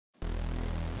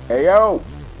Hey yo,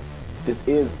 this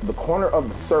is the Corner of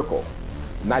the Circle.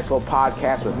 Nice little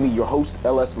podcast with me, your host,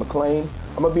 LS McLean.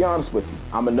 I'm gonna be honest with you.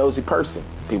 I'm a nosy person.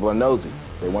 People are nosy.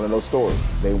 They want to know stories.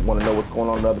 They want to know what's going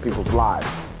on in other people's lives.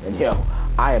 And yo,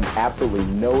 I am absolutely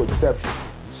no exception.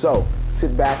 So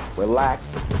sit back,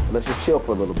 relax, and let's just chill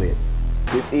for a little bit.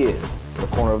 This is the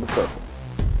Corner of the Circle.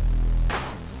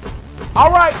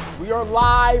 All right, we are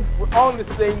live. We're on this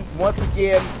thing once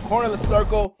again. Corner of the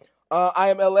Circle. I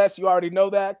am LS. You already know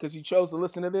that because you chose to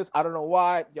listen to this. I don't know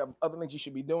why. You have other things you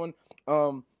should be doing.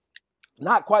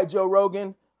 Not quite Joe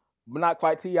Rogan, but not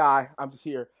quite T.I. I'm just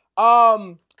here.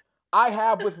 I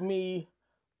have with me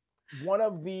one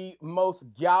of the most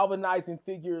galvanizing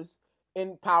figures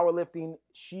in powerlifting.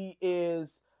 She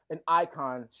is an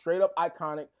icon, straight up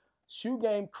iconic. Shoe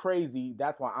game crazy.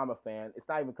 That's why I'm a fan. It's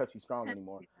not even because she's strong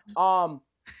anymore.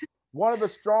 One of the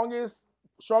strongest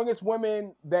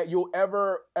women that you'll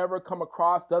ever come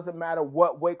across. Doesn't matter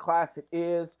what weight class it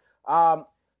is.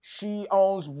 She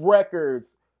owns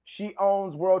records. She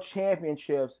owns world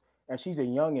championships, and she's a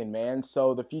youngin', man.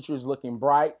 So the future is looking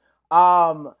bright.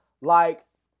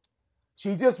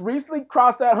 She just recently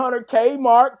crossed that 100K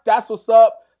mark. That's what's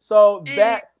up. So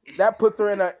that puts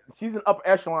her she's an upper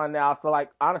echelon now. So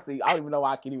honestly, I don't even know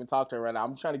why I can even talk to her right now.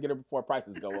 I'm trying to get her before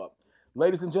prices go up.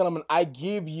 Ladies and gentlemen, I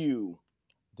give you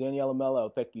Daniela MELO.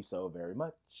 Thank you so very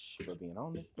much for being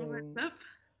on this thing. What's up?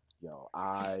 Yo,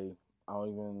 I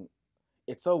don't even.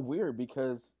 It's so weird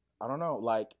because I don't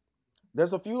know.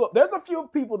 There's a few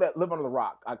people that live under the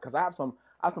rock because I have some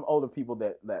older people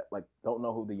that don't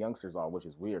know who the youngsters are, which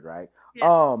is weird, right?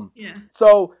 Yeah.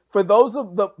 So for those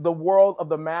of the world of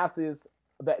the masses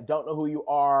that don't know who you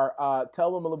are,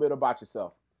 tell them a little bit about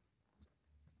yourself.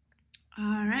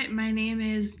 All right. My name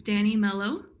is DANI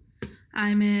MELO.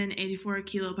 I'm an 84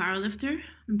 kilo powerlifter.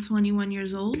 I'm 21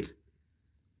 years old.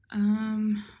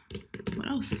 What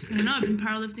else? I don't know. I've been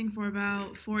powerlifting for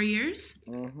about 4 years.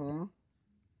 Mm-hmm.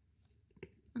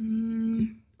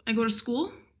 I go to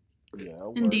school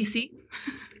in DC.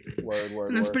 Word.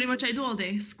 And that's pretty much what I do all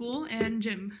day. School and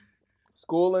gym.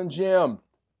 School and gym.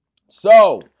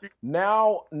 So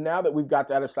now that we've got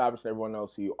that established, everyone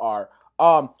knows who you are.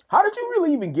 How did you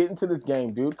really even get into this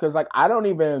game, dude? Because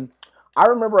I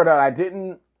remember that I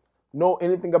didn't know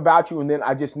anything about you, and then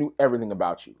I just knew everything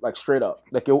about you, straight up.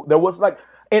 There was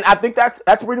and I think that's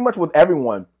pretty much with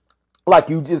everyone.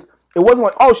 It wasn't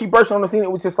like, oh, she burst on the scene.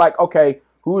 It was just like, okay,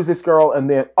 who is this girl? And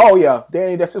then, oh yeah,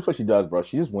 Dani, that's just what she does, bro.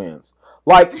 She just wins.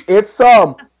 It's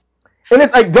and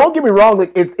it's don't get me wrong,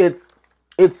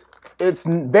 it's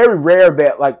very rare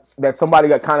that somebody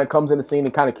that kind of comes in the scene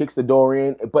and kind of kicks the door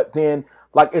in, but then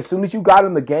as soon as you got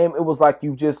in the game, it was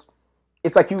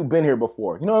it's like you've been here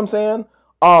before. You know what I'm saying?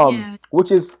 Yeah.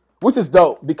 Which is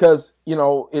dope because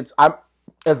I'm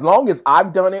as long as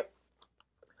I've done it,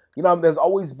 there's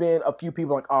always been a few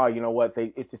people oh, you know what?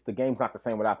 It's just the game's not the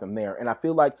same without them there. And I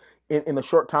feel like in the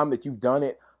short time that you've done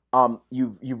it,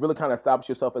 you've really kind of established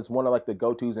yourself as one of the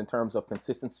go-tos in terms of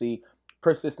consistency,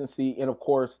 persistency, and of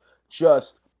course,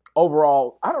 just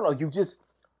overall, I don't know,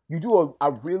 you do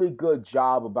a really good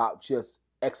job about just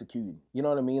executing. You know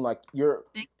what I mean? Your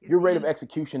rate of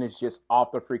execution is just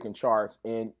off the freaking charts,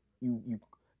 and you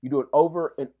do it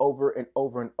over and over and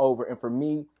over and over. And for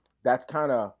me, that's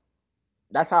how,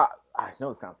 I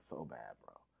know it sounds so bad,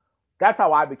 bro. That's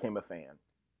how I became a fan.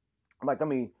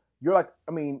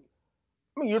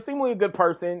 You seem like a good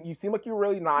person. You seem like you're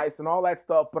really nice and all that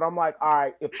stuff. But I'm like, all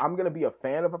right, if I'm going to be a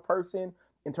fan of a person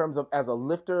in terms of as a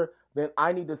lifter, then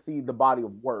I need to see the body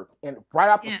of work. And right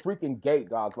out the freaking gate,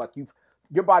 dog,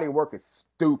 your body of work is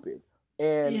stupid.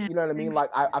 And you know what I mean?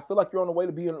 I feel like you're on the way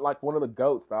to being one of the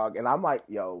GOATs, dog. And I'm like,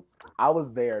 yo, I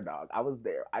was there, dog. I was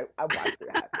there. I watched it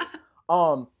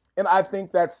happen. And I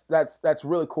think that's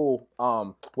really cool,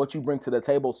 what you bring to the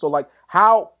table. So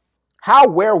how,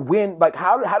 where, when,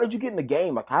 how did you get in the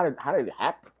game? How did it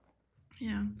happen?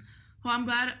 Yeah. Well, I'm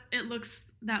glad it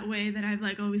looks that way, that I've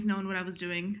always known what I was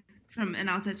doing from an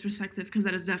outside perspective, because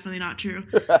that is definitely not true.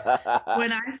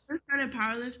 When I first started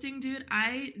powerlifting, dude,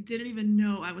 I didn't even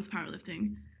know I was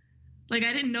powerlifting. I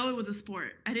didn't know it was a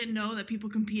sport. I didn't know that people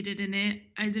competed in it.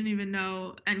 I didn't even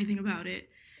know anything about it.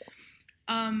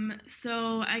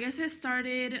 So I guess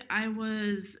I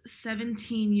was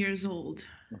 17 years old.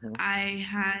 Mm-hmm. I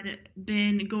had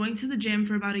been going to the gym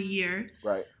for about a year.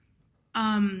 Right.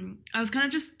 I was kind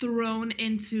of just thrown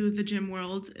into the gym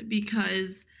world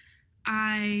because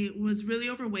I was really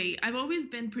overweight. I've always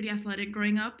been pretty athletic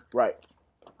growing up. Right.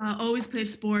 Always played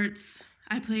sports.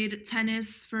 I played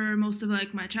tennis for most of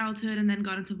my childhood, and then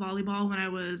got into volleyball when I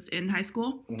was in high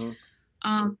school.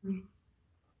 Mm-hmm.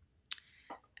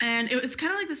 And it's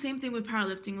kind of the same thing with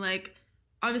powerlifting.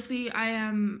 obviously I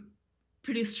am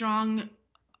pretty strong.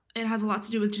 It has a lot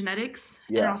to do with genetics,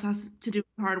 and it Yeah. also has to do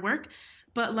with hard work.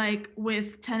 But like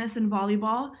with tennis and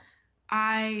volleyball,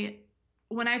 I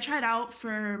when I tried out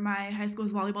for my high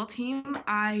school's volleyball team,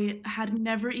 I had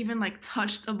never even like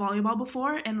touched a volleyball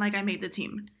before, and like I made the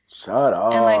team. Shut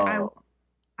And like up.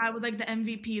 I was like the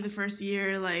MVP the first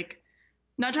year, like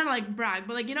not trying to like brag,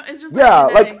 but like it's just like Yeah,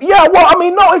 like genetics. yeah. Well, I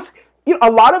mean, no, it's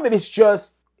a lot of it is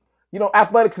just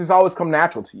athletics has always come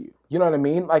natural to you. You know what I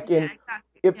mean? Like Yeah, in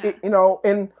exactly. if Yeah.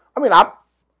 and I mean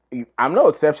I'm no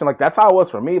exception. Like that's how it was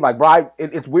for me. Like, bro,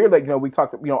 it's weird that we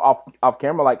talked off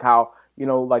camera like how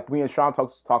like me and Sean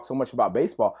talk so much about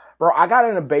baseball, bro. I got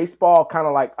into baseball kind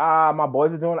of like my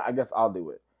boys are doing it. I guess I'll do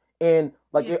it. And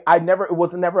like Yeah. it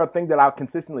was never a thing that I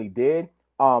consistently did.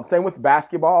 Same with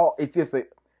basketball. It's just that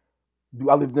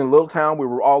I lived in a little town. We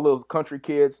were all little country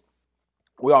kids.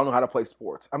 We all know how to play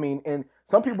sports. I mean, and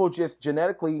some people just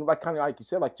genetically, like kind of like you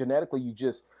said, like genetically, you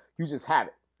just have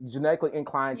it. You're genetically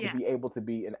inclined to Yeah. be able to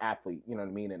be an athlete. You know what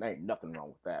I mean? And there ain't nothing wrong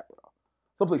with that, bro.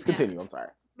 So please Yeah. continue. I'm sorry.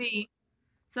 Me.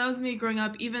 So that was me growing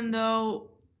up, even though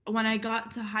when I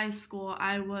got to high school,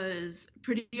 I was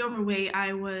pretty overweight. I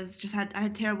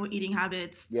had terrible eating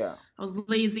habits. Yeah. I was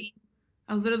lazy.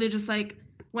 I was literally just like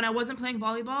when I wasn't playing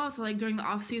volleyball, so like during the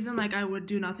off season, like I would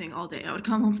do nothing all day. I would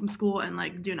come home from school and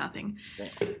like do nothing.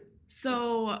 Damn.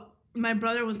 So my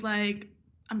brother was like,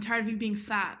 "I'm tired of you being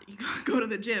fat. You gotta go to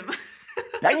the gym."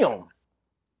 Damn.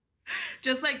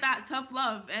 Just like that, tough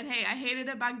love. And hey, I hated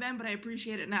it back then, but I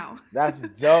appreciate it now. That's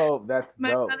dope. That's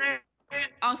My dope. brother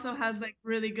also has like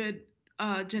really good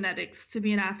genetics to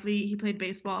be an athlete. He played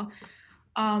baseball.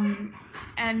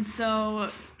 And so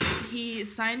he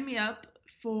signed me up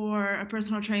for a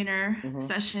personal trainer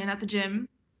session at the gym.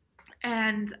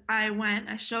 And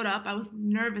I showed up. I was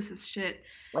nervous as shit.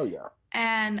 Oh yeah.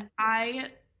 And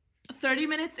 30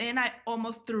 minutes in, I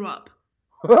almost threw up.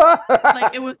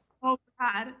 Like it was so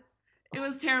bad. It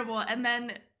was terrible. And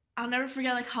then I'll never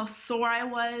forget like how sore I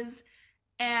was.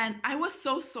 And I was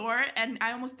so sore and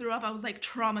I almost threw up. I was like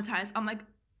traumatized. I'm like,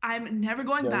 I'm never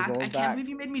going back. I can't believe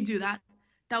you made me do that.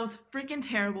 That was freaking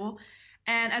terrible.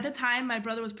 And at the time, my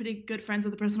brother was pretty good friends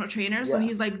with the personal trainer. So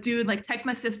he's like, dude, like text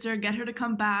my sister, get her to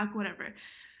come back, whatever.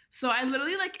 So I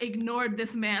literally like ignored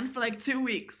this man for like 2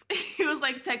 weeks. He was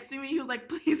like texting me. He was like,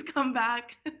 please come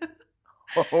back.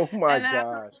 Oh my and then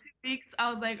gosh. after 2 weeks, I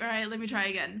was like, all right, let me try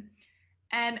again.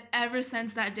 And ever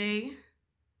since that day,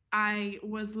 I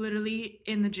was literally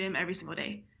in the gym every single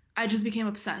day. I just became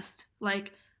obsessed.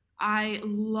 Like, I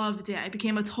loved it. I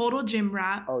became a total gym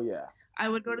rat. Oh yeah. I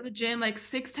would go to the gym like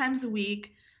 6 times a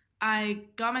week. I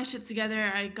got my shit together.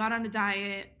 I got on a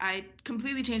diet. I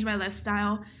completely changed my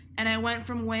lifestyle. And I went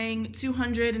from weighing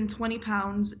 220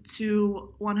 pounds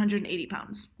to 180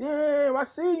 pounds. Damn, I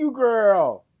see you,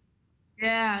 girl.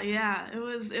 Yeah. It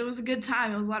was a good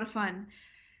time. It was a lot of fun.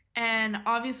 And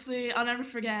obviously, I'll never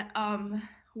forget,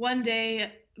 one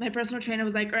day my personal trainer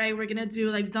was like, all right, we're gonna do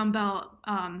like dumbbell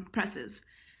presses.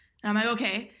 And I'm like,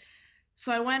 okay.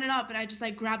 So I went up and I just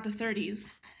like grabbed the 30s.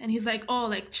 And he's like, oh,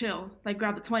 like chill, like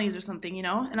grab the 20s or something, you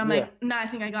know? And I'm like, nah, I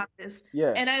think I got this.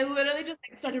 Yeah. And I literally just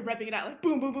like started repping it out, like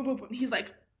boom, boom, boom, boom, boom. And he's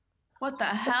like, what the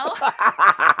hell?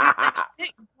 Like,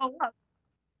 shit, go up.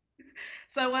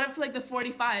 So I went up to like the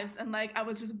 45s and like I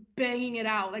was just banging it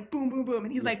out, like boom, boom, boom.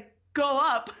 And he's like, go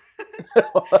up.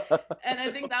 And I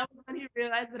think that was when he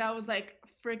realized that I was like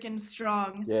freaking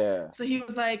strong. Yeah. So he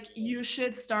was like, you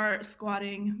should start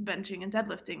squatting, benching, and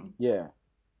deadlifting. Yeah.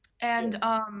 And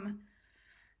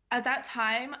at that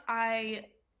time, I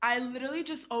literally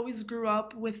just always grew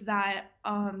up with that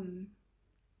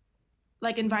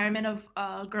like environment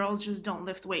of girls just don't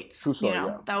lift weights. True story, you know,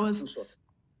 yeah. that was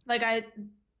like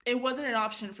it wasn't an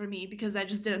option for me because I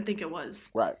just didn't think it was.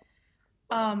 Right.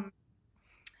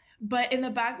 But in the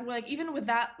back, like even with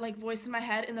that like voice in my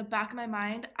head, in the back of my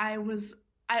mind, I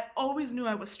always knew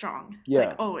I was strong. Yeah.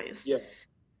 Like always. Yeah.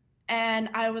 And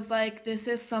I was like, this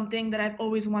is something that I've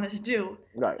always wanted to do.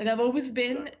 Right. Like I've always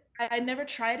been, I never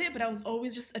tried it, but I was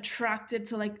always just attracted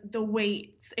to like the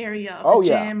weights area of the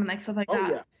gym and like stuff like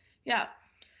that. Yeah.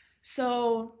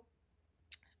 So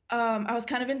I was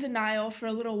kind of in denial for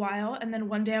a little while. And then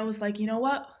one day I was like, you know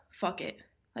what? Fuck it.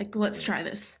 Like, let's try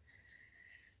this.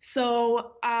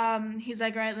 So he's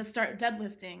like, all right, let's start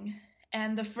deadlifting.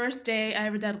 And the first day I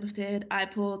ever deadlifted, I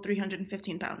pulled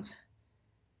 315 pounds.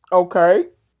 Okay.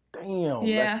 Damn.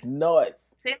 Yeah. That's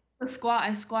nuts. Same with the squat.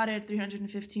 I squatted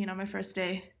 315 on my first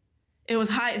day. It was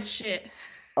high as shit.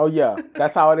 Oh yeah,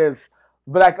 that's how it is.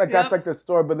 But that's like the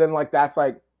story. But then like that's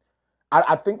like,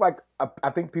 I think like I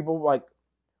think people like,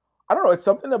 I don't know. It's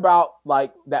something about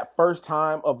like that first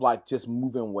time of like just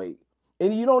moving weight.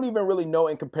 and you don't even really know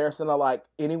in comparison to like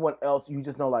anyone else. You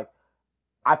just know like,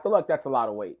 I feel like that's a lot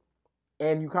of weight.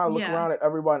 And you kind of look around at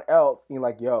everyone else and you're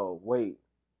like, yo, wait,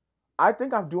 I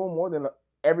think I'm doing more than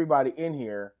everybody in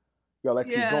here. Yo, let's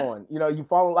keep going. You know, you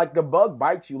follow, like the bug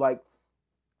bites you. Like,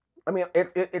 I mean,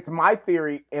 it's my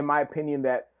theory, in my opinion,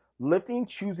 that lifting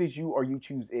chooses you or you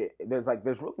choose it. There's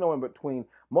really no in between.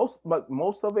 Most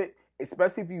of it,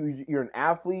 especially if you're an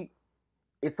athlete,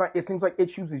 it seems like it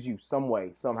chooses you some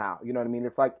way, somehow. You know what I mean?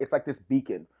 It's like this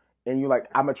beacon. And you're like,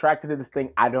 I'm attracted to this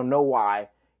thing. I don't know why.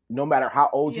 No matter how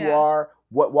old you are,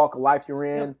 what walk of life you're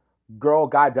in, girl,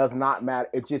 guy, does not matter.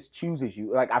 It just chooses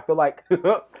you. Like, I feel like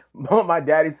my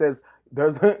daddy says,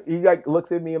 he like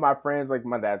looks at me and my friends, like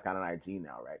my dad's kind of an IG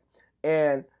now, right?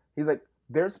 And he's like,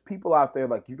 there's people out there,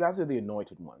 like, you guys are the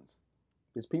anointed ones.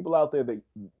 There's people out there that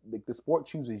like, the sport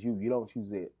chooses you. You don't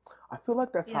choose it. I feel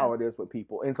like that's how it is with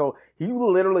people. And so he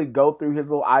will literally go through his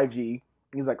little IG.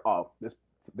 He's like, oh,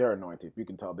 they're anointed. You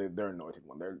can tell they're anointed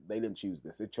one. They didn't choose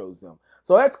this. It chose them.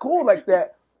 So that's cool like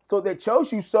that. So they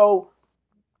chose you. So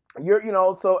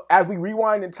so as we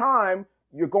rewind in time,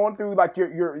 you're going through like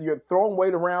you're throwing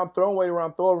weight around.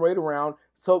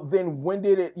 So then when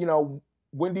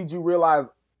did you realize,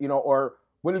 or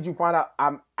when did you find out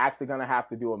I'm actually going to have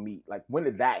to do a meet? Like, when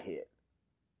did that hit?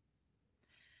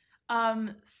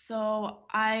 So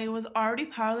I was already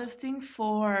powerlifting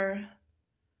for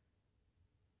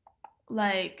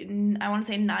like, I want to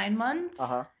say 9 months.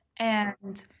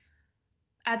 And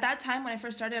at that time when I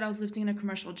first started, I was lifting in a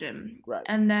commercial gym. Right.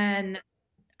 And then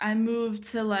I moved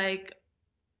to like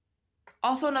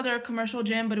also another commercial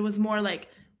gym, but it was more like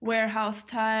warehouse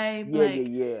type.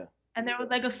 Yeah. And there was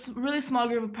like a really small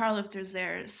group of powerlifters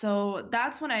there. So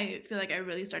that's when I feel like I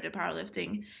really started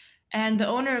powerlifting. And the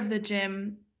owner of the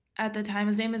gym at the time,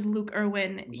 his name is Luke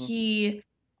Irwin. Mm-hmm. He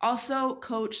also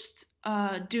coached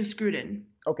Deuce Gruden.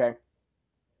 Okay.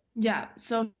 Yeah.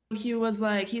 So he was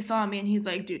like, he saw me and he's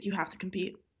like, dude, you have to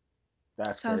compete.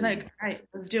 That's so crazy. I was like, all right,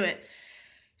 let's do it.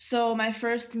 So my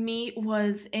first meet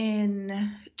was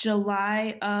in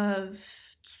July of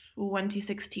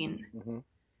 2016. Mm-hmm.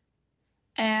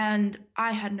 And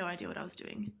I had no idea what I was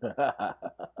doing.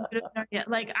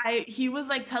 Like he was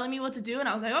like telling me what to do and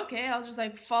I was like, okay. I was just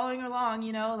like following along,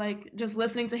 like just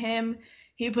listening to him.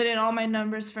 He put in all my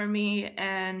numbers for me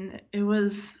and it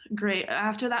was great.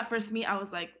 After that first meet, I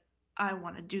was like, I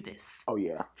want to do this. Oh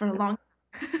yeah. For a long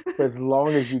For as long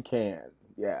as you can.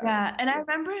 Yeah. Yeah. And I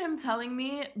remember him telling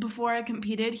me before I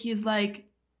competed, he's like,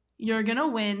 you're going to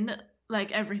win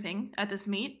like everything at this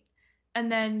meet.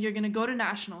 And then you're going to go to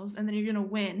nationals and then you're going to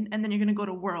win and then you're going to go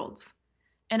to worlds.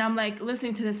 And I'm like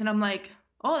listening to this and I'm like,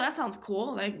 oh, that sounds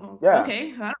cool. Like, well,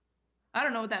 okay. I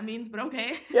don't know what that means, but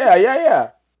okay. Yeah.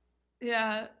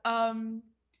 Yeah.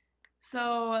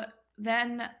 So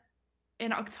then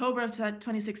in October of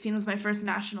 2016 was my first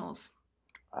nationals.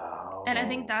 Oh. And I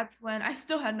think that's when I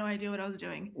still had no idea what I was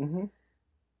doing. Mm-hmm.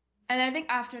 And I think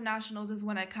after nationals is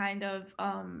when I kind of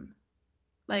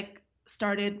like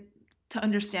started to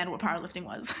understand what powerlifting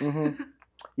was. Mm-hmm.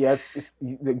 Yeah, it's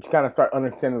you kind of start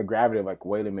understanding the gravity of like,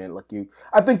 wait a minute, like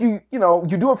I think you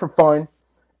do it for fun.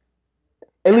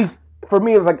 At least for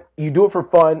me, it's like you do it for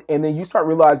fun, and then you start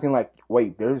realizing like,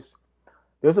 wait, there's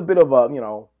a bit of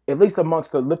a, at least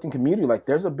amongst the lifting community, like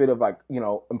there's a bit of like,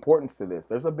 importance to this.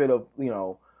 There's a bit of,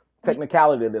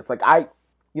 technicality to this. Like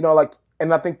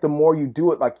and I think the more you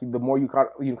do it, like the more you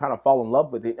kind of fall in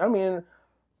love with it. I mean,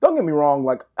 don't get me wrong,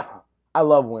 like I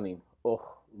love winning. Oh,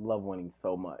 love winning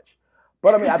so much.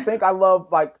 But I mean, I think I love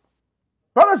like,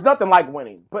 bro, there's nothing like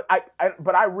winning. But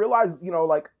I realize,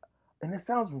 like, and it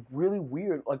sounds really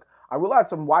weird. Like I realized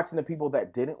from watching the people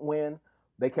that didn't win,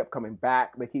 they kept coming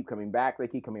back. They keep coming back.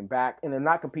 And they're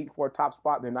not competing for a top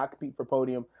spot. They're not competing for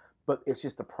podium. But it's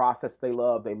just the process they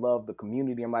love. They love the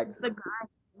community. I'm like, it's the grind.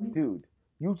 Dude,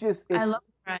 I love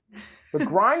the grind. The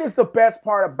grind is the best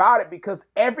part about it because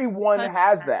everyone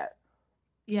has that.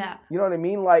 Yeah. You know what I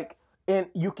mean? Like, and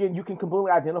you can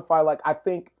completely identify. Like, I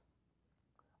think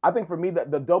for me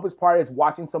that the dopest part is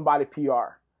watching somebody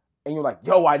PR, and you're like,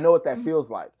 yo, I know what that feels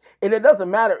like. And it doesn't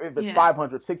matter if it's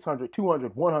 500, 600,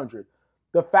 200, 100.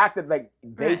 The fact that like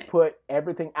they put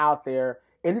everything out there,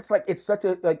 and it's like it's such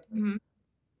a like,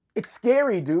 it's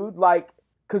scary, dude. Like,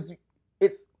 because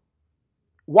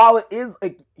while it is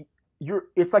like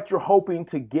it's like you're hoping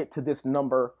to get to this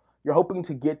number, you're hoping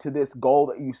to get to this goal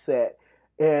that you set.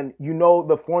 And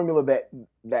the formula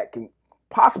that can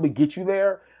possibly get you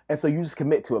there. And so you just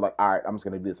commit to it like, all right, I'm just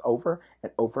going to do this over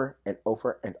and over and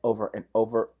over and over and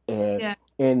over. And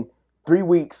in 3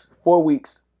 weeks, 4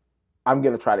 weeks, I'm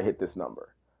going to try to hit this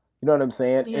number. You know what I'm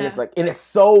saying? Yeah. And it's like, and it's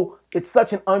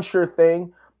such an unsure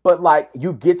thing. But like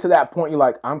you get to that point, you're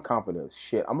like, I'm confident as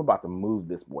shit. I'm about to move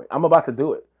this boy. I'm about to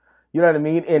do it. You know what I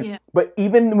mean? And but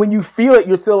even when you feel it,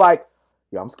 you're still like,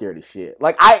 yo, I'm scared as shit.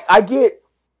 Like I get,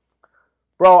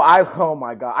 bro, oh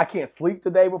my God, I can't sleep the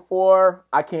day before.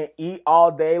 I can't eat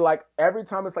all day. Like every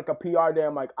time it's like a PR day,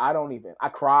 I'm like, I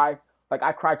cry. Like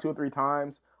I cry 2 or 3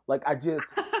 times. Like I just,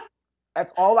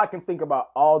 that's all I can think about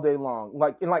all day long.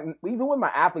 Like, and like even with my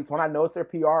athletes, when I know it's their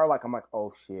PR, like I'm like,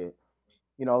 oh shit.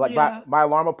 You know, like my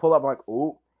alarm will pull up. I'm like,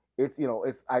 ooh, it's, you know,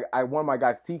 it's, I won my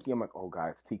guy's Tiki. I'm like, oh, God,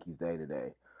 it's Tiki's day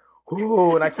today.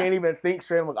 Ooh, and I can't even think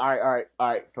straight. I'm like, all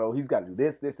right. So he's got to do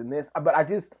this, and this. But I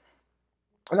just,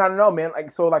 and I don't know, man.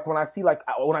 Like, so like when I see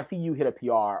you hit a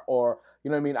PR or,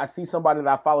 you know what I mean? I see somebody that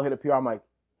I follow hit a PR. I'm like,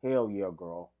 hell yeah,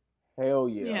 girl. Hell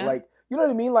yeah. Like, you know what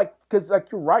I mean? Like, cause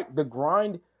like, you're right. The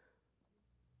grind,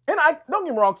 and don't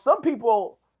get me wrong. Some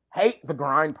people hate the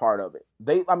grind part of it.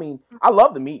 I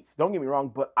love the meets, don't get me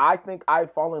wrong, but I think I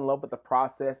fall in love with the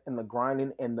process and the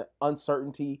grinding and the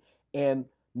uncertainty and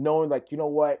knowing like, you know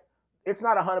what, it's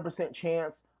not 100%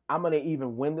 chance I'm going to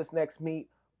even win this next meet,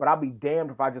 but I'll be damned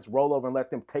if I just roll over and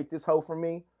let them take this hoe from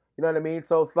me. You know what I mean?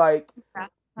 So it's like, 100%.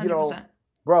 You know,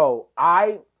 bro,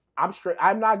 I'm straight.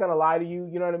 I'm not going to lie to you.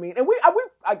 You know what I mean? And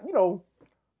you know,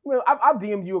 I've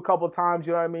DM'd you a couple of times,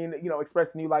 you know what I mean? You know,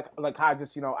 expressing you like how I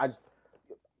just,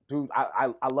 dude,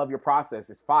 I love your process.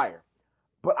 It's fire.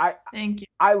 But thank you.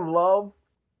 I love,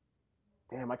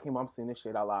 damn, I'm saying this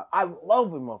shit out loud. I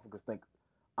love when motherfuckers think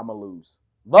I'm going to lose.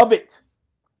 Love it.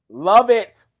 Love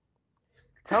it.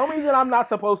 Tell me that I'm not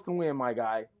supposed to win, my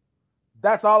guy.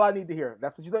 That's all I need to hear.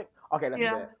 That's what you think? Okay, that's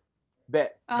a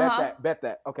bet. Bet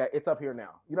that. Okay, it's up here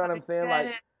now. You know what I'm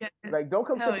saying? Like don't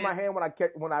come shaking my hand when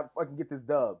I fucking get this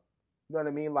dub. You know what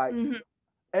I mean? Like,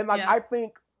 and like I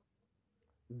think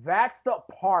that's the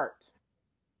part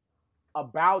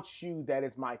about you that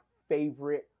is my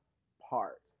favorite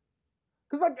part.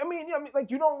 Cause like I mean, you know, like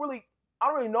I don't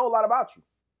really know a lot about you.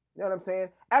 You know what I'm saying?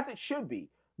 As it should be.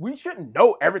 We shouldn't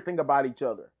know everything about each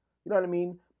other. You know what I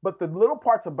mean? But the little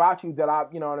parts about you that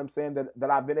you know what I'm saying, that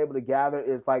I've been able to gather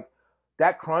is like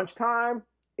that crunch time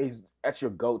that's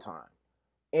your go time.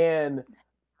 And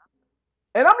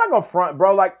I'm not gonna front,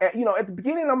 bro. Like, you know, at the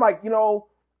beginning, I'm like, you know,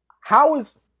 how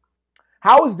is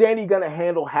Dani gonna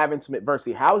handle having some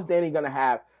adversity? How is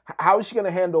she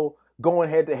gonna handle going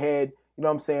head to head, you know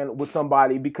what I'm saying, with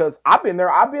somebody? Because I've been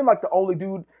there. I've been like the only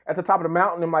dude at the top of the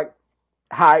mountain. I'm like,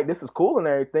 hi, this is cool and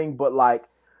everything, but like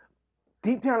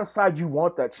deep down inside, you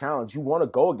want that challenge. You want to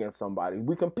go against somebody.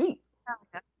 We compete.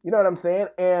 You know what I'm saying?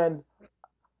 And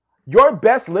your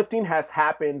best lifting has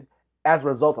happened as a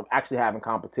result of actually having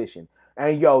competition.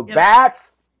 And yo,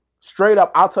 that's straight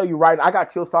up, I'll tell you right now, I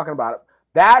got chills talking about it.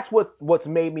 That's what's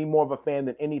made me more of a fan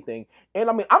than anything. And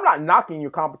I mean, I'm not knocking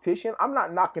your competition. I'm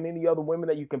not knocking any other women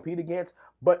that you compete against.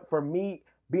 But for me,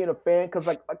 being a fan, because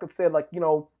like I said, like, you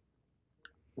know,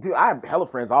 dude, I have hella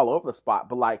friends all over the spot.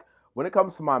 But like, when it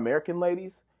comes to my American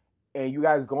ladies and you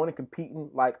guys going and competing,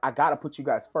 like, I got to put you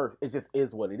guys first. It just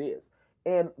is what it is.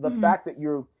 And the fact that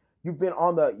you've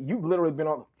literally been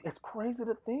on, it's crazy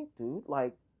to think, dude.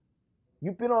 Like,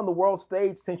 you've been on the world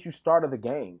stage since you started the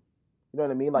game. You know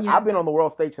what I mean? Like, I've been on the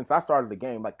world stage since I started the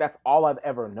game. Like, that's all I've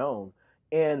ever known.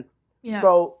 And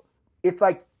so it's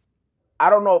like, I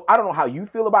don't know how you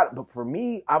feel about it, but for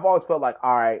me, I've always felt like,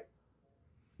 all right,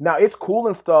 now it's cool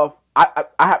and stuff.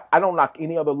 I don't knock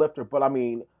any other lifter, but I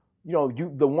mean, you know,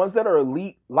 the ones that are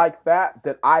elite like that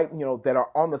that are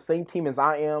on the same team as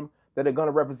I am, that are going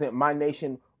to represent my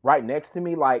nation right next to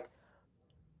me, like,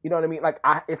 you know what I mean? Like,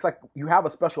 it's like you have a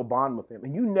special bond with them,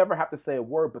 and you never have to say a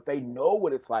word, but they know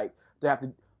what it's like to have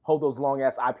to hold those long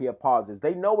ass IPF pauses.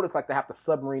 They know what it's like to have to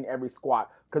submarine every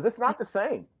squat, because it's not the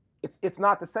same. It's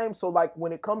not the same. So like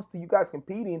when it comes to you guys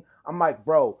competing, I'm like,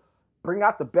 bro, bring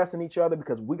out the best in each other,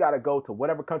 because we got to go to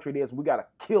whatever country it is. We got to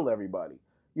kill everybody.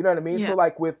 You know what I mean? Yeah. So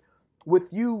like with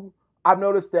you, I've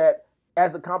noticed that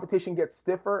as the competition gets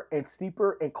stiffer and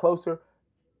steeper and closer,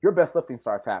 your best lifting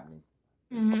starts happening.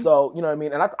 Mm-hmm. So, you know what I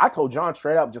mean? And I told John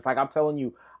straight up, just like I'm telling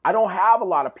you, I don't have a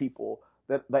lot of people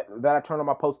that I turn on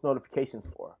my post notifications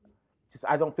for. Just,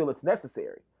 I don't feel it's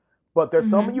necessary. But there's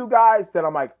some of you guys that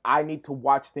I'm like, I need to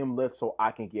watch them lift so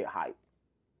I can get hyped.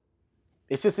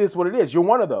 It just is what it is. You're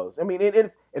one of those. I mean, it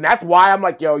is. And that's why I'm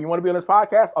like, yo, you want to be on this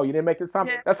podcast? Oh, you didn't make this time?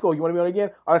 Yeah. That's cool. You want to be on it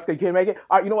again? Oh, that's good. You can't make it?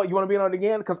 All right, you know what? You want to be on it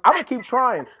again? Because I'm going to keep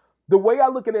trying. The way I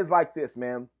look at it is like this,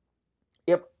 man.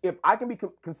 If I can be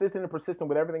consistent and persistent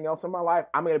with everything else in my life,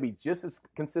 I'm going to be just as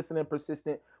consistent and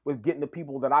persistent with getting the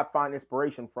people that I find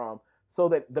inspiration from, so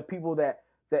that the people that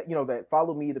you know, that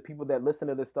follow me, the people that listen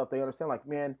to this stuff, they understand, like,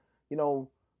 man, you know,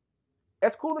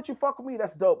 it's cool that you fuck with me.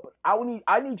 That's dope. But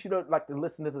I need you to like to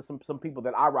listen to some people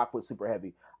that I rock with super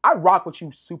heavy. I rock with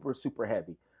you super super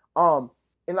heavy.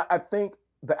 And I think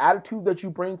the attitude that you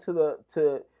bring to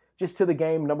the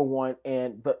game, number one,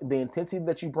 and the intensity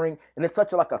that you bring, and it's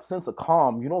such like a sense of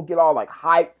calm. You don't get all like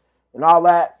hype and all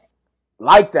that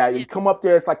like that. You come up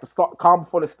there, it's like the calm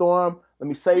before the storm. Let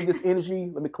me save this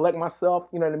energy. Let me collect myself.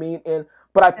 You know what I mean?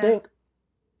 But I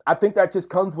think that just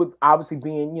comes with obviously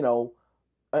being,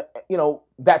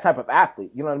 that type of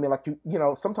athlete. You know what I mean? Like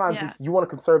sometimes you want to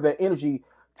conserve that energy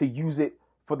to use it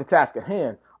for the task at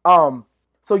hand.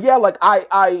 So yeah, like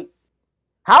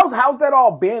how's that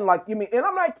all been? Like, you mean, and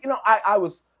I'm like,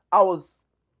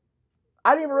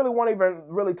 I didn't really want to even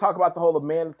really talk about the whole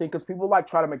Amanda thing because people like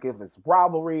try to make it this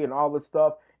rivalry and all this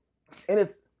stuff, and it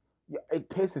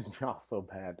pisses me off so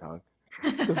bad, Tom.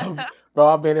 Bro,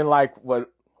 I've been in like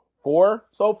 4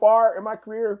 so far in my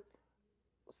career,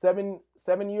 7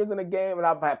 years in the game, and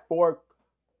I've had 4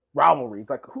 rivalries.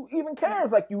 Like, who even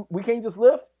cares? Like, we can't just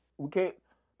lift. We can't.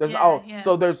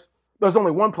 So there's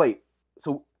only one plate.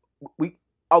 So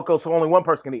so only one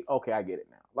person can eat. Okay, I get it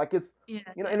now. Like it's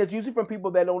and it's usually from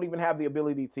people that don't even have the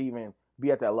ability to even be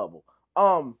at that level.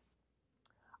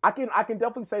 I can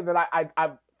definitely say that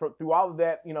I through all of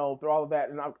that,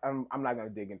 and I'm not gonna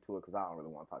dig into it because I don't really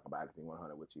want to talk about anything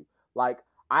 100 with you. Like,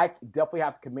 I definitely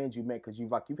have to commend you, man, because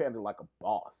you've handled like a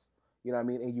boss. You know what I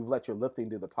mean? And you've let your lifting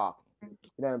do the talking. You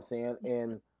know what I'm saying?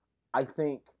 And I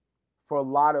think for a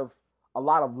lot of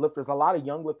lifters, a lot of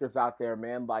young lifters out there,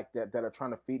 man, like that are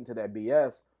trying to feed into that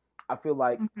BS. I feel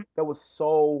like there was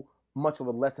so much of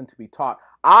a lesson to be taught.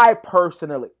 I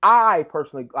personally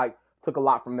like took a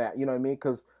lot from that. You know what I mean?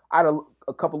 Because I had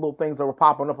a couple little things that were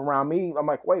popping up around me. I'm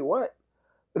like, wait, what?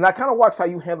 And I kind of watched how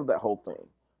you handled that whole thing.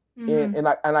 And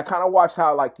I kind of watched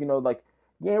how like you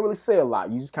didn't really say a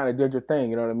lot. You just kind of did your thing.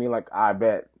 You know what I mean? Like, I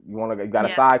bet you got a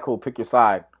side, cool. Pick your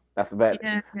side. That's a bet.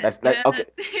 Yeah. That's okay.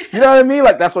 You know what I mean?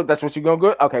 Like that's what you're gonna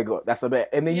go. Okay, good. That's a bet.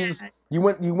 And then you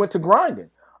went to grinding.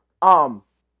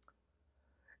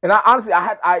 And I honestly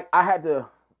I had to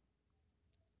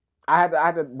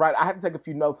take a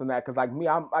few notes on that because like me,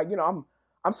 I'm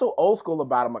so old school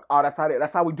about it. I'm like, oh, that's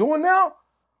how we doing now.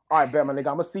 All right, bet, my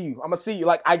nigga, I'm gonna see you.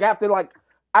 Like, I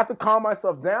have to calm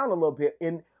myself down a little bit.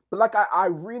 But like I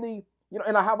really,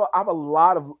 and I have a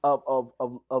lot of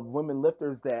women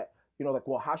lifters that, like,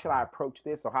 well, how should I approach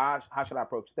this, or how should I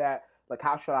approach that? Like,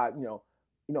 how should I,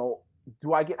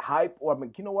 do I get hype, or I'm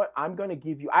like, you know what? I'm gonna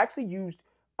give you. I actually used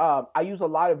I use a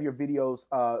lot of your videos.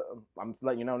 I'm just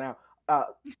letting you know now.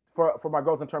 For my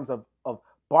girls in terms of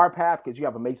bar path, because you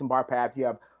have amazing bar path, you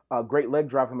have great leg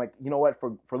drives. I'm like, you know what?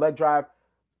 For leg drive,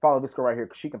 follow this girl right here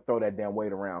because she can throw that damn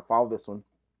weight around. Follow this one.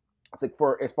 It's like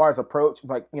for as far as approach,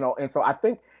 like and so I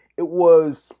think it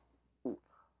was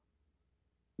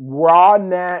Raw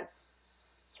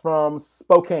Nats from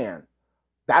Spokane.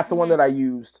 That's the one that I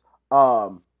used.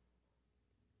 And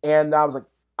I was like,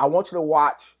 I want you to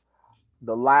watch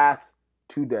the last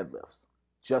 2 deadlifts.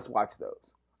 Just watch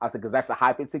those. I said, because that's the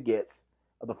hypest it gets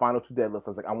of the final 2 deadlifts.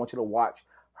 I was like, I want you to watch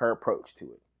her approach to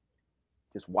it.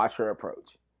 Just watch her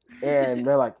approach. And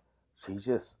they're like, she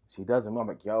doesn't. I'm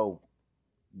like, yo,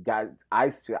 got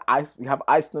ice. You have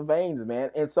ice in the veins,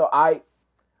 man. And so I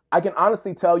can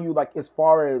honestly tell you, like, as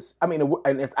far as, I mean,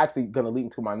 and it's actually going to lead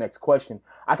into my next question.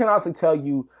 I can honestly tell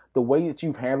you the way that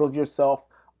you've handled yourself,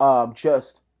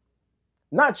 just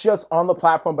not just on the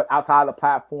platform, but outside the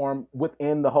platform,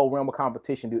 within the whole realm of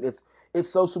competition, dude. It's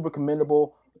so super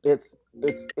commendable. It's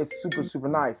super, super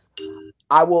nice.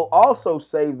 I will also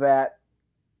say that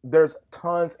there's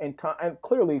tons and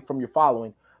clearly from your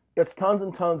following, there's tons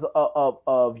and tons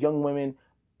of young women,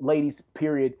 ladies,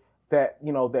 period, that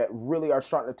that really are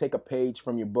starting to take a page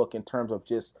from your book in terms of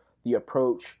just the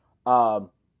approach.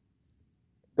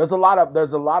 There's a lot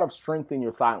of strength in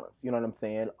your silence. You know what I'm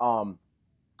saying?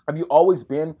 Have you always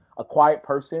been a quiet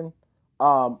person,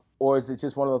 or is it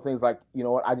just one of those things like, you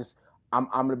know what, I'm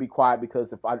gonna be quiet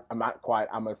because if I'm not quiet,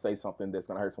 I'm gonna say something that's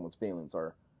gonna hurt someone's feelings,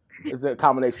 or is it a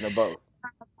combination of both?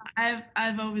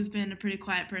 I've always been a pretty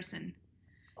quiet person.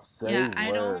 Say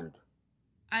word.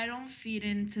 I don't feed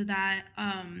into that.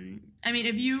 I mean,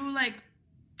 if you like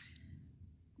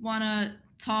wanna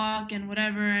talk and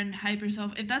whatever and hype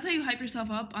yourself, if that's how you hype yourself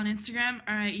up on Instagram,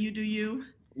 all right, you do you.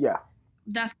 Yeah.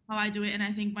 That's how I do it, and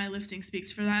I think my lifting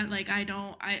speaks for that. Like,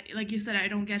 like you said, I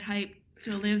don't get hyped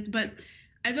to lift, but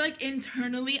I feel like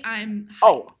internally I'm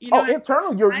hyped.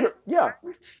 Internal, you're yeah.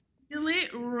 I feel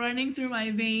it running through my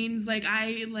veins. Like,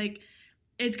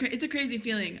 it's a crazy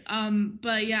feeling.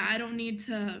 But yeah, I don't need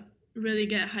to really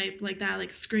get hyped like that,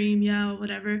 like scream, yell,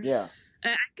 whatever. Yeah.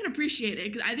 I can appreciate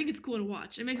it because I think it's cool to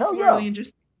watch. It makes it really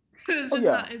interesting. It's Oh just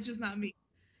yeah, not. It's just not me.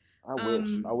 I wish.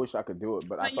 I Um, wish I could do it,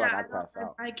 but I but feel yeah, like I'd pass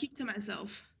out. I keep to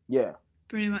myself Yeah.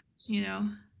 pretty much. You know.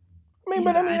 I mean,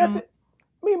 but Yeah, I I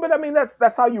mean, don't.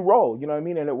 that's how you roll. You know what I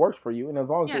mean? And it works for you. And as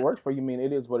long as it Yeah. works for you, I mean,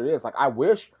 it is what it is. Like I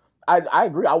wish, I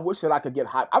agree. I wish that I could get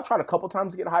hyped. I've tried a couple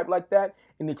times to get hyped like that,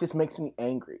 and it just makes me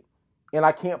angry. And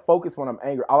I can't focus when I'm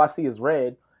angry. All I see is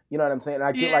red. You know what I'm saying? And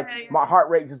I get Yeah. like Yeah. my heart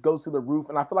rate just goes through the roof,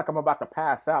 and I feel like I'm about to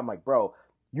pass out. I'm like, bro,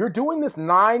 you're doing this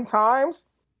 9 times.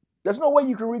 There's no way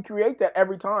you can recreate that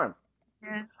every time.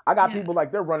 Yeah. I got Yeah. people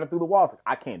like they're running through the walls. Like,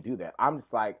 I can't do that. I'm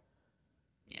just like,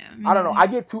 Yeah. I Me don't know.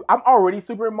 neither. I'm already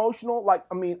super emotional. Like,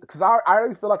 I mean, because I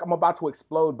already feel like I'm about to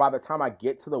explode by the time I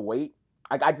get to the weight.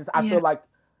 Like, I Yeah. feel like,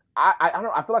 I don't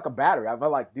know. I feel like a battery. I feel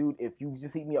like, dude, if you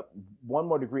just heat me up one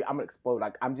more degree, I'm going to explode.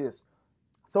 Like, I'm just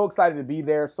so excited to be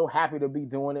there. So happy to be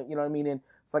doing it. You know what I mean? And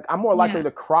it's like, I'm more likely Yeah.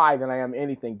 to cry than I am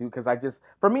anything, dude. Because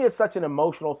for me, it's such an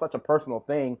emotional, such a personal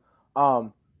thing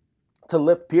um, to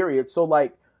lift, period. So,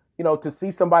 like, to see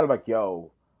somebody like,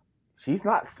 yo, she's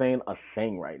not saying a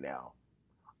thing right now.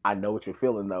 I know what you're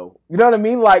feeling though. You know what I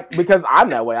mean? Like, because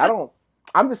I'm that way.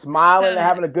 I'm just smiling and Totally.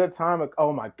 having a good time. Like,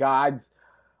 oh my God,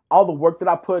 all the work that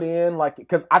I put in. Like,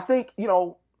 because I think,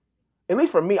 at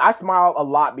least for me, I smile a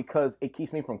lot because it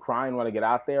keeps me from crying when I get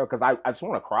out there. Because I just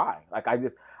want to cry. Like,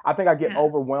 I think I get Yeah.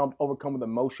 overwhelmed, overcome with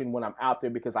emotion when I'm out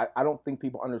there because I don't think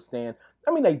people understand.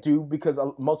 I mean, they do because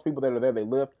most people that are there, they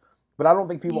lift. But I don't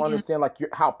think people Yeah. understand like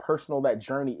how personal that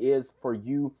journey is for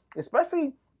you,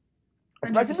 especially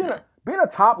 100%. being a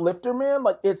top lifter, man.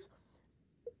 Like it's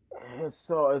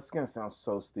gonna sound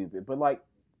so stupid, but like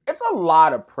it's a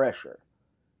lot of pressure.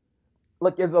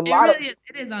 Like it's a It lot of really is.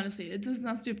 It is honestly. It's just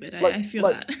not stupid. like I feel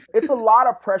like that. it's a lot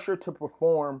of pressure to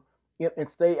perform and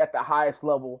stay at the highest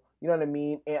level. You know what I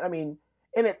mean? And I mean,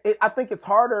 and I think it's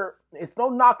harder. It's no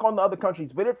knock on the other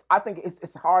countries, but I think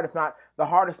it's hard, if not the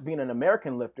hardest, being an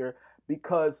American lifter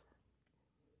because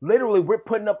literally we're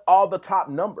putting up all the top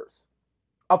numbers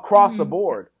across the Hmm.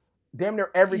 board, damn near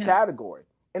every Yeah. category.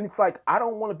 And it's like, I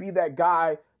don't want to be that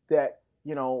guy that,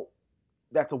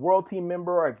 that's a world team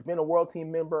member or has been a world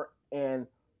team member and,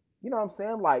 you know what I'm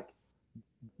saying? Like,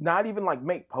 not even like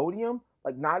make podium,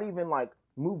 like not even like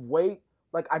move weight.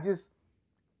 Like,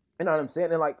 you know what I'm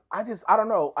saying? And like, I don't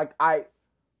know. Like,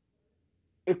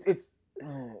 it's, it's,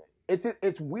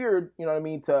 it's weird, you know what I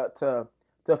mean?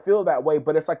 To feel that way,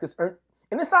 but it's like this, and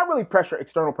it's not really pressure,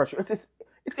 external pressure.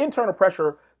 It's internal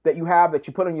pressure that you have that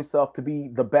you put on yourself to be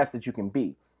the best that you can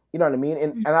be. You know what I mean?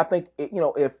 And I think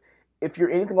if you're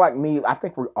anything like me, I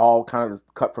think we're all kind of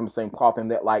cut from the same cloth in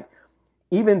that like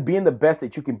even being the best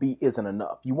that you can be isn't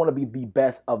enough. You want to be the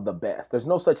best of the best. There's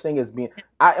no such thing as being.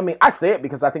 I mean, I say it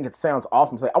because I think it sounds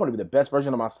awesome. Say I want to be the best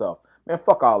version of myself. Man,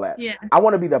 fuck all that. Yeah. I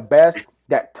want to be the best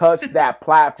that touched that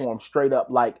platform straight up.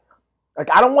 Like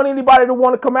I don't want anybody to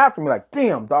want to come after me. Like,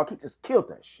 damn, dog, he just killed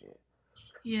that shit.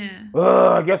 Yeah.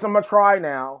 I guess I'm gonna try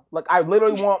now. Like, I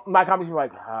literally want my company to be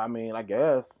like, I mean, I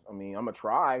guess. I mean, I'm gonna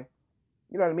try.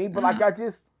 You know what I mean? But like, I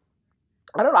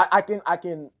don't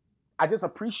know. I just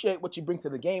appreciate what you bring to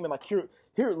the game. And like here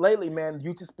lately, man,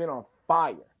 you just been on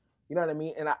fire. You know what I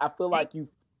mean? And I feel like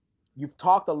you've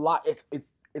talked a lot.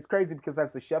 It's crazy because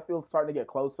as the Sheffield's starting to get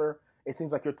closer, it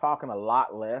seems like you're talking a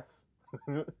lot less.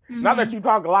 Not that you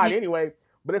talk a lot anyway,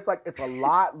 but it's like it's a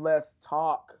lot less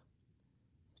talk.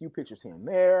 Few pictures here and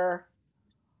there,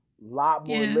 a lot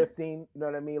more lifting. You know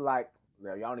what I mean? Like,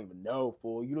 y'all don't even know,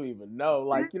 fool. You don't even know.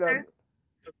 Like,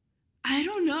 I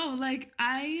don't know. Like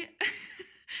I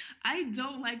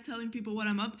don't like telling people what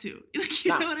I'm up to. Like,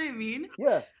 you know what I mean?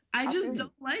 Yeah. I just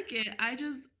don't like it.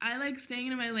 I like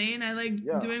staying in my lane. I like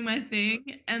doing my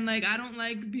thing, and like I don't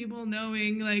like people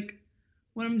knowing like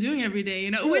what I'm doing every day.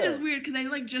 Which is weird because I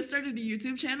like just started a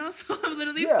YouTube channel, so I'm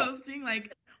literally posting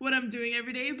like what I'm doing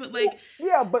every day. But like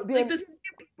but then like the second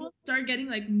people start getting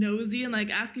like nosy and like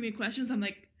asking me questions, I'm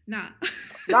like, nah.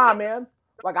 Nah, man.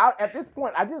 Like at this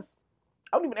point, I don't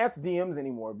even answer DMs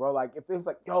anymore, bro. Like if it's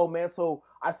like, yo, man, so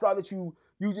I saw that you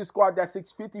just squatted that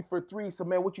 650 for 3. So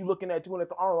man, what you looking at doing at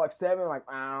the arm like 7? Like,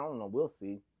 I don't know. We'll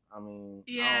see. I mean,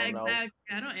 yeah, I don't know. exactly.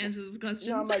 I don't answer those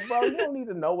questions. I'm like, bro, you don't need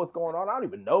to know what's going on. I don't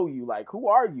even know you. Like, who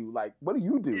are you? Like, what do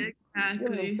you do? Exactly. You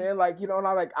know what I'm saying? Like, and I'm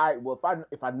like, all right, well,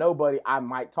 if I know Buddy, I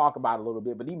might talk about it a little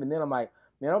bit. But even then, I'm like,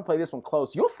 man, I'll play this one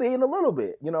close. You'll see in a little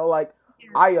bit. Like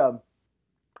I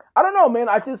don't know, man.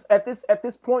 I just at this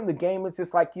point in the game, it's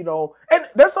just like, and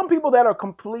there's some people that are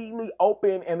completely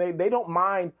open and they don't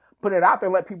mind putting it out there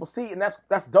and let people see, and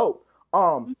that's dope.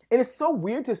 And it's so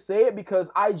weird to say it because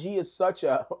IG is such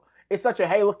a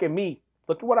hey, look at me,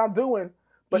 look at what I'm doing.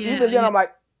 But even then, I'm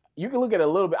like, you can look at it a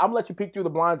little bit. I'm gonna let you peek through the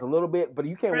blinds a little bit, but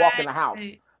you can't walk in the house.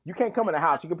 You can't come in the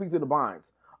house. You can peek through the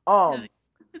blinds.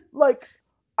 Like,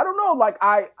 I don't know. Like,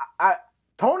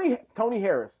 Tony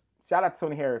Harris. Shout out to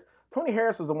Tony Harris. Tony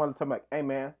Harris was the one to tell me, like, hey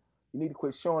man, you need to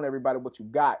quit showing everybody what you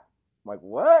got. I'm like,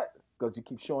 what? Because you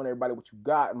keep showing everybody what you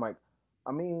got. I'm like,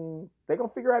 I mean, they're gonna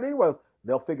figure it out anyways.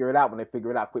 They'll figure it out when they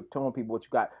figure it out. Quit telling people what you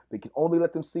got. They can only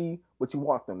let them see what you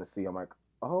want them to see. I'm like,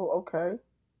 oh, okay.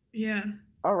 Yeah.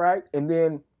 All right. And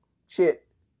then, shit,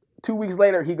 2 weeks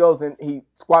later, he goes and he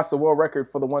squats the world record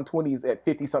for the 120s at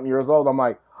 50-something years old. I'm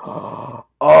like,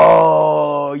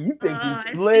 oh, you think you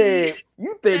slick.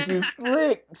 You think you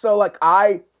slick. So, like,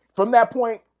 from that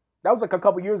point, that was like a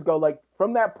couple years ago. Like,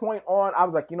 from that point on, I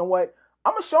was like, you know what?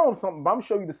 I'm going to show him something, but I'm going to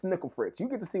show you the Snickle Fritz. You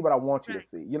get to see what I want you to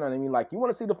see. You know what I mean? Like, you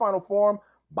want to see the final form?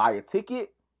 Buy a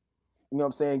ticket. You know what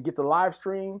I'm saying? Get the live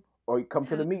stream. Or you come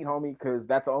to the meet, homie, because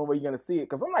that's the only way you're going to see it.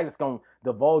 Because I'm not just going to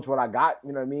divulge what I got,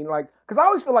 you know what I mean? Like, because I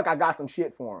always feel like I got some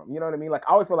shit for them, you know what I mean? Like,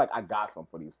 I always feel like I got some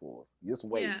for these fools. Just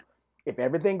wait. Yeah. If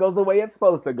everything goes the way it's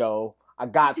supposed to go, I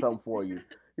got something for you.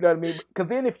 You know what I mean? Because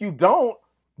then if you don't,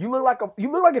 you look like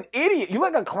an idiot. You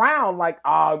look like a clown. Like,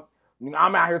 I'm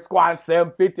out here squatting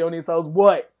 750 on these hoes.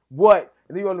 What?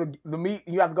 And then you go to the meet,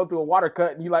 and you have to go through a water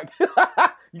cut, and you like, you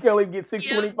can't even get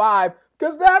 625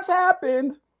 because that's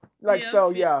happened. Like,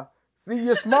 yeah. See,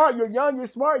 you're smart, you're young, you're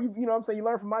smart. You know what I'm saying? You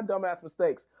learn from my dumbass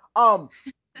mistakes. So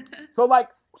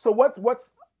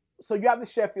you have the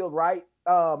Sheffield, right?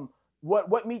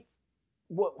 What's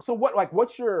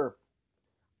your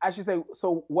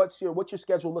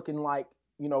schedule looking like,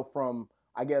 you know, from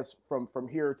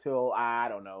here till, I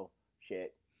don't know,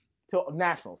 till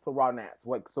nationals, till Raw Nats.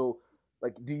 Like, so,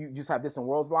 like, do you just have this in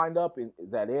Worlds lined up, and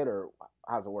is that it, or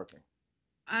how's it working?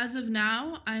 As of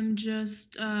now, I'm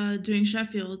just doing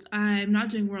Sheffield. I'm not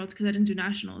doing Worlds because I didn't do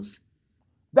Nationals.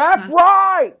 That's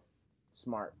right!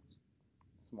 Smart.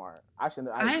 I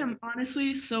am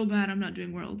honestly so glad I'm not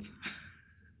doing Worlds.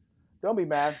 Don't be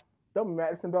mad.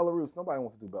 It's in Belarus. Nobody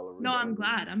wants to do Belarus. No, I'm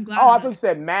glad. Oh, I thought you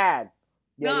said mad.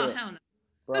 Yeah, no, hell no.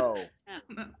 Bro. Hell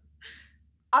no.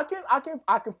 I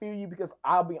can feel you because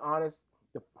I'll be honest.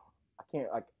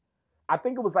 I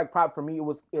think it was like probably for me, it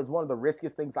was one of the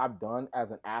riskiest things I've done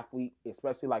as an athlete,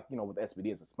 especially like, you know, with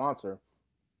SBD as a sponsor,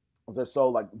 because they're so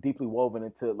like deeply woven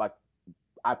into like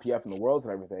IPF and the Worlds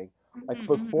and everything. Like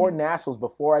before Nationals,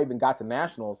 before I even got to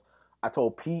Nationals, I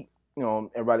told Pete, you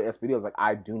know, everybody at SBD, I was like,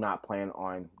 I do not plan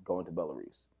on going to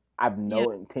Belarus. I have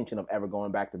no intention of ever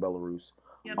going back to Belarus.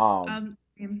 Yep.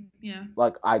 Yeah.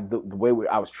 Like the way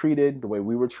I was treated, the way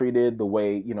we were treated, the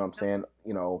way, you know what I'm saying,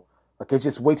 you know, like it's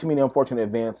just way too many unfortunate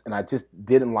events, and I just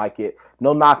didn't like it.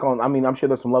 No knock on, I mean, I'm sure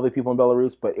there's some lovely people in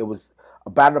Belarus, but it was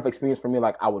a bad enough experience for me.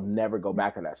 Like I would never go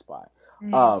back to that spot.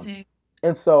 Same.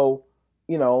 And so,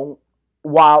 you know,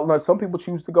 while some people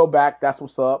choose to go back, that's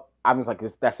what's up. I was like,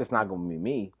 that's just not going to be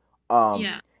me.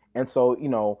 And so, you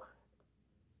know,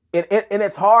 and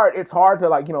it's hard to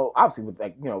like, you know, obviously with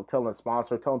like, you know, telling a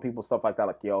sponsor, telling people stuff like that,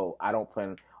 like, yo, I don't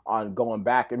plan on going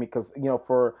back. I mean, because, you know,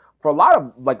 for a lot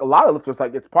of lifters,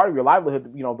 like it's part of your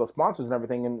livelihood, you know, the sponsors and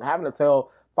everything, and having to tell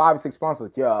 5 or 6 sponsors,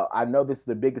 like, yeah, I know this is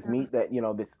the biggest meet that, you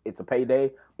know, it's a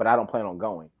payday, but I don't plan on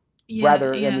going. I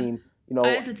mean, you know, I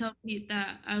had to tell Pete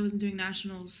that I wasn't doing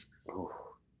Nationals,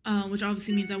 which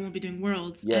obviously means I won't be doing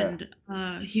Worlds, and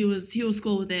he was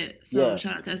cool with it. So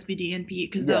shout out to SBD and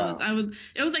Pete, because it was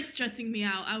like stressing me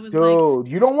out. I was dude,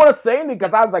 you don't want to say anything,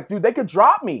 because I was like, dude, they could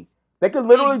drop me. They could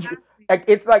literally like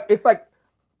it's a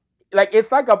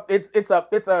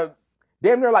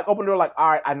damn near like open door, like, all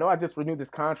right, I know I just renewed this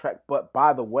contract, but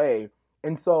by the way,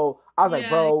 and so I was like,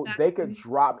 bro, they could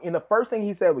drop me. And the first thing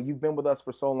he said, well, you've been with us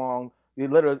for so long. You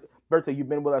literally, Bert said, you've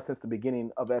been with us since the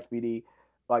beginning of SBD.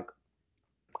 Like,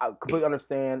 I completely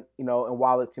understand, you know, and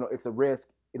while it's, you know, it's a risk,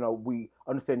 you know, we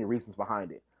understand your reasons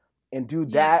behind it. And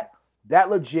dude, that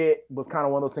legit was kind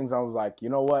of one of those things I was like, you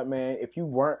know what, man, I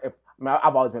mean,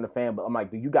 I've always been a fan, but I'm like,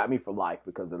 dude, you got me for life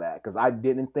because of that. Because I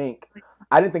didn't think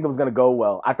it was going to go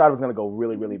well. I thought it was going to go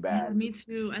really, really bad. Yeah, me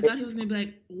too. I thought he was going to be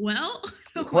like, well,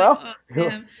 good luck. He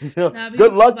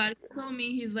told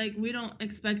me, he's like, we don't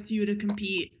expect you to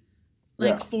compete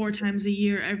like 4 times a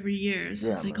year, every year. So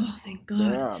I was like, oh, thank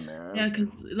God. Yeah, man. Yeah,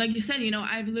 because like you said, you know,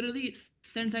 I've literally,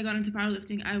 since I got into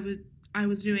powerlifting, I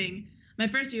was doing, my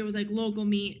first year was like local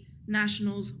meet,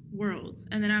 Nationals, Worlds,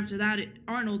 and then after that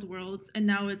Arnold Worlds, and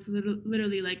now it's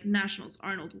literally like Nationals,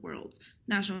 Arnold, Worlds,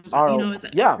 Nationals. Arnold. You know, it's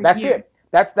like that's year. it.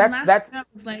 That's. I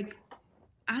was like,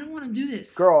 I don't want to do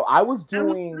this, girl. I was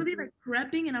really like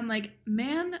prepping, and I'm like,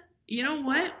 man, you know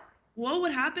what? What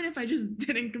would happen if I just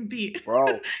didn't compete?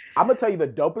 Bro, I'm gonna tell you the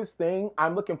dopest thing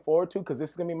I'm looking forward to, because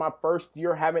this is gonna be my first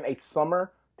year having a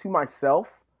summer to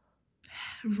myself.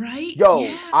 Right?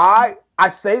 Yo, I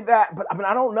say that, but I mean,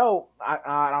 I don't know.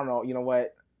 I don't know. You know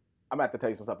what? I'm gonna have to tell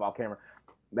you some stuff off camera.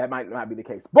 That might not be the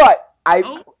case, but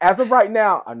as of right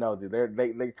now, I know, dude. They're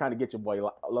trying to get your boy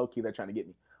low key. They're trying to get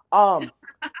me.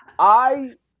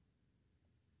 I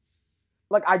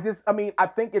I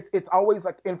think it's always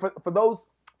like, and for those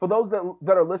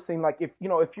that are listening, like if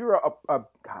you're a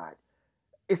God,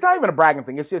 it's not even a bragging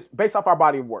thing. It's just based off our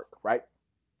body of work, right?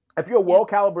 If you're a world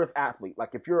caliber athlete, like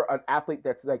if you're an athlete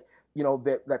that's like,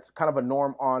 that's kind of a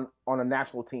norm on a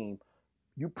national team,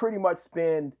 you pretty much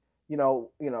spend,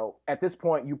 at this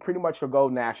point, you pretty much will go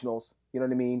nationals. You know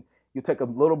what I mean? You take a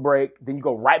little break, then you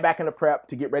go right back into prep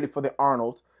to get ready for the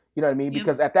Arnold. You know what I mean? Yep.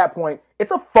 Because at that point,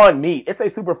 it's a fun meet. It's a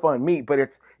super fun meet, but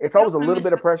it's always a little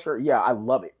bit of pressure. Yeah, I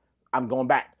love it. I'm going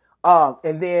back.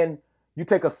 And then you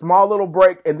take a small little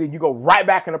break, and then you go right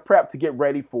back into prep to get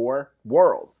ready for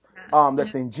Worlds.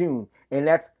 That's in June, and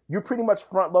you're pretty much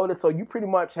front loaded. So you pretty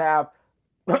much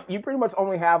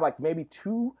only have like maybe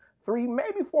 2, 3,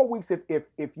 maybe 4 weeks if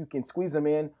you can squeeze them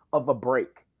in of a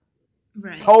break,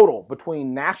 total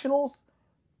between nationals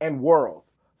and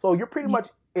Worlds. So you're pretty much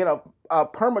in a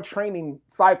perma training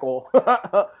cycle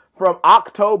from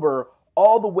October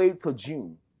all the way to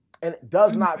June. And it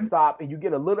does not stop, and you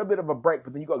get a little bit of a break,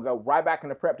 but then you got to go right back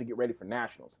into prep to get ready for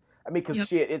nationals. I mean,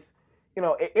 because it's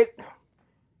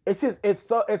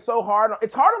so hard.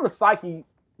 It's hard on the psyche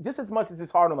just as much as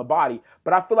it's hard on the body.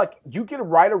 But I feel like you get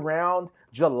right around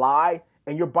July,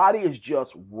 and your body is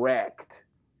just wrecked.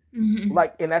 Mm-hmm.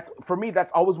 Like, and for me,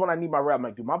 that's always when I need my rest. I'm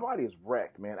like, dude, my body is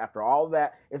wrecked, man. After all of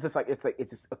that, it's just like it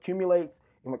just accumulates.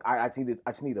 And like, I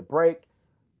just need a break,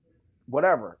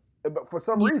 whatever. But for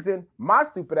some reason, my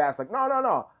stupid ass like,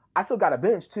 no, I still got a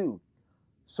bench too.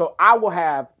 So I will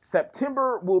have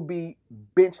September will be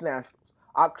bench nationals.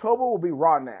 October will be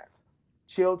raw nats.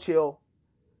 Chill.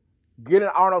 Get an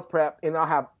Arnold's prep, and I'll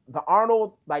have the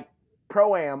Arnold like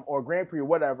Pro-Am or Grand Prix or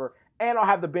whatever, and I'll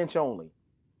have the bench only.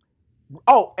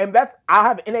 Oh, and I'll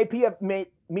have an NAPF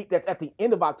meet that's at the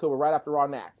end of October, right after raw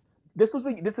nats. This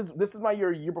is my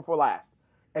year before last.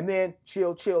 And then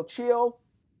chill.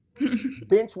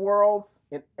 Bench Worlds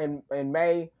in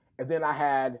May, and then I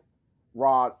had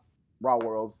Raw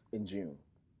Worlds in June.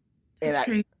 And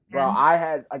I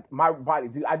had like my body,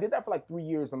 dude. I did that for like 3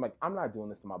 years. I'm like, I'm not doing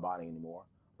this to my body anymore.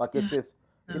 Like it's just,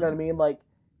 you know what I mean? Like,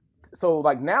 so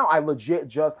like now I legit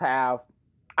just have.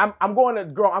 I'm going to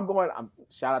grow.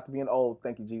 Shout out to being old.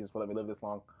 Thank you, Jesus, for letting me live this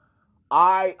long.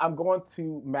 I'm going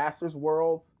to Masters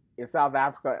Worlds in South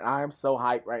Africa, and I am so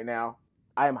hyped right now.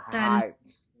 I am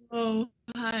hyped. Oh,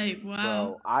 hype.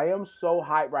 Wow. Bro, I am so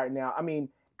hyped right now. I mean,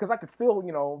 because I could still,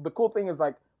 the cool thing is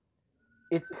like,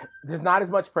 there's not as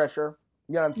much pressure.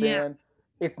 You know what I'm saying? Yeah.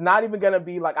 It's not even gonna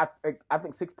be like I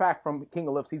think Six Pack from King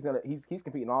of Lifts. He's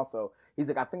competing also. He's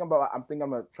like, I think I'm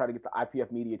gonna try to get the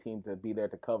IPF media team to be there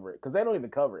to cover it because they don't even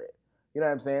cover it. You know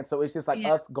what I'm saying? So it's just like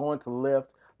us going to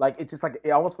lift. Like it's just like it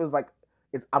almost feels like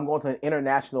I'm going to an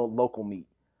international local meet,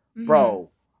 bro.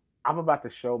 I'm about to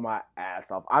show my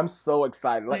ass off. I'm so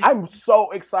excited. Like I'm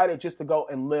so excited just to go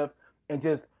and lift and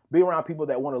just be around people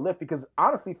that want to lift. Because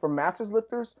honestly, for masters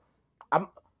lifters, I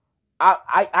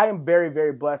am very,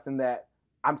 very blessed in that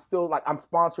I'm still like I'm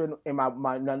sponsored and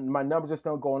my numbers are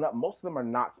still going up. Most of them are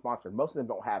not sponsored. Most of them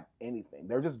don't have anything.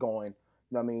 They're just going,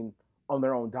 on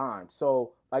their own dime.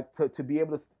 So like to be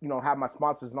able to have my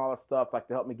sponsors and all that stuff like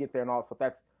to help me get there and all that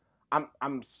stuff.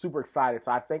 I'm super excited.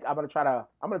 So I think I'm gonna try to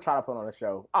put on a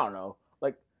show. I don't know.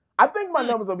 Like I think my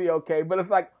numbers will be okay, but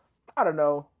it's like I don't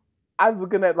know. I was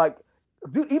looking at like,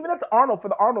 dude, even at the Arnold, for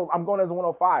the Arnold, I'm going as a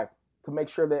 105 to make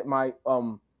sure that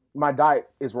my diet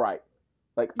is right.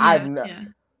 Like and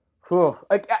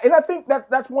I think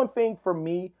that's one thing for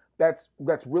me that's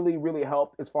really, really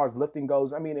helped as far as lifting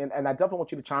goes. I mean, and I definitely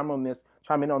want you to chime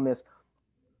in on this.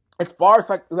 As far as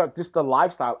like just the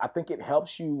lifestyle, I think it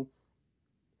helps you.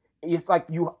 It's like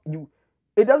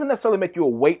it doesn't necessarily make you a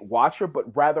Weight Watcher,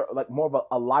 but rather like more of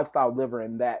a lifestyle liver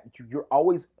in that you're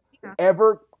always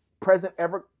ever present,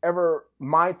 ever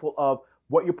mindful of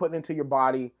what you're putting into your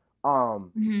body.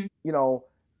 And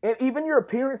even your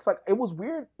appearance, like it was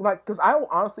weird, like, cause I will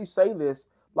honestly say this,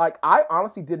 like I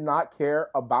honestly did not care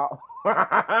about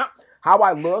how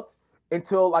I looked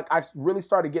until like I really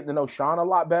started getting to know Sean a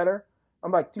lot better.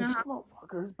 I'm like, dude, this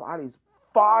motherfucker, his body's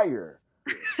fire.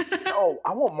 No,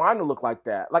 I want mine to look like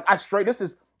that. Like this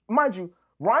is, mind you,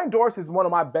 Ryan Doris is one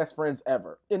of my best friends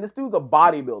ever. And this dude's a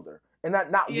bodybuilder. And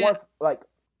not once, like,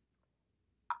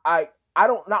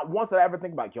 not once did I ever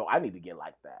think about, yo, I need to get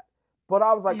like that. But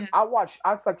I was like, I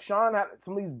was like, Sean had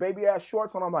some of these baby ass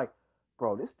shorts on. I'm like,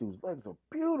 bro, this dude's legs are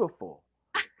beautiful.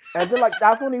 And then like,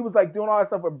 that's when he was like doing all that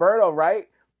stuff with Berto, right?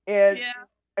 And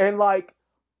like,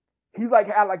 he's like,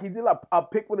 he did a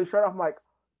pic with his shirt off. I'm like,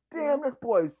 damn, this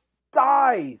boy's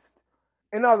diced.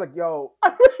 And I was like, yo,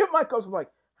 my coach was like,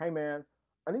 hey man,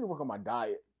 I need to work on my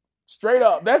diet. Straight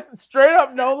up. That's straight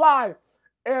up, no lie.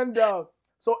 And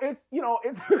so it's,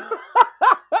 it's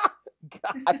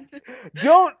God,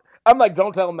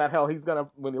 don't tell him that, hell, he's gonna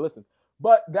when he listens.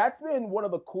 But that's been one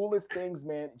of the coolest things,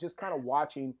 man, just kind of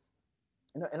watching.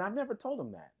 And I've never told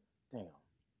him that. Damn.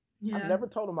 Yeah. I've never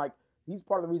told him, like, he's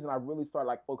part of the reason I really started,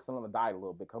 like, focusing on the diet a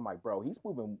little bit. Cause I'm like, bro, he's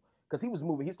moving, because he was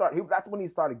moving. That's when he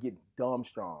started getting dumb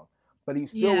strong. But he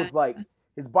still was like,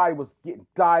 his body was getting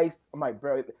diced. I'm like,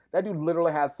 bro, that dude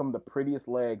literally has some of the prettiest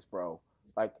legs, bro.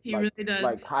 Like, he really does.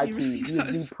 Like, high key, really he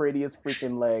has the prettiest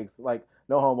freaking legs. Like,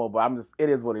 no homo, but it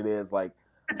is what it is. Like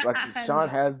Sean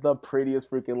has the prettiest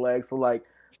freaking legs. So, like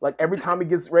every time he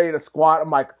gets ready to squat, I'm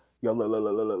like, yo,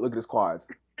 look at his quads.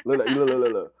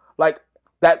 Look. Like,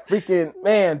 that freaking,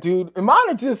 man, dude. And mine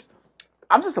are just,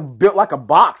 I'm just built like a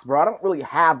box, bro. I don't really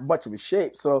have much of a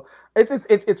shape. So,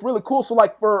 it's really cool. So,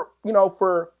 like, for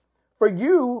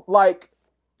you, like,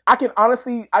 I can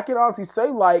honestly say,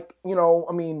 like,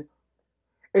 I mean,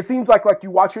 it seems like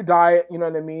you watch your diet, you know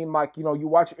what I mean? Like, you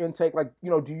watch your intake, like,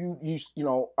 do you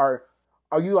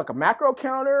are you like a macro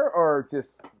counter, or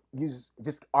you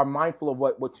just are mindful of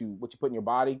what you put in your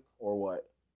body, or what?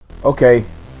 Okay,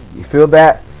 you feel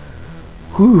that?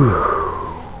 Whew.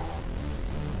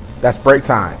 That's break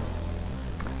time.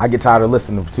 I get tired of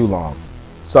listening for too long.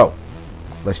 So,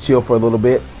 let's chill for a little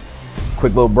bit.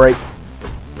 Quick little break.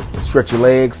 Stretch your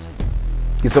legs.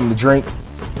 Get something to drink.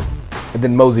 And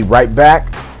then mosey right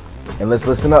back. And let's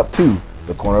listen up to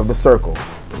the corner of the circle.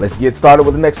 Let's get started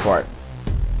with the next part.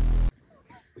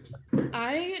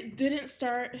 I didn't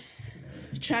start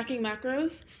tracking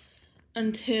macros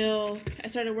until I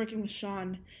started working with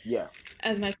Sean. Yeah.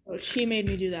 As my coach. He made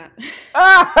me do that.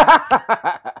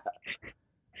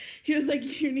 He was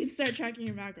like, you need to start tracking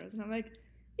your macros. And I'm like,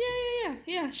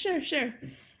 yeah, sure.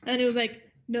 And he was like,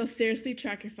 no, seriously,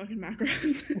 track your fucking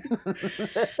macros.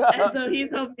 And so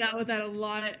he's helped me out with that a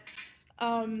lot.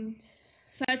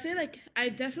 So I'd say, like, I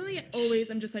definitely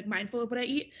always am just, like, mindful of what I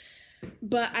eat,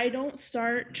 but I don't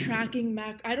start tracking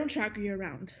I don't track year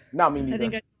round. No, me neither. I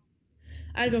think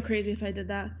I'd go crazy if I did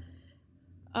that.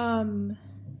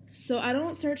 So I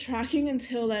don't start tracking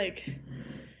until, like,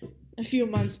 a few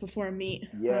months before a meet,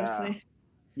 honestly.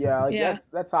 Yeah, like,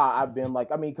 that's how I've been.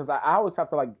 Like, I mean, because I always have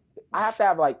to, like,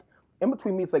 have, like, in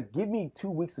between meets, like, give me 2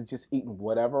 weeks of just eating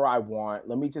whatever I want.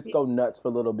 Let me just go nuts for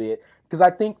a little bit. Because I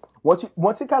think once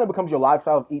it kind of becomes your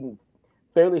lifestyle of eating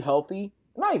fairly healthy,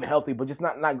 not even healthy, but just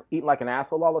not eating like an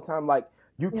asshole all the time, like,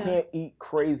 you can't eat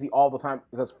crazy all the time.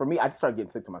 Because for me, I just started getting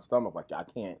sick to my stomach. Like, I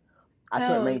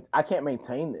can't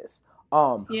maintain this.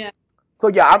 So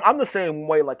yeah, I'm the same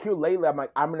way. Like, here lately, I'm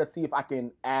like, I'm gonna see if I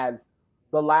can add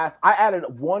I added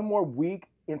 1 more week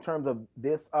in terms of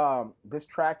this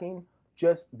tracking,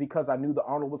 just because I knew the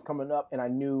Arnold was coming up, and I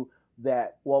knew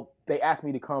that, well, they asked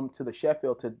me to come to the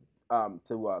Sheffield to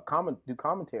do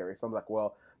commentary. So I'm like,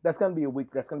 well, that's gonna be a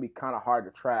week that's gonna be kind of hard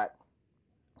to track.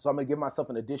 So I'm gonna give myself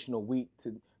an additional week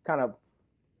to kind of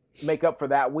make up for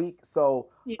that week. So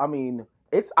I mean,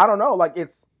 I don't know, like,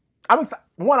 I'm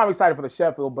excited for the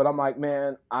Sheffield, but I'm like,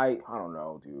 man, I don't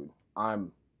know, dude. I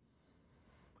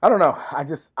don't know.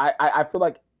 I feel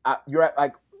like you're at,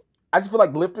 like, I just feel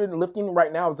like lifting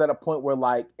right now is at a point where,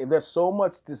 like, there's so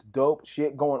much this dope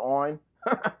shit going on,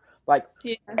 like,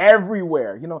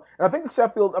 everywhere, And I think the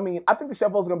Sheffield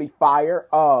is gonna be fire.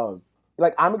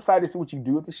 Like, I'm excited to see what you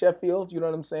do with the Sheffield. You know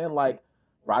what I'm saying? Like,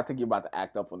 bro, I think you're about to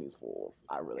act up on these fools.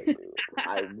 I really do.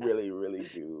 I really, really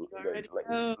do.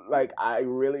 Like, I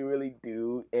really, really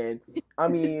do. And I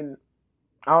mean,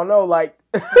 I don't know. Like,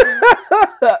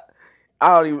 I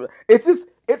don't even.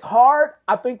 It's hard.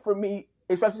 I think for me,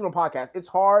 especially on a podcast, it's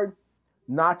hard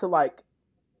not to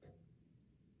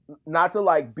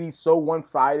be so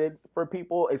one-sided for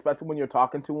people, especially when you're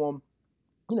talking to them.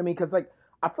 You know what I mean? Because, like,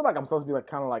 I feel like I'm supposed to be, like,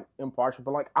 kind of, like, impartial,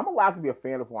 but, like, I'm allowed to be a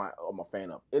fan of what I'm a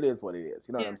fan of. It is what it is.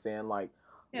 You know what I'm saying? Like,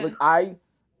 I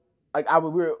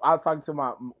was talking to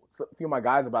a few of my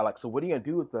guys about, like, so what are you gonna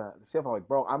do with the Chef? I'm like,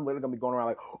 bro, I'm literally gonna be going around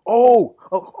like,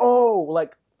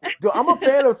 like, dude, I'm a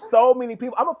fan of so many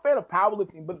people. I'm a fan of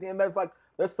powerlifting, but then there's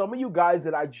some of you guys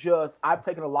that I've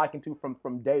taken a liking to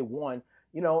from day one,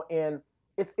 and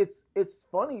it's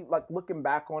funny, like, looking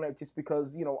back on it, just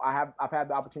because, I've had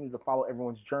the opportunity to follow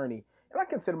everyone's journey, and I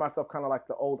consider myself kind of like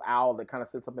the old owl that kind of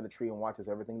sits up in a tree and watches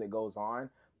everything that goes on.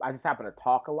 I just happen to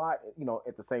talk a lot,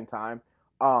 at the same time.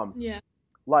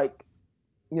 Like,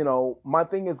 my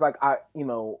thing is, like,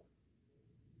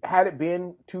 had it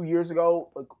been 2 years ago,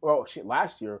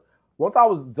 last year, once I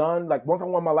was done, like, once I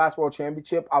won my last world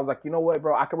championship, I was like, you know what,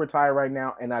 bro, I could retire right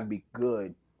now and I'd be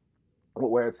good.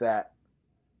 where it's at.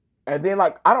 And then,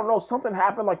 like, I don't know, something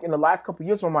happened, like, in the last couple of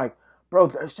years where I'm like, bro,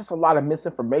 there's just a lot of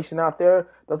misinformation out there.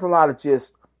 There's a lot of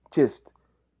just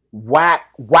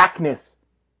whackness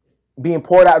being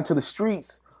poured out into the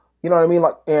streets. You know what I mean?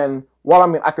 Like, and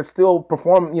while I could still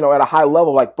perform, at a high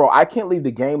level, like, bro, I can't leave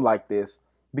the game like this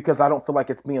because I don't feel like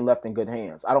it's being left in good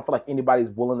hands. I don't feel like anybody's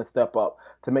willing to step up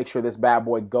to make sure this bad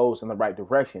boy goes in the right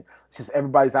direction. It's just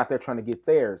everybody's out there trying to get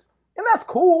theirs. And that's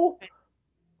cool.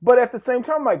 But at the same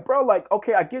time, like, bro, like,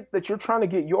 okay, I get that you're trying to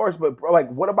get yours, but, bro, like,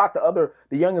 what about the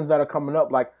youngins that are coming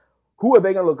up? Like, who are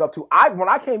they going to look up to? When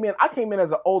I came in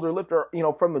as an older lifter,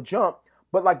 from the jump,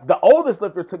 but, like, the oldest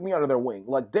lifters took me under their wing.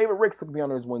 Like, David Ricks took me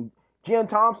under his wing. Jen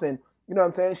Thompson, you know what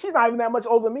I'm saying? She's not even that much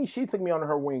older than me. She took me under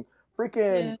her wing.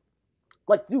 Freaking,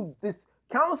 like, dude, this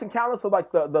countless and countless of,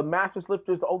 like, the masters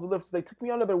lifters, the older lifters, they took me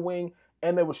under their wing,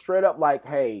 and they were straight up like,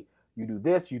 hey, you do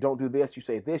this, you don't do this, you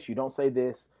say this, you don't say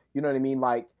this. You know what I mean?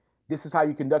 Like, this is how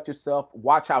you conduct yourself.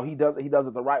 Watch how he does it. He does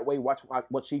it the right way. Watch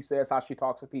what she says, how she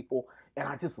talks to people. And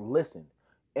I just listened.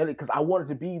 And because I wanted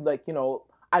to be like,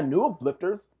 I knew of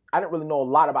lifters. I didn't really know a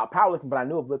lot about powerlifting, but I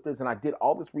knew of lifters. And I did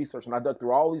all this research. And I dug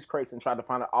through all these crates and tried to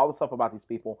find out all the stuff about these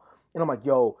people. And I'm like,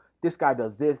 yo, this guy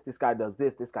does this. This guy does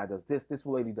this. This guy does this. This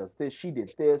lady does this. She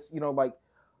did this. Like,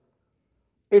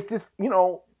 it's just,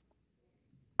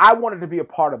 I wanted to be a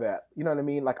part of that. You know what I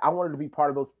mean? Like, I wanted to be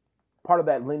part of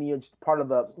that lineage, part of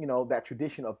the, that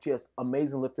tradition of just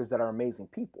amazing lifters that are amazing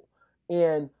people.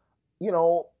 And,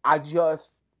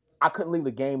 I couldn't leave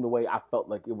the game the way I felt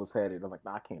like it was headed. I'm like,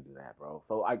 nah, I can't do that, bro.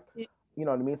 So you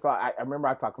know what I mean? So I remember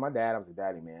I talked to my dad. I was like,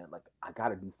 Daddy, man, like, I got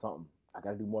to do something. I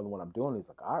got to do more than what I'm doing. He's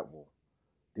like, all right, well,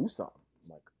 do something.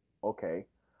 I'm like, okay.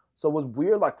 So it was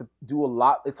weird, like, to do a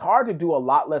lot. It's hard to do a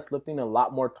lot less lifting and a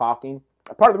lot more talking.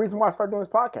 Part of the reason why I started doing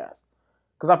this podcast.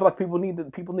 Because I feel like people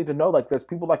need to know, like, there's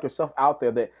people like yourself out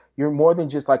there that you're more than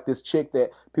just like this chick that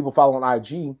people follow on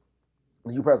IG.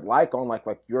 You press like on, like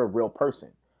you're a real person.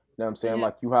 You know what I'm saying? Yeah.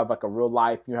 Like, you have like a real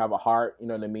life, you have a heart, you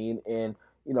know what I mean? And,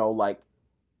 like,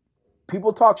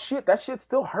 people talk shit, that shit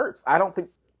still hurts. I don't think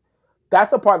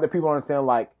that's a part that people understand,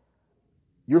 like,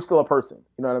 you're still a person,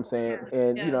 you know what I'm saying?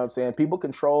 And you know what I'm saying? People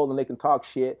control and they can talk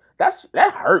shit.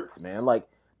 That hurts, man. Like,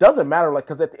 doesn't matter, like,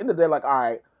 because at the end of the day, like, all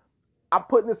right, I'm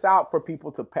putting this out for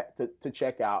people to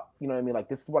check out. You know what I mean? Like,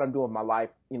 this is what I'm doing with my life.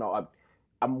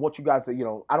 I want you guys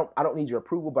to, I don't need your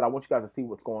approval, but I want you guys to see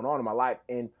what's going on in my life.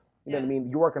 And you know what I mean?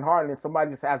 You're working hard, and then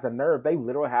somebody just has the nerve. They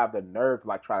literally have the nerve to,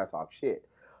 like, try to talk shit.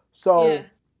 So, you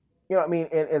know what I mean?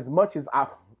 And as much as I'm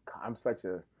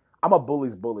a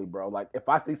bully's bully, bro. Like, if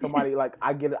I see somebody, like,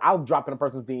 I'll drop in a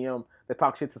person's DM that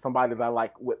talks shit to somebody that I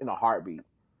like in a heartbeat.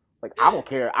 Like, I don't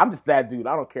care. I'm just that dude.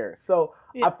 I don't care. So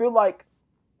I feel like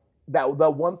that the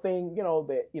one thing,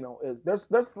 is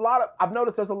there's a lot of, I've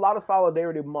noticed there's a lot of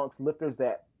solidarity amongst lifters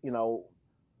that,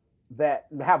 that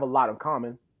have a lot in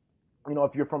common.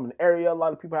 If you're from an area, a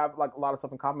lot of people have, like, a lot of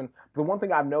stuff in common. The one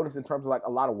thing I've noticed in terms of, like,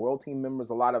 a lot of world team members,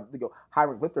 a lot of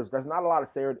high-ranked lifters, there's not a lot of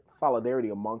solidarity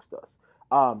amongst us.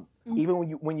 Even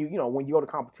when you go to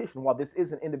competition, while this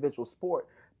is an individual sport,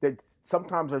 that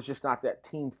sometimes there's just not that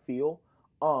team feel.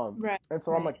 And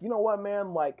so I'm like, you know what,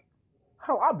 man, like,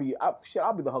 hell, I'll be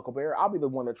the huckleberry. I'll be the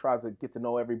one that tries to get to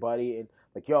know everybody and,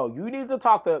 like, yo, you need to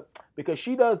talk to, because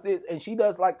she does this and she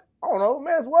does, like, I don't know,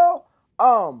 man, as well.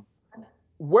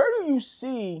 Where do you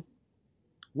see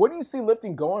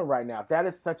lifting going right now? That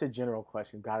is such a general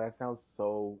question. God, that sounds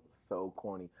so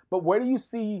corny. But where do you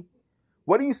see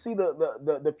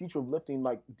the future of lifting?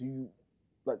 Like, do you,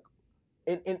 like,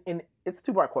 and it's a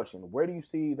two-part question. Where do you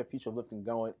see the future of lifting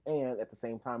going? And at the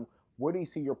same time, where do you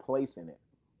see your place in it?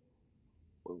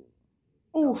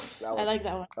 Oof, I like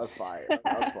that one. That was fire. That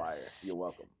was fire. You're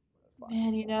welcome.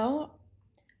 Man,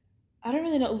 I don't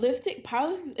really know.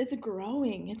 Powerlifting is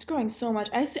growing. It's growing so much.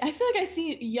 I feel like I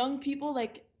see young people,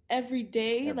 like, every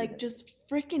day, like, just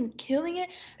freaking killing it.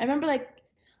 I remember, like,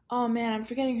 oh man, I'm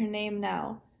forgetting her name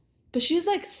now. But she's,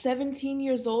 like, 17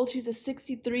 years old. She's a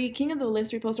 63, king of the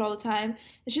list, reposts her all the time.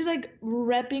 And she's, like,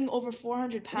 repping over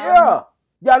 400 pounds.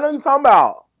 Yeah, I know you're talking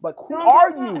about. Like, who are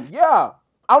you? Yeah.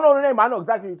 I don't know the name. I know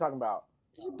exactly what you're talking about.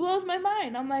 It blows my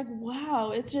mind. I'm like,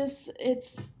 wow, it's just,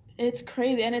 it's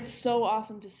crazy, and it's so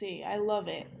awesome to see. I love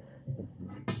it.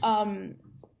 But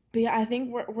yeah, I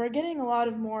think we're getting a lot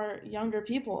of more younger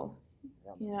people,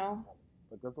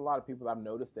 But there's a lot of people that I've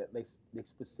noticed that they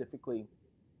specifically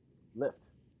lift.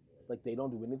 Like, they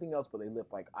don't do anything else, but they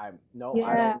lift. Like, I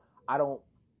don't.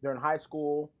 They're in high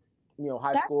school,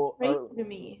 That's school. Crazy to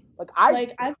me. I've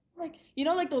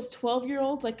like those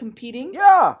 12-year-olds, like, competing.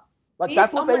 Yeah. Like,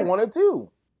 that's what they want to do.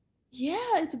 Yeah,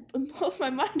 it blows my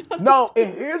mind. No,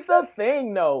 and here's the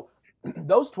thing, though.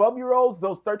 those 12-year-olds,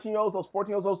 those 13-year-olds, those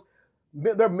 14-year-olds,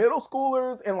 they're middle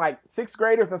schoolers and like sixth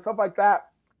graders and stuff like that.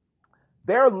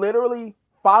 They're literally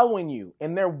following you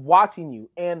and they're watching you.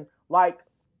 And like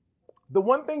the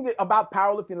one thing about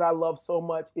powerlifting that I love so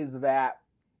much is that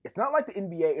it's not like the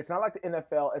NBA, it's not like the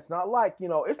NFL, it's not like,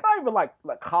 it's not even like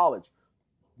college,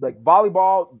 like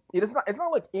volleyball. It's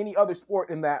not like any other sport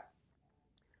in that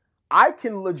I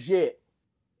can legit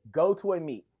go to a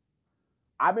meet.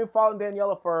 I've been following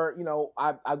Daniela for,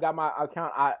 I got my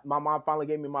account. My mom finally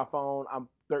gave me my phone. I'm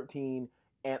 13,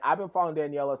 and I've been following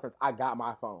Daniela since I got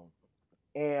my phone.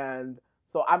 And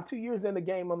so I'm 2 years in the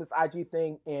game on this IG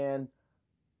thing, and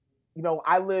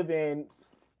I live in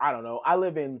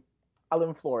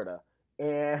Florida,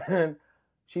 and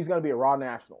she's gonna be at Raw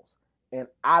Nationals, and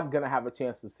I'm gonna have a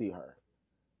chance to see her.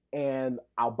 And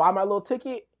I'll buy my little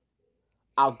ticket.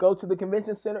 I'll go to the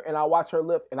convention center and I'll watch her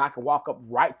lift, and I can walk up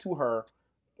right to her,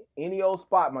 any old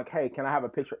spot. I'm like, hey, can I have a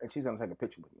picture? And she's gonna take a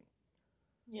picture with me.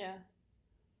 Yeah.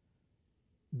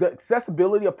 The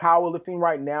accessibility of powerlifting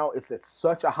right now is at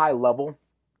such a high level.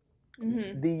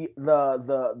 Mm-hmm.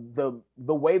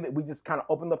 The way that we just kind of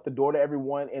opened up the door to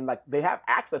everyone, and like they have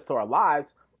access to our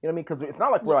lives. You know what I mean? Because it's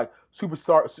not like we're like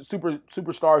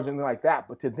superstars or anything like that.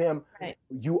 But to them, right,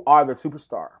 you are the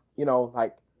superstar.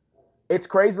 Like it's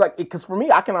crazy. Like because for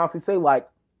me, I can honestly say like,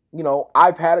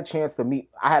 I had a chance to meet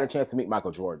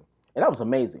Michael Jordan, and that was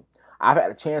amazing. I've had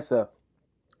a chance to,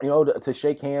 to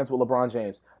shake hands with LeBron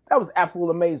James. That was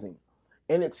absolutely amazing.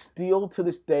 And it still to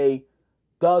this day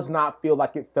does not feel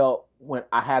like it felt when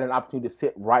I had an opportunity to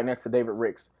sit right next to David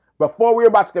Ricks before we were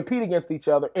about to compete against each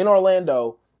other in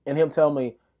Orlando, and him tell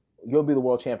me, you'll be the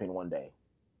world champion one day.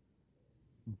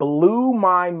 Blew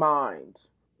my mind.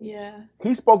 Yeah.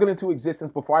 He spoke it into existence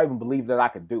before I even believed that I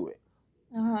could do it.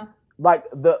 Uh-huh. Like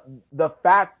the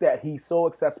fact that he's so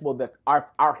accessible, that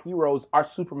our heroes, our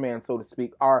Superman, so to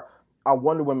speak, our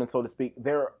Wonder Women, so to speak,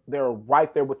 they're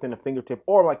right there within a fingertip.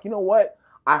 Or like, you know what?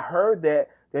 I heard that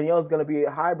Danielle's going to be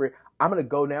a hybrid. I'm going to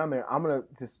go down there. I'm going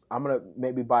to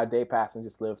maybe buy a day pass and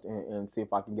just lift and see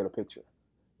if I can get a picture.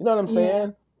 You know what I'm saying?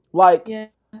 Yeah. Like, yeah.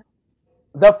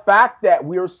 The fact that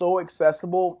we're so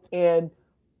accessible, and,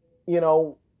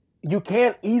 you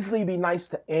can't easily be nice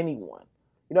to anyone.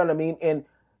 You know what I mean? And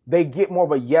they get more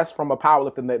of a yes from a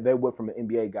powerlifter than they would from an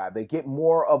NBA guy. They get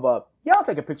more of a, yeah, I'll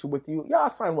take a picture with you. Yeah, I'll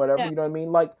sign whatever. Yeah. You know what I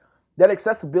mean? Like, that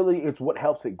accessibility is what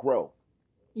helps it grow.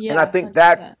 Yeah, and I think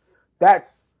 100%.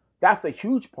 That's a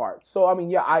huge part. So, I mean,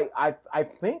 yeah, I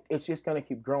think it's just going to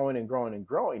keep growing and growing and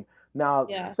growing. Now,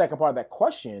 the second part of that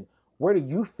question, where do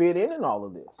you fit in all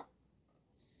of this?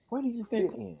 Where do you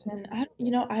fit in?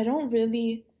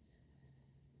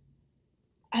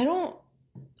 I don't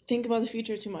think about the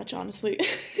future too much, honestly.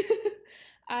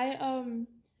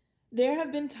 There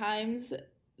have been times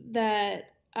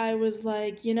that I was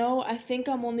like, I think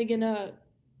I'm only going to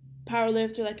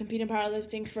powerlift or like compete in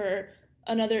powerlifting for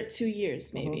another 2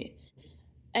 years maybe.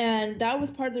 And that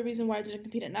was part of the reason why I didn't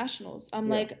compete at nationals. I'm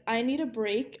like, I need a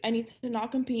break. I need to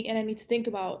not compete, and I need to think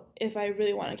about if I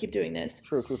really want to keep doing this.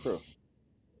 True.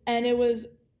 And it was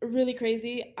really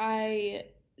crazy. I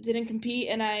didn't compete,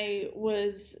 and I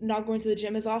was not going to the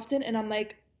gym as often, and I'm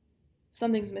like,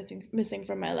 something's missing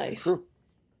from my life. True.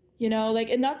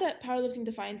 And not that powerlifting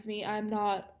defines me. I'm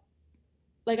not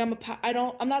like I'm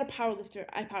not a powerlifter.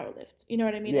 I powerlift. You know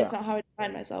what I mean? Yeah. It's not how I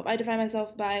define myself. I define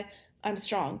myself by I'm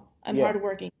strong, I'm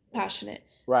hardworking, passionate.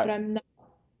 Right. But I'm not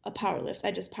a powerlift.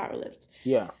 I just powerlift.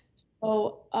 Yeah.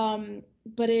 So,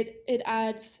 but it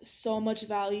adds so much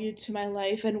value to my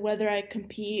life, and whether I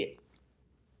compete,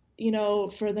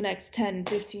 for the next 10,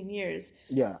 15 years.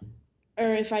 Yeah.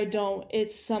 Or if I don't,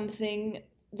 it's something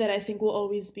that I think will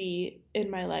always be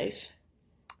in my life.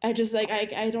 I just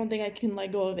I don't think I can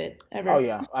let go of it ever. Oh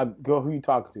yeah, girl, who you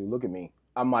talking to? Look at me.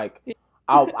 I'm like,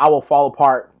 I will fall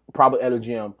apart probably at a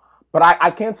gym, but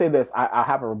I can say this. I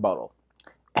have a rebuttal.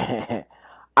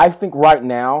 I think right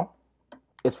now,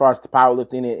 as far as the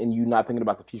powerlifting and you not thinking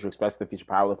about the future, especially the future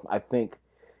powerlifting, I think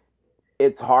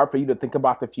it's hard for you to think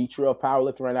about the future of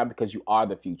powerlifting right now because you are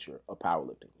the future of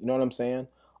powerlifting. You know what I'm saying?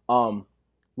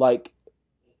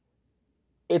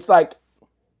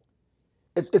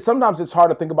 It's sometimes it's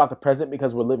hard to think about the present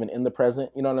because we're living in the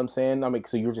present. You know what I'm saying? I mean,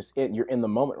 so you're in the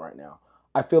moment right now.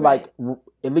 I feel like,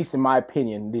 at least in my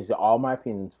opinion, these are all my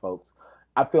opinions, folks.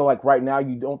 I feel like right now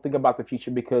you don't think about the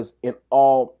future because in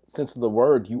all sense of the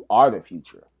word, you are the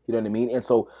future. You know what I mean? And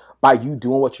so by you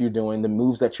doing what you're doing, the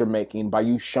moves that you're making, by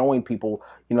you showing people,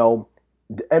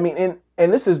 I mean,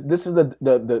 and this is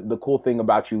the cool thing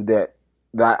about you that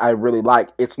I really like.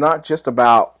 It's not just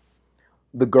about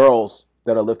the girls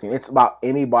that are lifting. It's about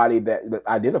anybody that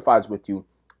identifies with you.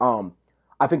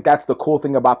 I think that's the cool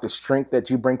thing about the strength that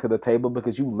you bring to the table,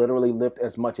 because you literally lift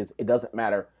as much as, it doesn't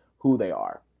matter who they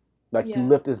are. Like you Yeah.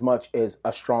 lift as much as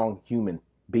a strong human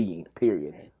being,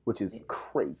 period, which is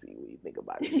crazy when you think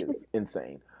about it. It's just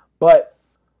insane. But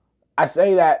I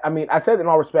say that, I mean, I say that in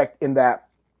all respect, in that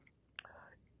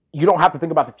you don't have to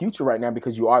think about the future right now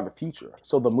because you are the future.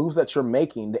 So the moves that you're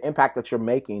making, the impact that you're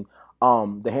making,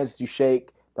 the hands that you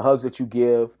shake, the hugs that you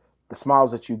give, the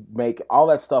smiles that you make, all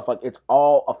that stuff, like it's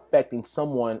all affecting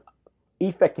someone,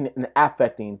 affecting and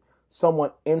affecting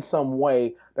someone in some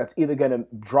way that's either going to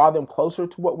draw them closer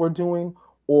to what we're doing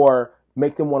or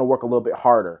make them want to work a little bit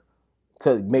harder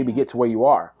to maybe get to where you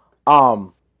are.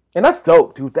 And that's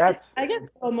dope, dude. That's, I get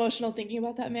so emotional thinking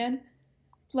about that, man.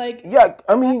 Like, yeah,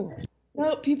 I mean,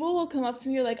 no, people will come up to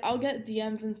me, like I'll get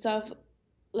DMs and stuff,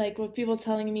 like with people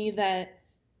telling me that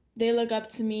they look up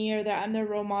to me or that I'm their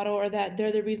role model or that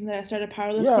they're the reason that I started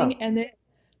yeah, powerlifting, and they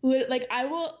like I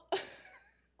will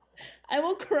I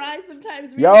will cry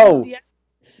sometimes reading those yo, DMs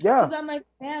yeah, because I'm like,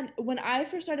 man, when I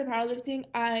first started powerlifting,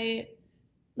 I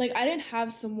didn't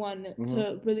have someone mm-hmm,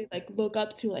 to really like look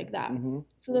up to like that. mm-hmm,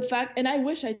 So the fact, and I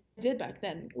wish I did back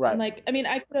then. And right, like, I mean,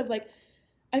 I could have like,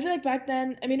 I feel like back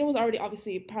then, I mean, it was already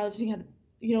obviously powerlifting had,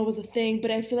 was a thing,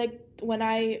 but I feel like when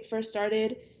I first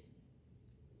started,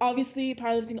 obviously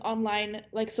powerlifting online,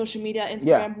 like social media, yeah,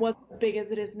 Instagram wasn't as big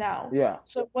as it is now. yeah,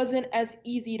 So it wasn't as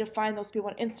easy to find those people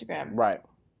on Instagram. right.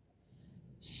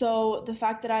 So the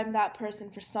fact that I'm that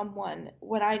person for someone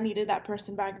when I needed that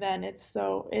person back then, it's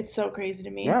so crazy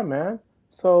to Yeah, me. man.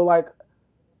 So like,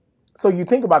 so you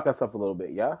think about that stuff a little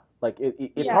bit, yeah? Like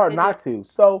it's Yeah, hard I do. not to.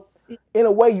 So in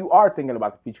a way, you are thinking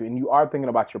about the future and you are thinking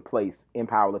about your place in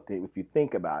powerlifting if you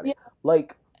think about it. Yeah,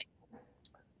 Like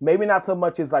maybe not so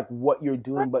much as like what you're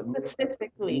doing, not but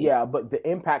specifically. yeah, but the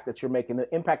impact that you're making,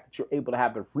 the impact that you're able to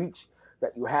have, the reach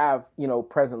that you have,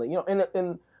 presently.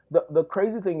 And the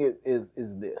crazy thing is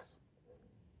this.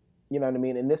 You know what I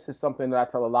mean? And this is something that I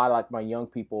tell a lot of like my young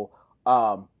people.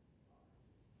 Um,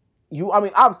 I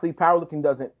mean, obviously, powerlifting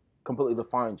doesn't completely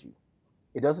define you.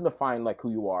 It doesn't define like who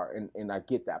you are, and I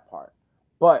get that part.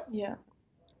 But Yeah.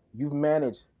 you've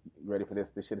managed. You ready for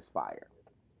this? This shit is fire.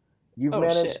 You've Oh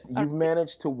managed. shit. All You've right.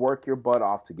 managed to work your butt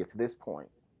off to get to this point.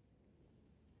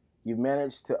 You've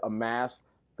managed to amass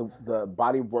the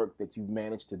body work that you've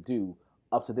managed to do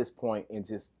up to this point in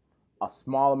just a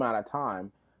small amount of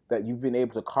time, that you've been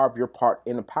able to carve your part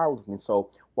in the powerlifting.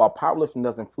 So while powerlifting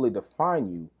doesn't fully define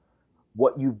you,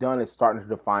 what you've done is starting to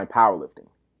define powerlifting.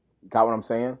 Got what I'm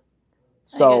saying?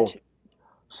 I get So, you.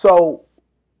 so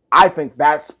I think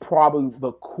that's probably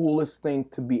the coolest thing,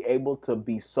 to be able to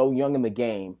be so young in the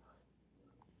game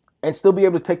and still be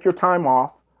able to take your time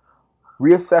off,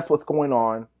 reassess what's going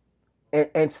on,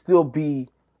 and still be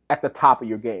at the top of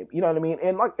your game. You know what I mean?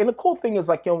 And the cool thing is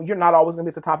like, you're not always gonna be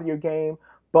at the top of your game,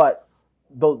 but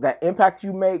that impact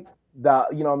you make, the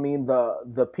you know what I mean,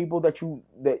 the people that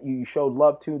you showed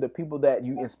love to, the people that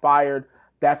you inspired,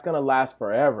 that's gonna last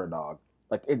forever, dog.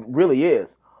 Like it really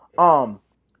is. So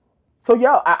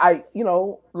yeah, I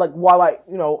like, while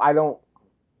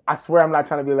I swear I'm not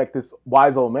trying to be like this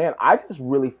wise old man. I just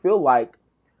really feel like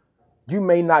you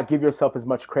may not give yourself as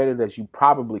much credit as you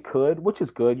probably could, which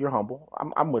is good. You're humble.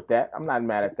 I'm with that. I'm not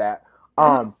mad at that.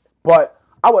 But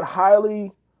I would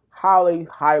highly, highly,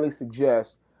 highly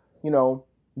suggest, you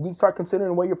start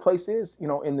considering where your place is,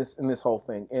 in this whole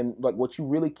thing, and like what you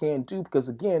really can do. Because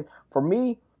again, for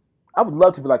me, I would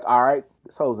love to be like, all right,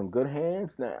 this hoe's in good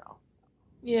hands now.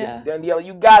 Yeah. Danielle,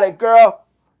 you got it, girl.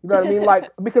 You know what I mean? Like,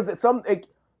 because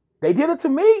they did it to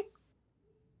me.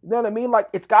 You know what I mean? Like,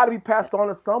 it's got to be passed on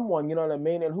to someone. You know what I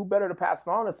mean? And who better to pass it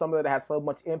on to someone that has so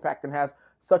much impact and has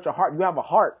such a heart? You have a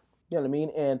heart. You know what I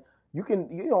mean? And you can,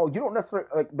 you don't necessarily,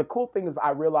 like, the cool thing is,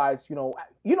 I realized, how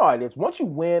it is. Once you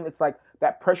win, it's like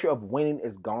that pressure of winning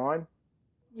is gone.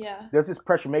 Yeah. There's this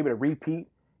pressure maybe to repeat.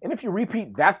 And if you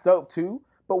repeat, that's dope too.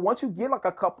 But once you get like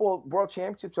a couple of world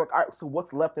championships, you're like, all right, so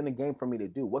what's left in the game for me to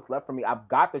do? What's left for me? I've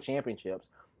got the championships.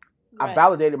 I Right.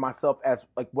 validated myself as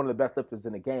like one of the best lifters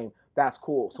in the game. That's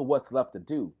cool. So what's left to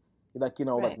do? Like, like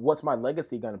Right. what's my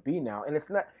legacy gonna be now? And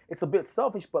it's a bit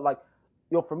selfish, but like,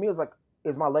 for me, it's like,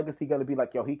 is my legacy gonna be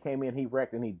like, he came in, he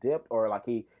wrecked and he dipped, or like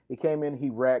he came in, he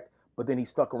wrecked, but then he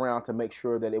stuck around to make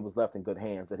sure that it was left in good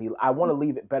hands. And I want to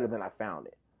leave it better than I found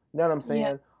it. You know what I'm Yeah.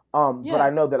 saying? But Yeah. I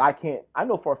know that I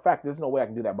know for a fact there's no way I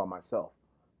can do that by myself.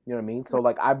 You know what I mean? So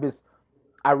Right. like,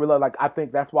 I really, like, I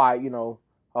think that's why,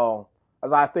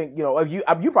 as I think,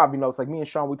 if you probably know, it's like me and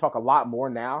Sean, we talk a lot more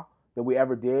now than we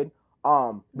ever did.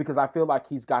 Because I feel like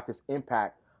he's got this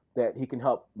impact that he can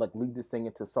help like lead this thing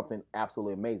into something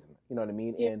absolutely amazing. You know what I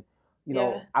mean? Yeah. And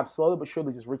Yeah. I'm slowly but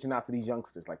surely just reaching out to these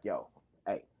youngsters like, yo,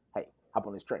 hey, hop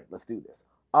on this train. Let's do this.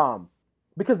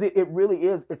 Because it really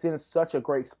is. It's in such a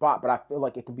great spot, but I feel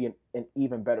like it could be an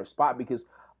even better spot because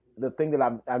the thing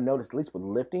that I've noticed, at least with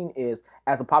lifting, is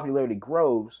as the popularity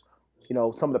grows,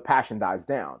 some of the passion dies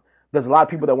down. There's a lot of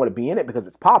people that want to be in it because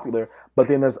it's popular, but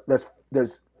then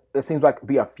there seems like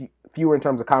be fewer in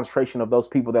terms of concentration of those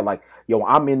people that like,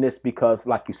 I'm in this because,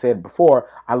 like you said before,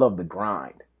 I love the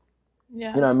grind.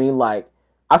 Yeah. You know what I mean? Like,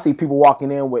 I see people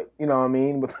walking in with,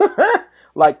 with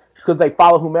like, because they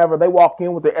follow whomever, they walk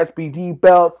in with their SBD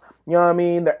belts, you know what I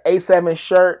mean? Their A7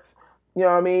 shirts, you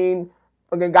know what I mean?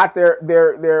 Again, got their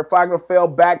Flagler Fell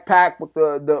backpack with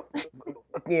the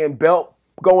again belt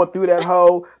going through that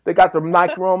hole. They got the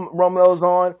Nike Romeos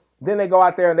on. Then they go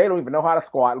out there and they don't even know how to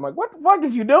squat. I'm like, what the fuck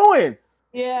is you doing?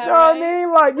 Yeah, you know what I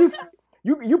mean? Like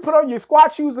you put on your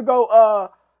squat shoes to go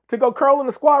curl in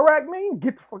the squat rack, man.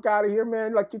 Get the fuck out of here,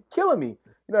 man. Like, you're killing me.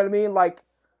 You know what I mean? Like,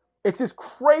 it's just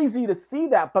crazy to see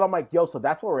that. But I'm like, yo, so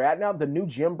that's where we're at now. The new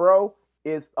gym bro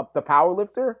is the power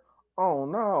lifter. Oh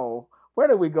no, where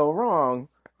did we go wrong?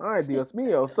 All right, Dios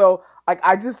mío. So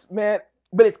I just, man,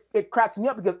 but it cracks me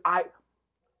up because I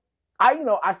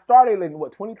started in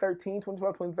 2013,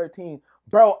 2012, 2013.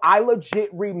 Bro, I legit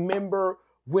remember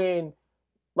when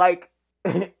like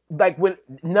when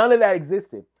none of that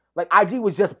existed. Like, IG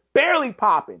was just barely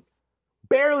popping.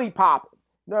 You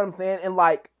know what I'm saying? And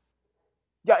like,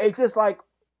 yeah, it's just like,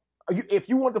 if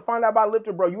you want to find out about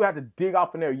lifter, bro, you have to dig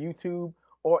off in their YouTube.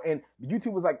 And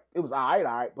YouTube was like, it was all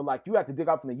right, but like, you have to dig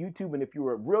off in the YouTube. And if you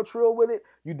were real trill with it,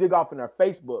 you dig off in their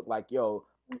Facebook. Like, yo,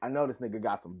 I know this nigga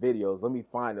got some videos. Let me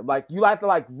find them. Like, you have to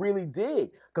like really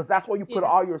dig because that's where you put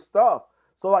all your stuff.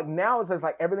 So like now it's just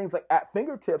like everything's like at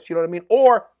fingertips. You know what I mean?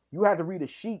 Or you have to read a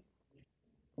sheet.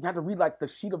 You have to read like the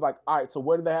sheet of like, all right, so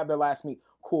where did they have their last meet?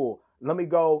 Cool. Let me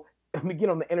get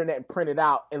on the internet and print it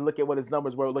out and look at what his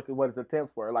numbers were, look at what his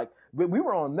attempts were. Like, we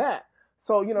were on that.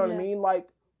 So, you know what I mean? Like,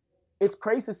 it's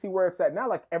crazy to see where it's at now.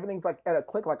 Like, everything's like at a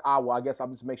click. Like, well, I guess I'll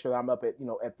just make sure that I'm up at,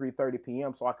 at 3:30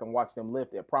 p.m. so I can watch them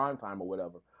lift at prime time or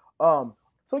whatever.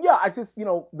 So yeah, I just,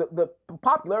 the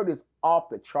popularity is off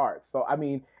the charts. So, I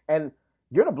mean, and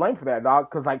you're to blame for that, dog,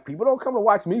 because like people don't come to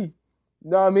watch me. You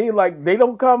know what I mean? Like, they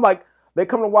don't come, like, they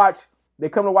come to watch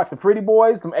the pretty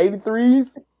boys, them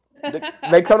 83s.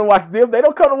 They come to watch them. They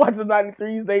don't come to watch the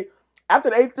 93s.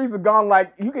 After the 83s are gone,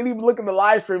 like, you can even look at the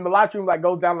live stream. The live stream like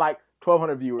goes down like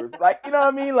 1,200 viewers. Like, you know what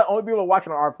I mean? Like, only people are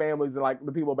watching are our families and like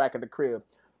the people back at the crib.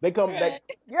 They come,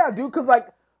 yeah, dude, because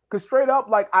straight up,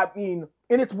 like, I mean,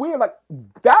 and it's weird. Like,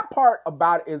 that part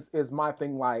about it is my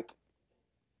thing. Like,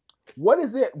 what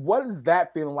is it? What is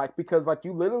that feeling like? Because like,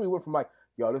 you literally went from like,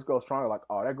 yo, this girl's stronger. Like,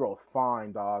 oh, that girl's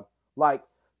fine, dog. Like,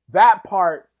 that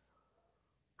part.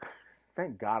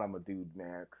 Thank God I'm a dude,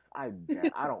 man. Cause I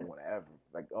don't want to ever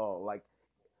like, oh, like,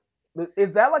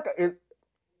 is that like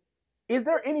is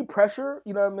there any pressure?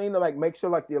 You know what I mean? To like make sure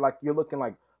like you're looking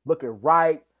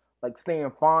right, like staying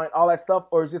fine, all that stuff,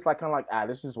 or is just like kind of like,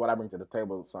 this is what I bring to the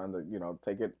table, son. To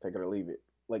take it or leave it.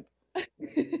 Like,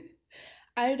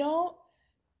 I don't.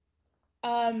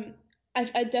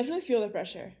 I definitely feel the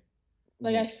pressure.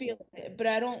 Like, I feel it, but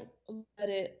I don't let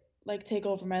it like take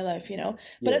over my life,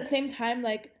 But at the same time,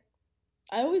 like,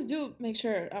 I always do make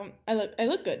sure I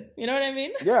look good. You know what I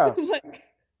mean? Yeah. Like,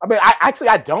 I mean,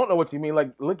 I don't know what you mean.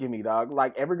 Like, look at me, dog.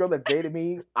 Like, every girl that's dated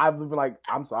me, I've been like,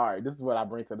 I'm sorry. This is what I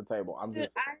bring to the table.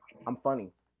 I'm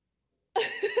funny.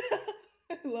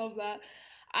 I love that.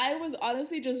 I was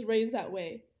honestly just raised that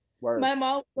way. Word. My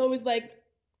mom was always like,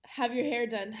 have your hair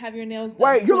done, have your nails done.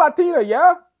 Wait, you're Latina,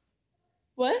 yeah?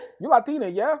 What? You're Latina,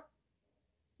 yeah?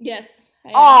 Yes.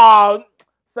 Oh,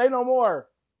 say no more.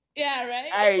 Yeah, right?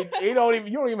 Hey, you don't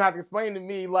even have to explain to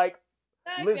me. Like,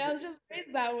 exactly, listen, I was just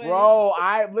raised that way. Bro,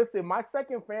 listen, my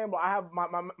second family, I have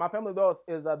my family those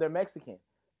is they're Mexican.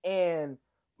 And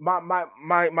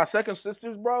my second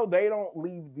sisters, bro, they don't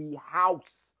leave the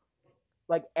house.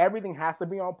 Like, everything has to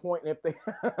be on point. And if they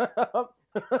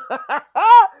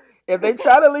if they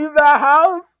try to leave the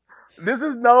house, this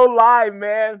is no lie,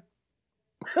 man.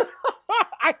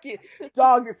 I can't,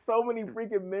 dog, it's so many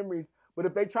freaking memories. But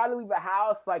if they try to leave the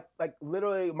house, like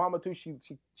literally, Mama too, she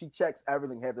checks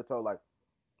everything head to toe. Like,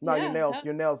 no, your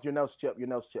nails chip.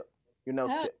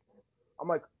 I'm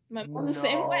like, no, the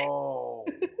same way.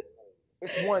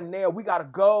 It's one nail. We gotta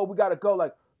go.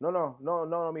 Like, no,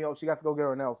 mijo. She got to go get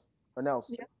her nails. Her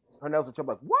nails are chipped.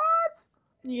 Like, what?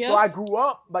 Yeah. So I grew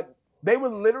up like they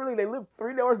lived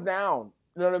 3 doors down.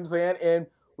 You know what I'm saying? And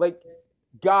like,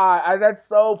 God, that's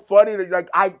so funny. Like,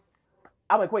 I'm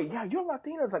like, wait, yeah, you're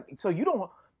Latinas. Like, so you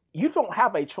don't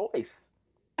have a choice.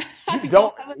 You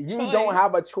don't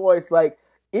have a choice. Like,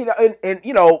 and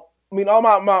I mean, all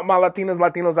my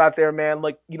Latinos out there, man.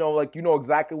 Like you know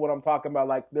exactly what I'm talking about.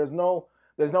 Like, there's no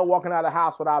walking out of the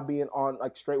house without being on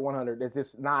like straight 100. It's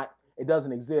just not. It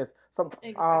doesn't exist. So, oh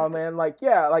Exactly. man, like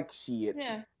yeah, like shit.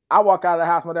 Yeah. I walk out of the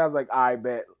house. My dad's like, I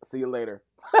bet. See you later.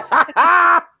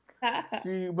 But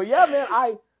yeah,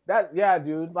 man. Yeah,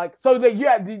 dude. Like, so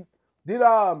yeah, do you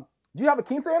have a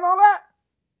quince and all that?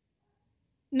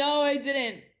 No, I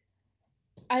didn't.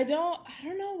 I don't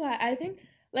know why. I think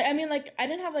like I mean like I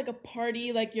didn't have like a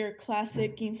party like your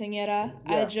classic quinceañera.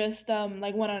 I Yeah. just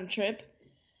like went on a trip.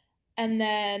 And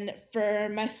then for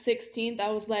my 16th,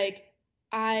 I was like,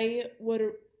 I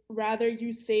would rather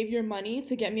you save your money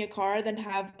to get me a car than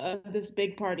have this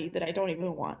big party that I don't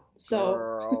even want. So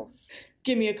Girl,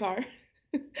 give me a car.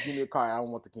 give me a car. I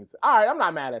don't want the quince. All right, I'm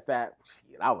not mad at that.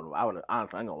 Shit, I would. Honestly, I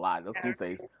ain't gonna lie.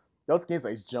 Those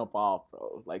quinces jump off,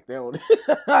 bro. Like they don't.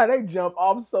 They jump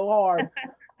off so hard,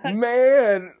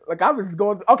 man. Like I was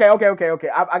going. Okay.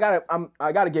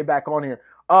 I gotta get back on here.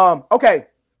 Okay.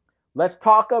 Let's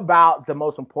talk about the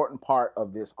most important part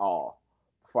of this all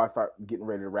before I start getting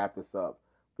ready to wrap this up.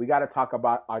 We got to talk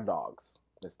about our dogs.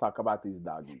 Let's talk about these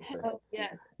doggies. Oh,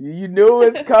 yeah. You knew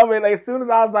it's coming. Like, as soon as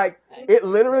I was like, it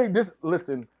literally just,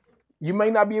 listen, you may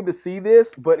not be able to see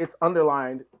this, but it's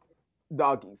underlined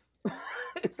doggies.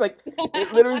 It's like,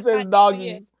 it literally says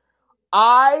doggies.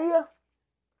 I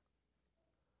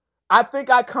think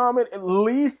I comment at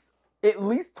least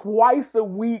twice a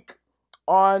week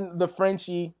on the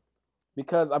Frenchie.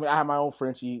 Because I mean, I have my own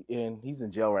Frenchie, and he's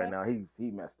in jail right now. He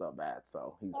messed up bad,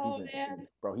 so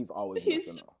bro. He's always He's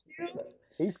messing so up.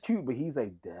 He's cute, but he's a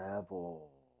devil,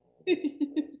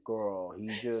 cute. girl.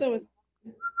 So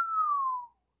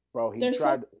Bro. He they're so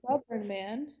tried. stubborn,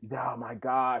 man. Oh my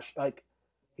gosh, like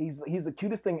he's the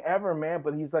cutest thing ever, man.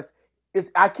 But he's like,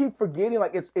 I keep forgetting,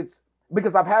 like it's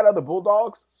because I've had other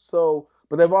bulldogs, so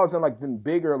but they've always been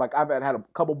bigger. Like I've had a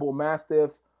couple bull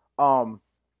mastiffs.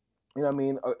 You know what I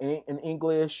mean? In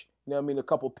English, you know what I mean? A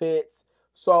couple pits.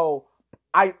 So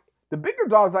the bigger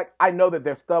dogs, like I know that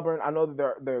they're stubborn. I know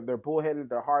that they're bullheaded,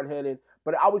 they're hard headed.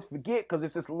 But I always forget because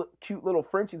it's this cute little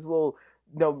Frenchie's little,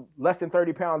 less than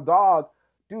 30-pound dog.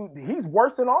 Dude, he's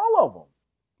worse than all of them.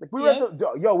 Like we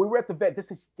were at the vet.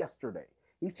 This is yesterday.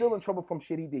 He's still in trouble from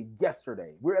shit he did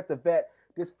yesterday. We're at the vet.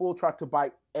 This fool tried to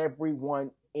bite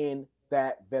everyone in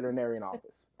that veterinarian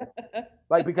office.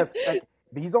 Like because like.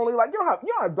 He's only like you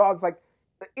don't have dogs like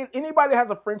anybody that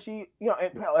has a Frenchie,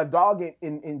 a dog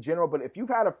in general. But if you've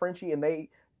had a Frenchie and they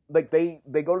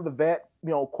go to the vet,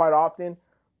 quite often,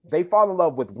 they fall in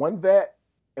love with one vet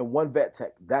and one vet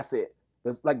tech. That's it.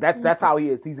 That's how he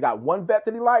is. He's got one vet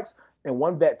that he likes and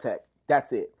one vet tech.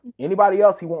 That's it. Anybody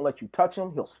else, he won't let you touch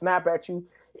him. He'll snap at you.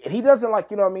 And he doesn't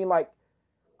like like.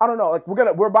 I don't know, like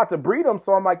we're about to breed him,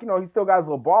 so I'm like, he still got his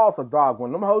little balls of dog.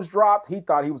 When them hoes dropped, he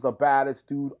thought he was the baddest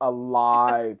dude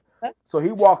alive. So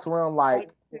he walks around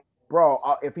like, bro,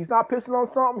 if he's not pissing on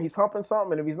something, he's humping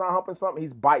something, and if he's not humping something,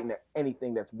 he's biting at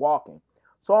anything that's walking.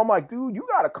 So I'm like, dude, you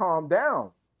gotta calm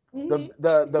down. Mm-hmm.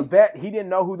 The vet, he didn't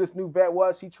know who this new vet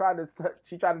was. She tried to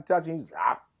touch him.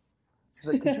 She's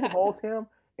like, could you hold him?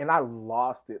 And I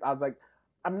lost it. I was like,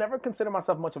 I've never considered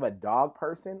myself much of a dog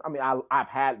person. I mean, I've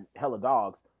had hella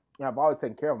dogs. And I've always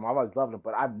taken care of them. I've always loved them.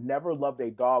 But I've never loved a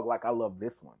dog like I love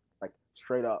this one. Like,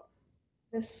 straight up.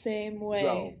 The same way.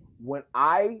 Bro, when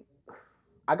I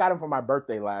got him for my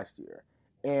birthday last year.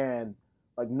 And,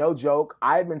 like, no joke,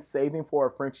 I've been saving for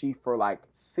a Frenchie for, like,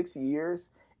 6 years.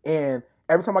 And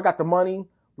every time I got the money,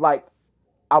 like,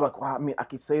 I'm like, well, I mean, I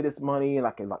can save this money. And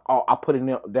I can, like, I'll put it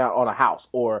down on a house.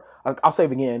 Or I'll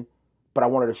save again. But I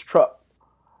wanted this truck.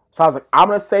 So I was like, I'm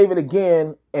gonna save it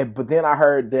again, but then I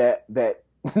heard that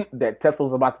that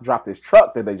Tesla's about to drop this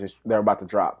truck that they're about to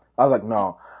drop. I was like,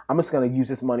 no, I'm just gonna use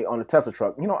this money on the Tesla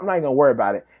truck. I'm not even gonna worry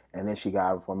about it. And then she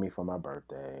got it for me for my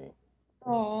birthday.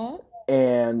 Aww.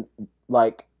 And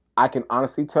like, I can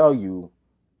honestly tell you,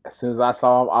 as soon as I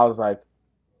saw him, I was like,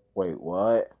 wait,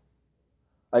 what?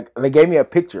 Like they gave me a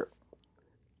picture.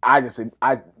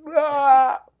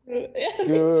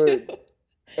 Dude.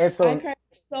 And so I cried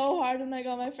so hard when I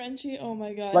got my Frenchie. Oh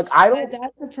my god. Like my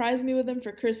dad surprised me with him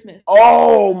for Christmas.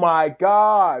 Oh my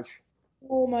gosh.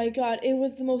 Oh my god. It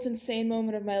was the most insane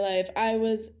moment of my life.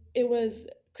 It was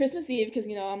Christmas Eve because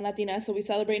I'm Latina, so we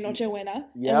celebrate Noche Buena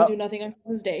and we do nothing on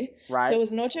Christmas Day. Right. So it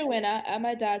was Noche Buena at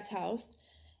my dad's house.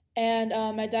 And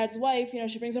my dad's wife,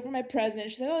 she brings over my present.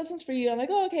 She's like, oh, this one's for you. I'm like,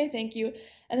 oh, okay, thank you.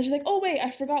 And then she's like, oh, wait,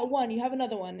 I forgot one. You have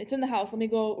another one. It's in the house. Let me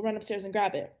go run upstairs and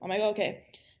grab it. I'm like, okay.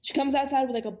 She comes outside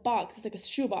with like a box. It's like a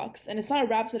shoe box. And it's not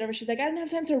wrapped, whatever. She's like, I didn't have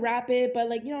time to wrap it, but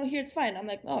like, here, it's fine. I'm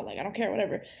like, oh, like, I don't care,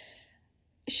 whatever.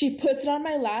 She puts it on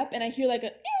my lap and I hear like a,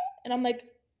 and I'm like,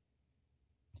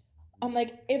 I'm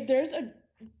like, if there's a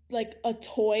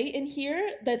toy in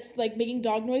here that's like making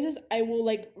dog noises, I will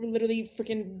like literally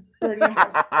freaking burn your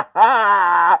house.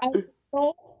 I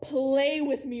don't play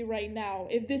with me right now.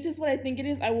 If this is what I think it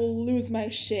is, I will lose my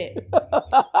shit.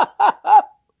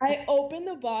 I opened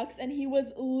the box and he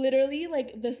was literally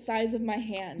like the size of my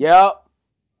hand. Yep.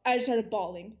 I just started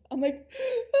bawling. I'm like,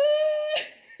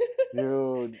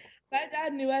 dude. My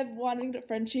dad knew I've wanted a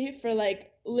Frenchie for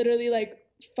like literally like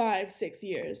 5-6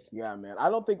 years. Yeah, man. I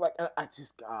don't think like I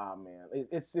just man,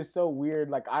 it's just so weird.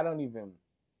 Like I don't even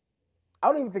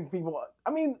think people.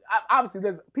 I mean, obviously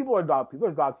there's people are dog people.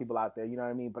 There's dog people out there. You know what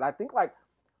I mean? But I think like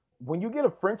when you get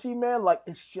a Frenchie, man, like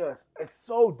it's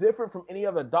so different from any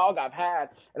other dog I've had,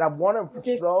 and I've wanted him for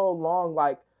so long.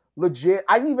 Like legit,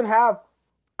 I even have.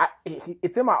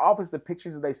 It's in my office, the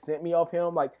pictures that they sent me of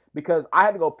him, like because I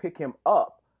had to go pick him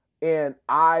up, and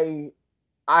I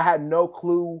had no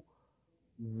clue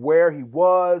where he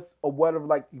was or whatever.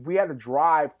 Like we had to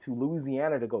drive to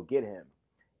Louisiana to go get him,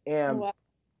 and wow.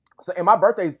 So and my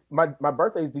birthday's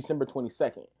December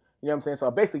 22nd. You know what I'm saying? So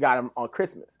I basically got him on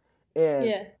Christmas,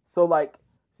 and so like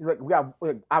she's like,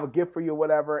 I have a gift for you or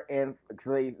whatever, and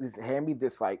so they just hand me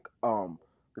this like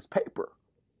this paper.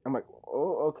 I'm like,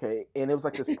 oh, okay. And it was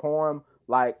like this poem,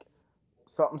 like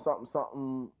something,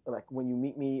 like when you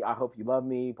meet me, I hope you love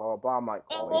me, blah, blah, blah. I'm like,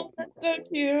 oh that's so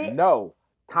cute. No,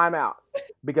 time out.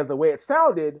 Because the way it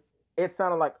sounded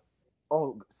like,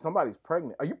 oh, somebody's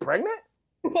pregnant. Are you pregnant?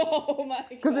 Oh my God.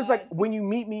 Because it's like, when you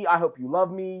meet me, I hope you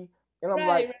love me. And I'm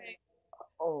like,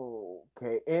 oh,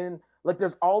 okay. And like,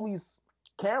 there's all these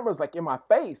cameras like in my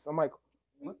face. I'm like,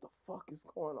 what the fuck is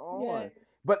going on? Yeah.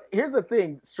 But here's the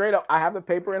thing, straight up, I have the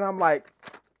paper and I'm like,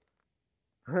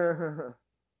 okay.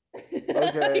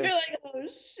 You're like, oh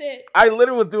shit. I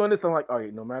literally was doing this. I'm like, all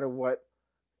right, no matter what,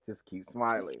 just keep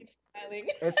smiling.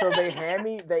 And so they hand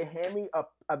me a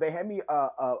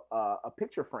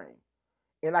picture frame,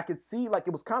 and I could see like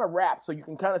it was kind of wrapped, so you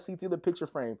can kind of see through the picture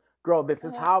frame. Girl, this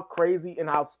is how crazy and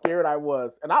how scared I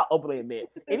was, and I'll openly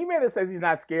admit, any man that says he's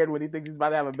not scared when he thinks he's about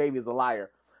to have a baby is a liar.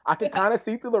 I could kind of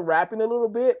see through the wrapping a little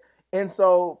bit. And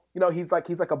so, you know, he's like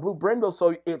a blue brindle,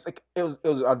 so it was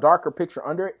a darker picture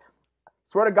under it.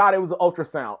 Swear to God, it was an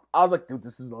ultrasound. I was like, dude,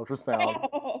 this is an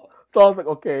ultrasound. So I was like,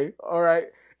 okay, all right.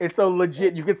 And so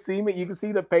legit, you can see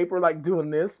the paper like doing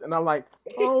this, and I'm like,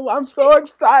 oh, I'm so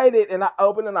excited. And I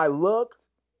opened and I looked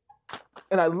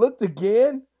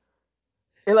again,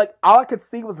 and like all I could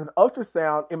see was an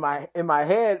ultrasound in my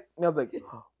head, and I was like,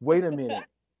 wait a minute,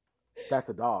 that's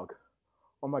a dog.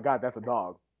 Oh my God, that's a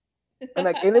dog.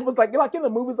 And it was like in the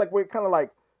movies, like where it kind of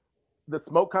like the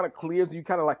smoke kind of clears, you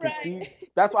kind of like can see.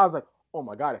 That's why I was like, oh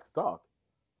my God, it's a dog.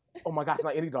 Oh my God, it's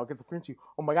not any dog, it's a Frenchie.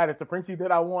 Oh my God, it's the Frenchie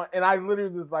that I want. And I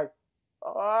literally was like,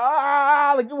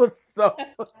 like it was so.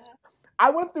 I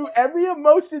went through every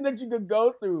emotion that you could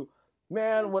go through,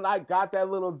 man. When I got that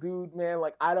little dude, man,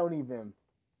 like I don't even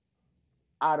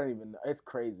know. It's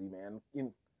crazy, man.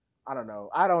 I don't know.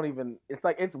 It's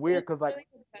like it's weird because like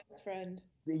best friend.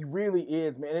 He really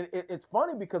is, man. And it's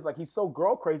funny because like he's so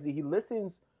girl crazy. He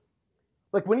listens,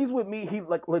 like when he's with me, he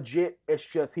like legit. It's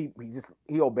just he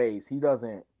obeys. He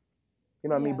doesn't, you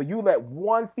know what I mean. But you let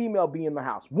one female be in the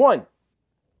house,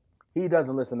 he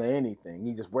doesn't listen to anything.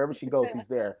 He just wherever she goes, he's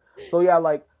there. So yeah,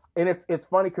 like, and it's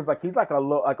funny because like he's like a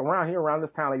little like around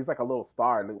this town, like, he's like a little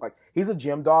star. Like he's a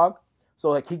gym dog, so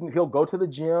like he'll go to the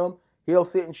gym, he'll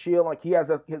sit and chill. Like he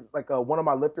has one of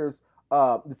my lifters,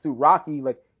 this dude Rocky,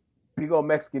 like. Big old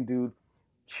Mexican dude,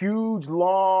 huge,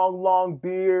 long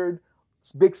beard,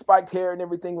 big spiked hair and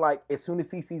everything. Like, as soon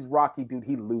as he sees Rocky, dude,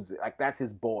 he loses it. Like, that's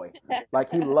his boy. Like,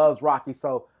 he loves Rocky.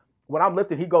 So, when I'm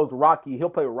lifted, he goes to Rocky. He'll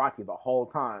play with Rocky the whole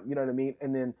time. You know what I mean?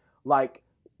 And then, like,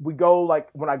 we go, like,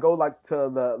 when I go, like, to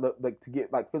the to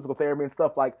get, like, physical therapy and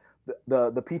stuff, like,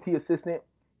 the PT assistant,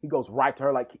 he goes right to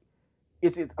her. Like,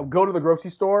 it's go to the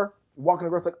grocery store, walk in the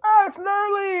grocery, like, oh, it's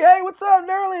Nerly. Hey, what's up,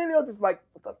 Nerly? And he'll just, like,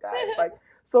 what's up, guys? Like,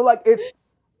 so, like,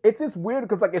 it's just weird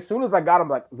because, like, as soon as I got him,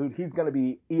 like, dude, he's going to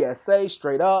be ESA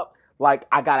straight up. Like,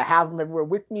 I got to have him everywhere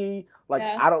with me. Like,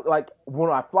 I don't, like, when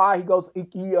I fly, he goes, I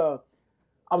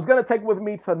was going to take him with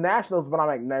me to nationals, but I'm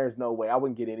like, there's no way. I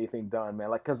wouldn't get anything done, man.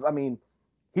 Like, because, I mean,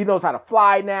 he knows how to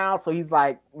fly now. So he's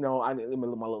like, you know, I need my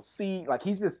little seat. Like,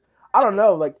 he's just, I don't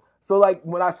know. Like, so, like,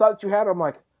 when I saw that you had him, I'm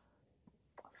like,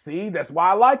 see, that's why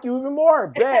I like you even more.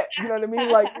 Bet. You know what I mean?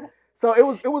 Like, so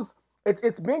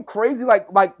it's been crazy. Like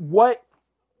what?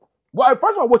 Well,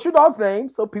 first of all, what's your dog's name?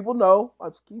 So people know. I'll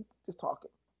just keep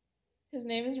talking. His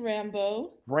name is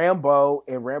Rambo. Rambo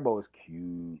is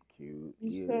cute.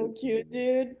 He's so cute,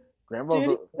 dude.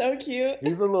 Rambo's so cute.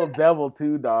 He's a little devil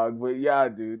too, dog. But yeah,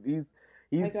 dude, he's.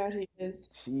 Oh my God, he is.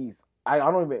 Jeez, I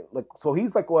don't even like. So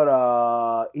he's like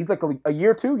what? He's like a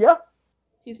year two. Yeah.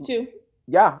 He's 2.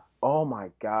 Yeah. Oh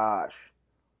my gosh.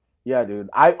 Yeah, dude.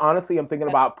 I honestly am thinking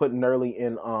about putting Nerly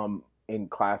in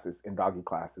classes, in doggy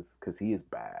classes, because he is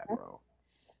bad, bro.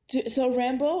 So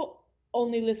Rambo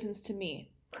only listens to me.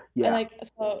 And Yeah. like,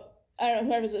 so I don't know,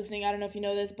 whoever's listening, I don't know if you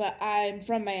know this, but I'm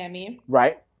from Miami,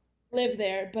 Right. live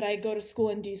there, but I go to school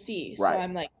in DC. So Right.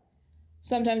 I'm like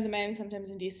sometimes in Miami,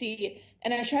 sometimes in DC.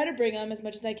 And I try to bring him as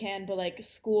much as I can, but like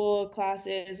school,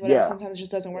 classes, whatever, Yeah. sometimes it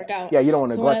just doesn't work out. Yeah. You don't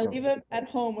want to So when I neglect him. leave him at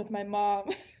home with my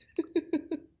mom,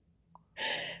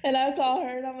 and I call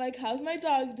her and I'm like, "How's my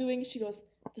dog doing?" She goes,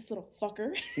 "This little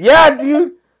fucker." Yeah,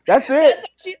 dude. That's it. That's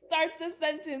how she starts this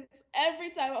sentence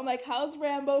every time. I'm like, "How's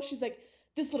Rambo?" She's like,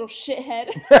 "This little shithead."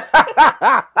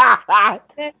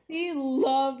 And she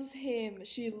loves him.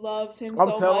 She loves him I'm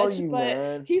so telling much, you, but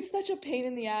man. he's such a pain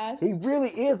in the He ass. really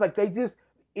is. Like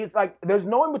it's like there's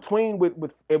no in between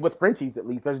with Frenchies at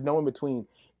least. There's no in between.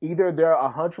 Either they're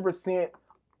 100%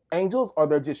 angels or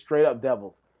they're just straight up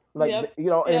devils. Like Yep. and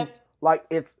Yep. like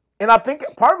and I think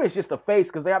part of it's just a face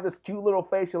because they have this cute little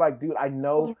face. You're like, dude, I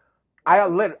know.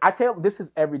 I tell this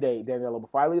is every day, Daniela.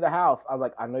 Before I leave the house, I was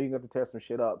like, I know you're going to tear some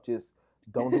shit up. Just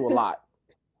don't do a lot.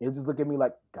 He'll just look at me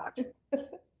like, gotcha.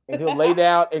 And he'll lay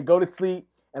down and go to sleep.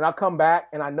 And I'll come back.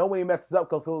 And I know when he messes up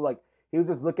because he'll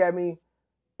just look at me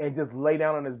and just lay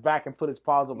down on his back and put his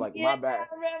paws up like, my bad.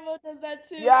 Rambo does that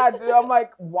too. Yeah, dude. I'm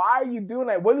like, why are you doing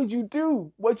that? What did you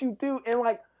do? What'd you do? And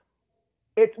like,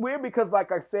 it's weird because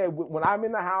like I said, when I'm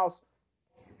in the house,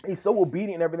 he's so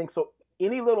obedient and everything. So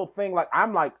any little thing, like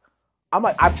I'm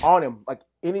on him. Like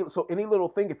any little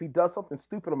thing, if he does something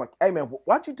stupid, I'm like, hey man,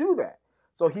 why'd you do that?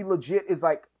 So he legit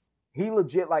like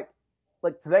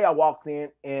today I walked in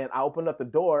and I opened up the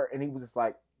door and he was just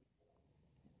like,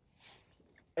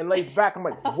 and lays back. I'm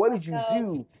like, what did you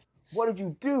do? What did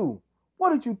you do?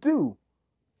 What did you do?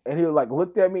 And he like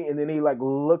looked at me and then he like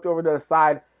looked over to the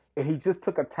side and he just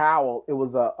took a towel. It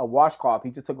was a washcloth.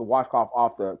 He just took a washcloth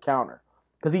off the counter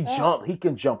because he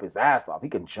can jump his ass off. He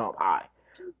can jump high.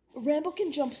 Rambo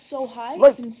can jump so high,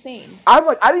 like, it's insane. I'm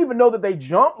like, I didn't even know that they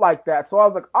jump like that. So I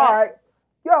was like, all right.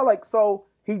 Yeah, like, so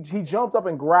he jumped up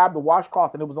and grabbed the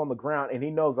washcloth and it was on the ground. And he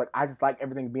knows, like, I just like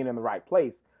everything being in the right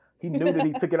place. He knew that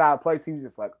he took it out of place. He was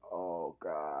just like, oh,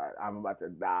 God, I'm about to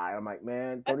die. I'm like,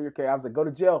 man, go to your cave. I was like, go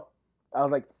to jail. I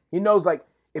was like, he knows, like,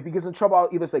 if he gets in trouble, I'll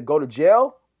either say go to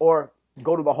jail or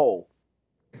go to the hole.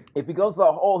 If he goes to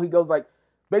the hole, he goes, like,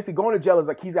 basically going to jail is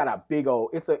like he's got a big old.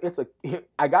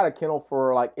 I got a kennel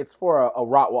for like it's for a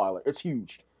Rottweiler. It's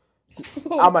huge.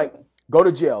 I'm like go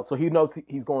to jail, so he knows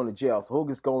he's going to jail. So he'll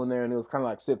just go in there and he'll kind of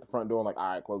like sit at the front door and like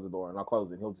all right, close the door, and I'll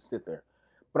close it. He'll just sit there.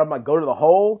 But I'm like go to the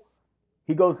hole.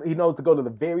 He knows to go to the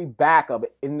very back of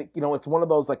it, and it's one of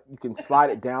those like you can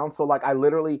slide it down. So like I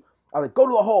like go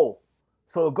to the hole.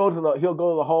 So he'll go to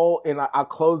the hole, and I'll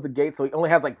close the gate so he only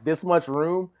has like this much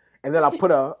room, and then I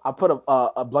put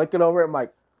a blanket over it. I'm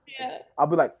like. Yeah. I'll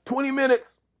be like 20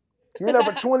 minutes. You're in there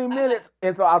for 20 minutes.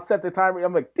 And so I'll set the timer.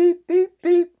 I'm like, deep, deep,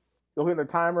 deep. You'll hear the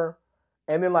timer.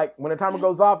 And then like when the timer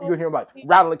goes off, you'll hear him like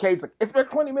rattle the cage. Like, it's been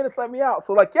 20 minutes, let me out.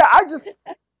 So like, yeah,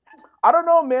 I don't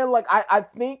know, man. Like I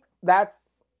think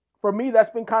for me, that's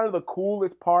been kind of the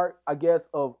coolest part, I guess,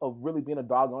 of really being a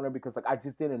dog owner because like I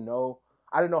didn't know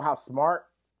how smart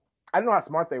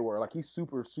they were. Like he's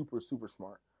super, super, super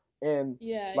smart. And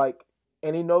like,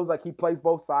 and he knows, like, he plays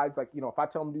both sides. Like, if I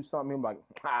tell him to do something, I'm like,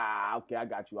 okay, I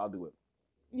got you. I'll do it.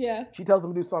 Yeah. She tells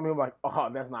him to do something, I'm like, oh,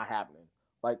 that's not happening.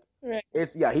 Like, right.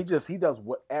 He does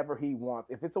whatever he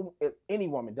wants. If any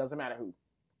woman, doesn't matter who.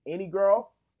 Any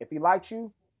girl, if he likes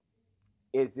you,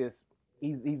 it's just,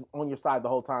 he's on your side the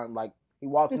whole time. Like, he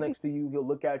walks next to you, he'll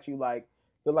look at you, like,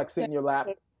 he'll, like, sit in your lap.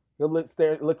 He'll look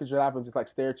at your lap and just, like,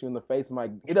 stare at you in the face. I'm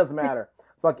like, it doesn't matter.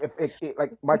 It's like,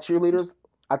 like, my cheerleaders,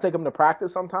 I take him to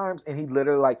practice sometimes, and he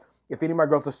literally, like, if any of my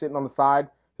girls are sitting on the side,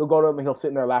 he'll go to them and he'll sit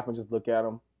in their lap and just look at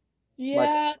them.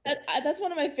 Yeah, like, that's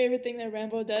one of my favorite things that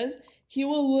Rambo does. He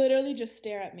will literally just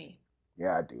stare at me.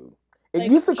 Yeah, dude.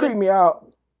 It used to creep me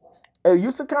out. It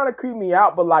used to kind of creep me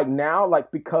out, but, like, now,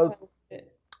 like, because,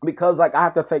 like, I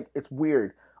have to take, it's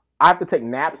weird. I have to take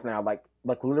naps now, like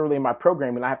literally in my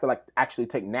programming, I have to, like, actually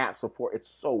take naps before. It's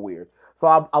so weird. So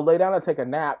I'll lay down and take a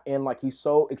nap, and, like, he's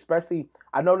so, especially,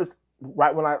 I noticed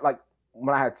right when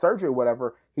I had surgery or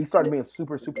whatever, he started being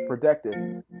super, super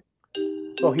protective.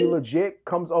 So he legit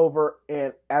comes over,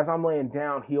 and as I'm laying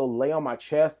down, he'll lay on my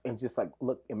chest and just, like,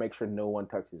 look and make sure no one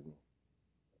touches me.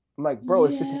 I'm like, bro,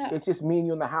 it's just me and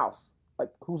you in the house. Like,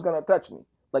 who's gonna touch me?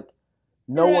 Like,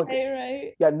 no one.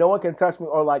 Right. Yeah, no one can touch me.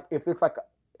 Or like, if it's like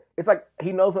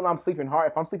he knows that I'm sleeping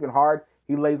hard. If I'm sleeping hard,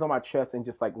 he lays on my chest and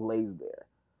just like lays there.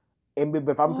 And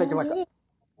if I'm taking Oh, like you're the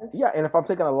yeah, best. and if I'm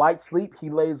taking a light sleep, he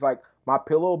lays like my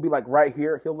pillow will be like right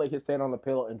here. He'll lay his hand on the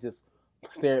pillow and just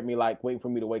stare at me like waiting for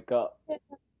me to wake up.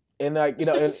 And like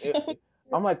You're and so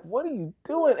I'm like, what are you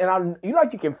doing? And I'm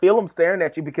like you can feel him staring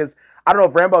at you because I don't know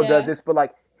if Rambo does yeah. this, but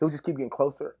like he'll just keep getting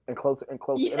closer and closer and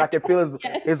closer, and Yeah. I can feel his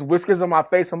Yes. whiskers on my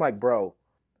face. I'm like, bro,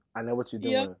 I know what you're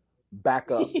Yep. doing.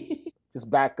 Back up, just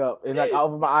back up. And like I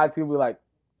open my eyes, he'll be like,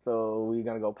 so we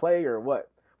gonna go play or what?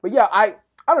 But yeah, I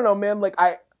don't know, man. Like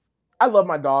I love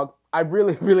my dog. I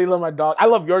really, really love my dog. I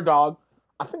love your dog.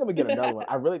 I think I'm gonna get another one.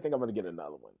 I really think I'm gonna get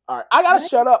another one. All right, I gotta Nice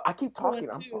shut up. I keep one talking.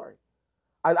 I'm too. sorry.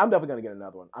 I'm definitely gonna get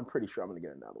another one. I'm pretty sure I'm gonna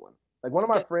get another one. Like one of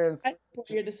my Good. friends, I support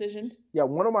your decision. yeah,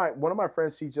 one of my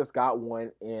friends, she just got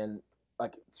one, and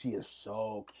like she is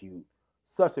so cute,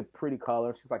 such a pretty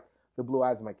color. She's like the blue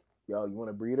eyes. I'm like, yo, you want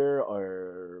a breeder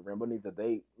or Rambo needs a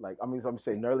date? Like, I mean, so I'm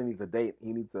saying Nerly needs a date.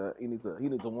 He needs a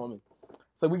woman.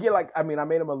 So we get like, I mean, I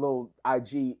made him a little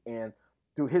IG, and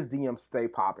through his DM stay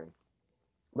popping.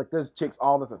 Like there's chicks,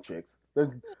 all the chicks. Oh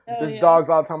There's yeah. dogs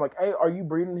all the time. Like, hey, are you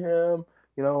breeding him?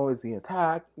 You know, is he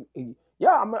intact?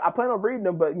 Yeah, I plan on breeding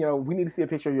him, but you know, we need to see a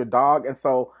picture of your dog. And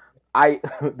so I,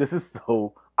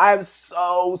 I am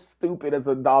so stupid as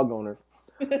a dog owner.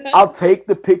 I'll take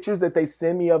the pictures that they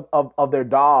send me of their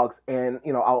dogs, and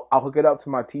you know, I'll hook it up to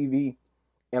my TV,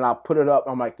 and I'll put it up.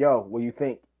 I'm like, yo, what do you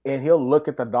think? And he'll look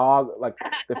at the dog, like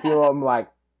the feel. I'm like,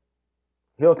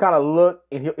 he'll kind of look,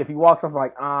 and if he walks up, I'm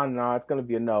like, no, it's gonna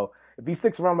be a no. If he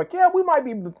sticks around, I'm like, yeah, we might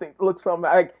be able to look something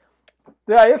like.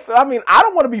 Yeah, I mean, I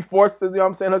don't want to be forced to, you know what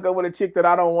I'm saying, hook up with a chick that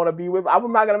I don't want to be with.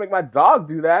 I'm not gonna make my dog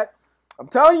do that. I'm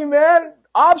telling you, man,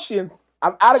 options.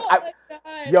 I'm out of, Oh my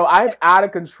god. yo, I'm out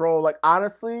of control. Like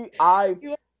honestly,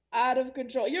 You are out of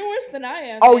control. You're worse than I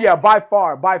am, oh yeah, man. by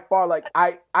far. Like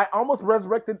I almost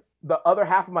resurrected the other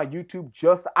half of my YouTube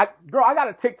I got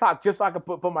a TikTok just so I could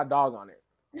put my dog on it.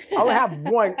 I only have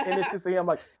one, and it's just him.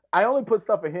 Like I only put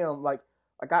stuff of him. Like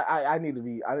I need to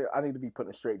be I need to be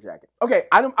putting a straight jacket. Okay,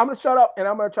 I'm gonna shut up and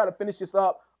I'm gonna try to finish this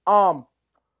up.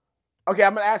 Okay,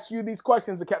 I'm gonna ask you these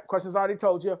questions. The questions I already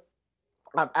told you.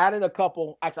 I've added a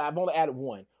couple. Actually, I've only added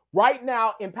one. Right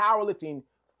now in powerlifting,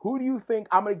 who do you think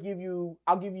I'm gonna give you?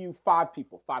 I'll give you five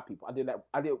people. Five people.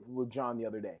 I did with John the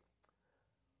other day.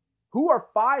 Who are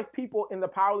five people in the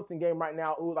powerlifting game right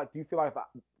now? Who like do you feel like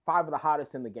five of the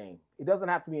hottest in the game? It doesn't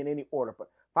have to be in any order, but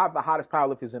five of the hottest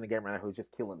powerlifters in the game right now who's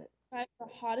just killing it. I'm the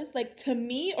hottest, like to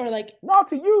me, or like. No,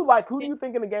 to you, like who do you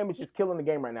think in the game is just killing the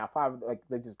game right now? Five, like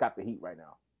they just got the heat right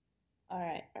now. All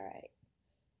right,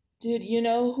 dude. You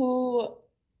know who?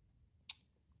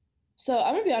 So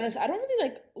I'm gonna be honest. I don't really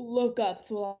like look up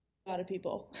to a lot of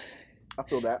people, I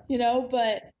feel that.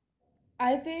 but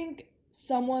I think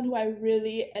someone who I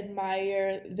really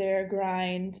admire their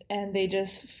grind and they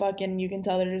just fucking, you can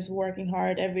tell they're just working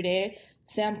hard every day.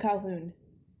 Sam Calhoun.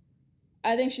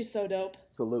 I think she's so dope.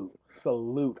 Salute,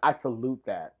 salute. I salute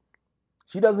that.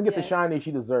 She doesn't get the Yes. shine that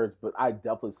she deserves, but I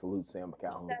definitely salute Sam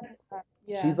Calhoun.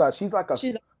 Yeah. She's like a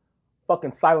She's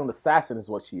fucking silent assassin, is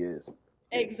what she is.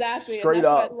 exactly, and Straight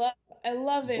that's what up, I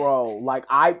love it. bro. Like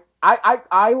I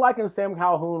liken Sam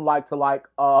Calhoun like to like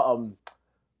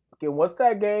okay, what's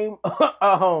that game?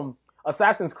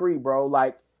 Assassin's Creed, bro.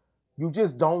 Like you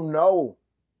just don't know,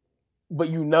 but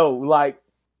you know. Like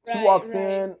she Right, walks right.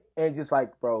 in and just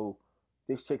like, bro,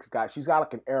 she's got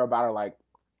like an air about her, like,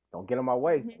 don't get in my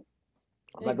way. Mhm.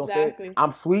 I'm not gonna say it. Exactly.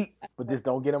 I'm sweet, but just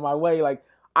don't get in my way. Like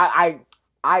I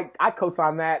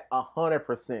co-sign that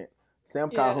 100%. Sam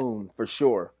Yeah. Calhoun for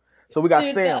sure. So we got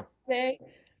Dude, Sam. the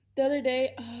other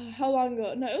day, how long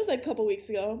ago? No, it was like a couple weeks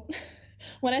ago.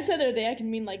 When I said the other day, I can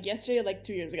mean like yesterday or like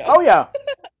 2 years ago. Oh yeah.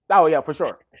 Oh yeah, for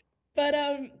sure. But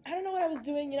I don't know what I was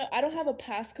doing. I don't have a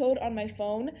passcode on my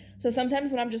phone, so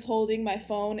sometimes when I'm just holding my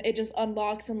phone, it just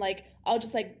unlocks and like I'll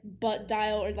just like butt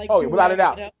dial or like Oh yeah, do without a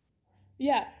whatever, doubt.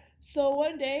 Yeah. So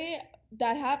one day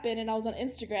that happened and I was on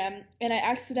Instagram and I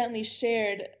accidentally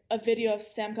shared a video of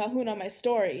Sam Calhoun on my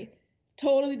story.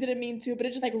 Totally didn't mean to, but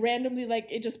it just like randomly like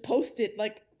it just posted.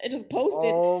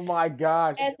 Oh my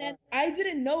gosh. And then I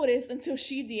didn't notice until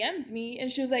she DM'd me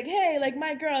and she was like, "Hey, like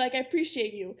my girl, like I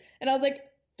appreciate you." And I was like,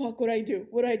 "Fuck, what do I do?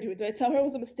 What do I do? Do I tell her it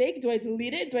was a mistake? Do I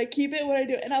delete it? Do I keep it? What do I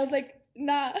do?" And I was like,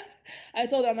 "Nah." I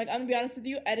told her, I'm like, "I'm gonna be honest with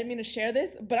you. I didn't mean to share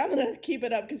this, but I'm gonna keep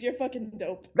it up because you're fucking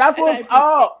dope." That's And I what's appreciate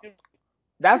up. you.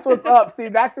 That's what's up. See,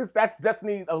 that's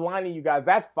destiny aligning you guys.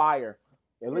 That's fire.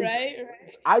 At least Right,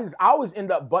 right. I always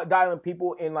end up butt dialing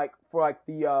people in like for like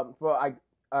the for like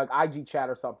IG chat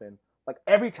or something. Like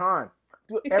every time.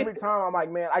 Dude, every time I'm like,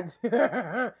 man,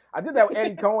 I I did that with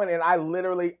Eddie Cohen and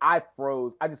I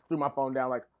froze. I just threw my phone down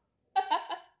like, You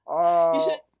oh,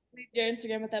 should delete your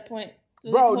Instagram at that point. So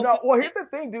we Bro, hope. no. Well, here's the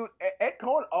thing, dude. Ed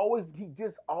Cohen always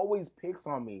picks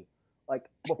on me. Like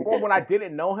before, when I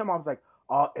didn't know him, I was like,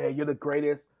 "Oh, Ed, you're the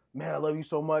greatest, man. I love you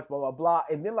so much." Blah blah blah.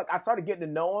 And then like I started getting to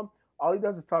know him. All he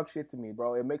does is talk shit to me,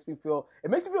 bro. It makes me feel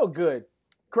good.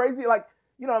 Crazy, like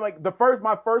like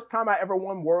my first time I ever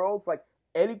won Worlds. Like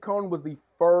Eddie Cohen was the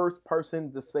first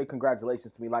person to say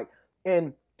congratulations to me. Like,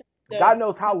 and God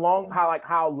knows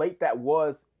how late that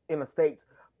was in the States,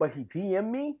 but he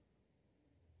DM'd me.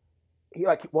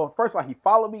 First of all, he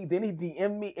followed me, then he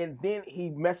DM'd me, and then he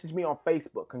messaged me on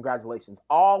Facebook. Congratulations.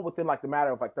 All within like the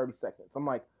matter of like 30 seconds. I'm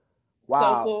like, wow.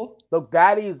 So cool. Look,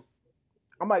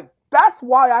 I'm like, that's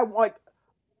why I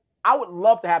would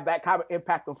love to have that kind of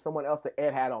impact on someone else that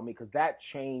Ed had on me, because that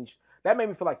made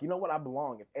me feel like, you know what, I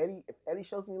belong. If Eddie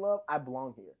shows me love, I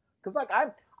belong here. Because like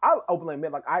I'll openly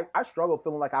admit, like I struggle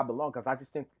feeling like I belong, because I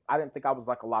didn't think I was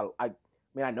like a lot of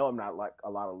I know I'm not like a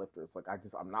lot of lifters. Like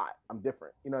I'm not. I'm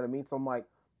different. You know what I mean? So I'm like,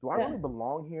 do I really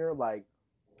belong here? Like,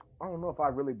 I don't know if I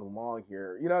really belong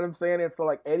here. You know what I'm saying? And so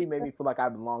like Eddie made me feel like I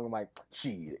belong. I'm like,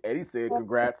 shit. Eddie said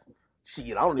congrats.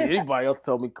 Shit, I don't need anybody else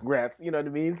tell me congrats. You know what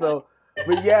I mean? So,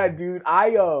 but yeah, dude,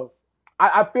 I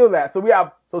feel that. So we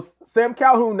have Sam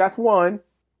Calhoun. That's one.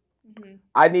 Mm-hmm.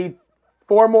 I need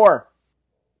 4 more.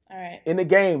 All right. In the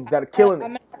game that are killing it. I'm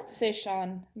gonna have to say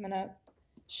Sean. I'm gonna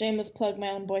shameless plug my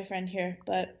own boyfriend here,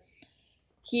 but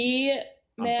he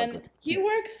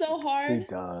works so hard. He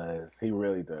does. He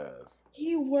really does.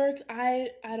 He works.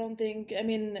 I don't think. I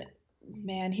mean,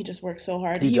 man, he just works so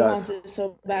hard. He wants it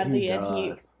so badly, and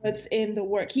he puts in the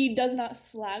work. He does not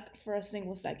slack for a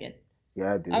single second.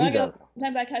 Yeah, dude. He does.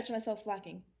 Sometimes I catch myself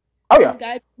slacking. Oh yeah. This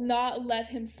guy does not let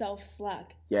himself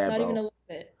slack. Yeah, not bro. even a little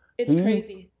bit. It's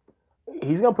crazy.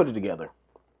 He's gonna put it together.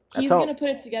 He's gonna put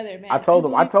it together, man. I told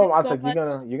him. I was like,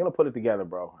 you're gonna put it together,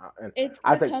 bro. And it's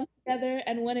gonna come together,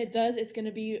 and when it does, it's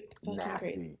gonna be fucking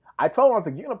nasty. Crazy. I told him, I was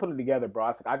like, you're gonna put it together, bro. I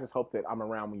was like, I just hope that I'm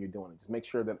around when you're doing it. Just make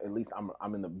sure that at least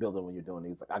I'm in the building when you're doing it.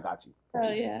 He's like, I got you. Oh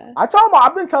yeah. I told him,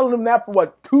 I've been telling him that for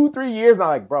 2-3 years. I'm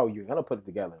like, bro, you're gonna put it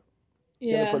together.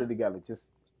 You're gonna put it together.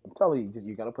 I'm telling you,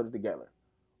 you're gonna put it together.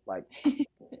 Like, you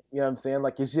know what I'm saying?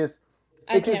 Like, it's just.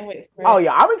 I can't wait for it. Oh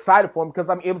yeah, I'm excited for him, because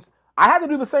I had to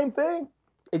do the same thing.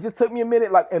 It just took me a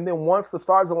minute, like, and then once the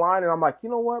stars aligned, and I'm like, you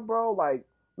know what, bro? Like,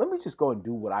 let me just go and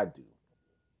do what I do.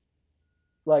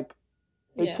 Like,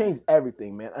 it changed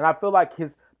everything, man. And I feel like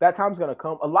that time's gonna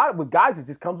come. A lot with guys, it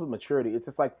just comes with maturity. It's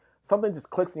just like something just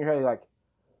clicks in your head. You're like,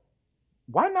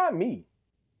 why not me?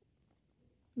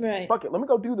 Right. Fuck it, let me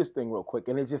go do this thing real quick.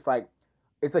 And it's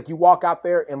like you walk out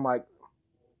there and like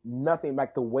nothing,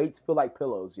 like the weights feel like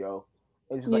pillows, yo.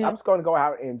 It's just like, I'm just going to go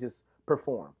out and just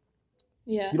perform.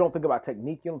 Yeah. You don't think about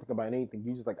technique. You don't think about anything.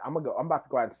 You just like, I'm about to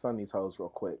go out and sun these hoes real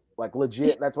quick. Like,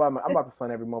 legit. That's why I'm about to sun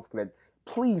every month.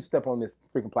 Please step on this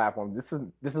freaking platform. This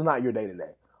is not your day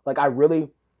today. Like, I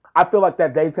feel like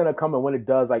that day's gonna come, and when it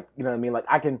does, like, you know what I mean? Like,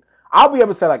 I'll be able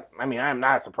to say, like, I mean, I'm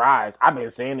not surprised. I've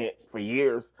been saying it for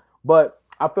years, but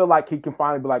I feel like he can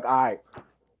finally be like, all right,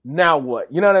 now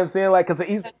what? You know what I'm saying? Like, because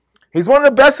he's one of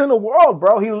the best in the world,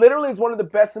 bro. He literally is one of the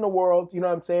best in the world. You know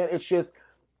what I'm saying? It's just,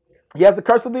 he has the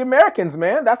curse of the Americans,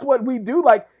 man. That's what we do.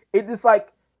 Like, it's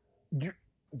like,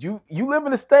 you live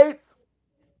in the States,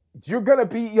 you're gonna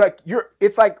be like,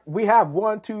 it's like we have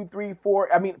 1, 2, 3,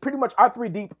 4. I mean, pretty much our 3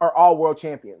 deep are all world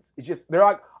champions. It's just, they're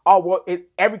like all world in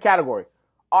every category.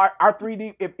 Our 3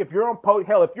 deep, if you're on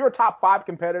hell, if you're a top 5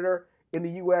 competitor in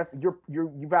the US,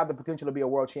 you've had the potential to be a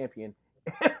world champion.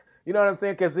 You know what I'm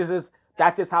saying? Because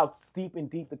that's just how steep and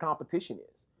deep the competition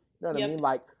is. You know what I mean?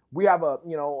 Like, we have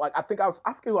like, I forget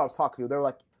who I was talking to. They were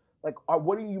like,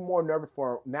 what are you more nervous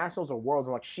for, nationals or worlds?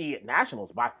 I'm like, shit,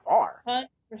 nationals by far.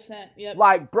 100%. Yep.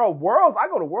 Like, bro, worlds, I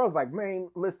go to worlds like, man,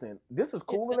 listen, this is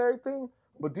cool and everything,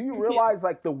 but do you realize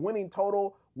like the winning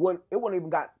total wouldn't even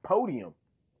got podium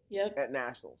at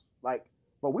nationals? Like,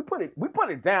 but we put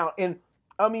it down. And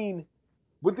I mean,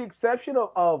 with the exception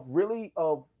of really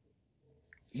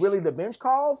the bench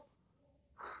calls,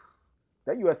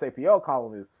 that USAPL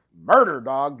calling is murder,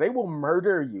 dog. They will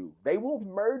murder you.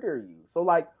 So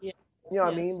like, you know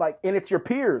what I mean? Like, and it's your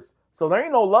peers. So there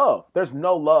ain't no love. There's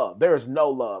no love. There is no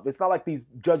love. It's not like these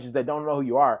judges that don't know who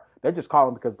you are. They're just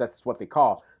calling because that's what they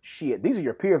call. Shit, these are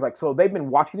your peers. Like, so they've been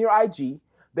watching your IG.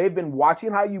 They've been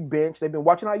watching how you bench. They've been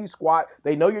watching how you squat.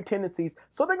 They know your tendencies.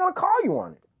 So they're going to call you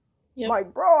on it. Yep.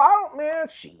 Like, bro,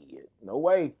 shit. No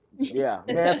way. Yeah,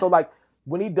 man. So like,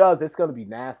 when he does, it's going to be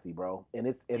nasty, bro. And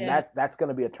that's going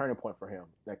to be a turning point for him.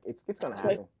 Like, it's going to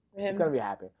happen. It's going to be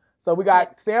happening. So we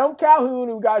got Sam Calhoun,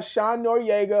 and we got Sean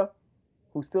Noriega,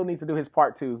 who still needs to do his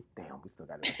part 2. Damn, we still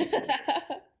got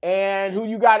it. And who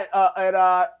you got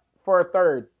for a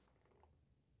third?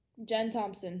 Jen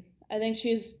Thompson. I think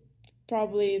she's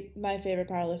probably my favorite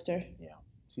powerlifter. Yeah,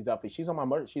 she's on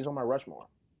my Rushmore.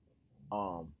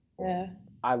 Um, Yeah,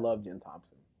 I love Jen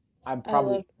Thompson. I'm I love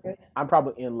probably her. I'm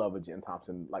probably in love with Jen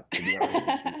Thompson. Like, to be honest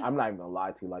with you, I'm not even gonna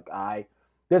lie to you. Like,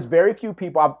 there's very few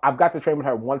people. I've got to train with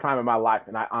her one time in my life,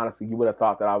 and I honestly, you would have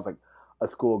thought that I was like a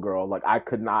schoolgirl. Like, I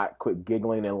could not quit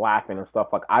giggling and laughing and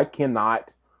stuff. Like, I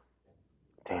cannot.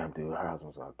 Damn, dude, her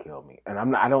husband's gonna kill me. And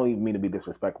I'm not. I don't even mean to be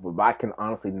disrespectful, but I can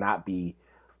honestly not be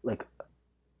like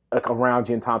around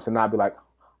Jen Thompson, and not be like,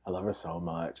 I love her so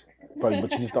much, bro.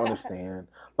 But you just don't understand.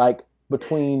 Like,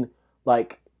 between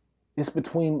like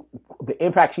between the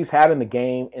impact she's had in the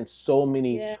game and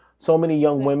Yeah, so many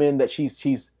young exactly. women that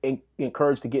she's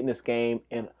encouraged to get in this game,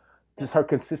 and just her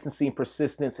consistency and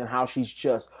persistence, and how she's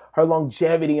just her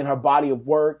longevity and her body of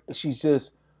work. She's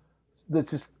just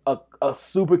this is a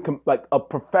super like a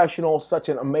professional, such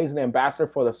an amazing ambassador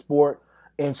for the sport,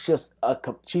 and just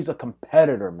she's a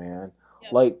competitor, man.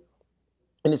 Yep. Like,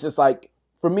 and it's just like,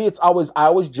 for me, I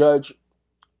always judge.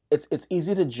 It's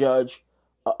easy to judge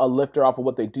a lifter off of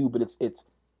what they do, but it's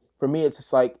for me, it's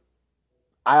just like,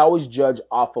 I always judge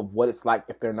off of what it's like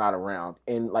if they're not around,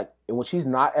 and like, and when she's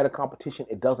not at a competition,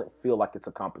 it doesn't feel like it's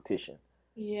a competition.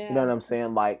 You know Yeah. what I'm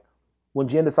saying? Like, when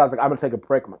Jen decides, like, I'm gonna take a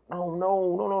break, I'm like, no,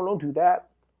 no, no, no, don't do that.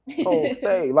 Oh,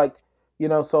 stay. Like,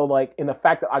 so like, in the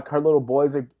fact that like her little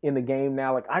boys are in the game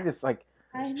now, like, I just like,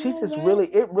 I she's know, just right?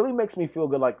 it really makes me feel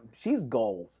good. Like, she's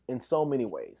goals in so many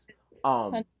ways.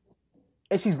 Um,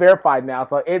 and she's verified now,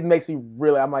 so it makes me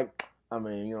really. I'm like, I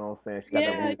mean, you know what I'm saying? She got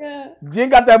that Yeah, blue. yeah, Jen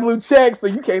got that blue check, so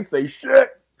you can't say shit.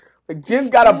 Like, Jen's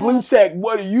got a blue yeah. check.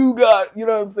 What do you got? You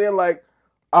know what I'm saying? Like,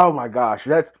 oh my gosh,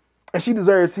 and she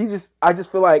deserves. I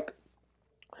just feel like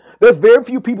there's very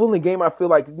few people in the game. I feel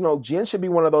like, Jen should be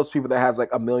one of those people that has like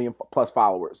a million plus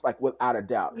followers, like, without a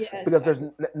doubt. Because Yes. there's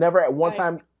never at one I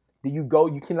time do you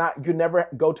never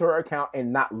go to her account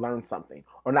and not learn something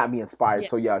or not be inspired. yeah,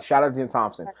 So yeah, shout out to Jen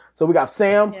Thompson. So we got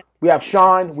Sam, yeah. we have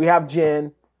Sean, we have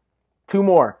Jen. Two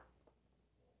more.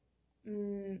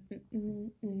 Mm, mm, mm,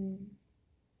 mm.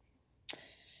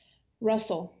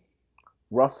 Russell.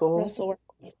 Russell Russell.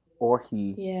 or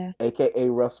he, Yeah. aka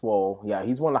Russ Wohl. Yeah,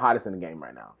 he's one of the hottest in the game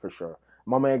right now, for sure.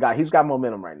 My man he's got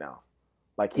momentum right now.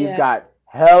 Like, he's Yeah. got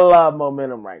hella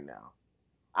momentum right now.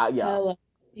 Yeah. Hella.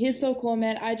 He's so cool,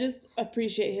 man. I just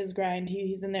appreciate his grind.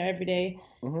 He's in there every day.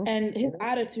 Mm-hmm. And his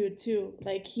attitude too.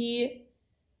 Like,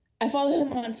 I follow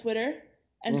him on Twitter,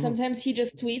 and Mm-hmm. sometimes he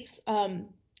just tweets,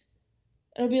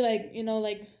 it'll be like,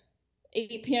 like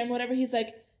 8 p.m. whatever. He's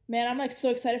like, man, I'm like so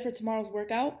excited for tomorrow's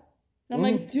workout. And I'm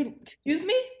Mm-hmm. like, dude, excuse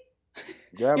me?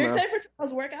 Yeah, You're man. excited for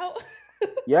tomorrow's workout?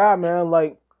 Yeah, man.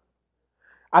 Like,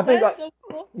 I think, That's so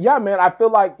cool. yeah, man. I feel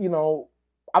like,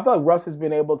 Russ has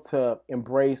been able to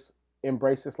embrace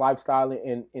this lifestyle,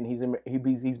 and he's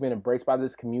been embraced by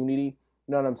this community.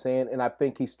 You know what I'm saying? And I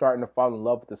think he's starting to fall in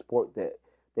love with the sport that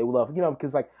they love.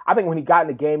 Because, like, I think when he got in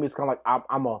the game, it's kind of like,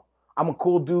 I'm a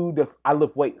cool dude. I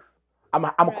lift weights. I'm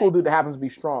a cool Right. dude that happens to be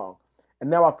strong. And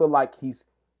now I feel like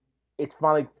it's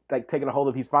finally like taking a hold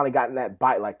of. He's finally gotten that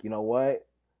bite. Like, you know what,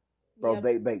 bro?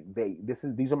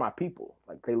 Yep. These are my people.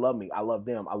 Like, they love me. I love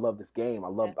them. I love this game. I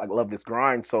love this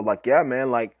grind. So, like, yeah,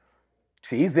 man. Like,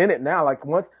 see, he's in it now. Like,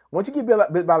 once you get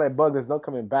bit by that bug, there's no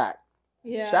coming back.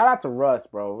 Yeah. Shout out to Russ,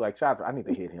 bro. Like, I need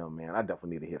to hit him, man. I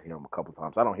definitely need to hit him a couple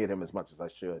times. I don't hit him as much as I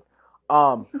should.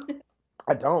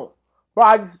 I don't, bro.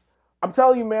 I'm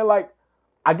telling you, man. Like,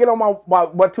 I get on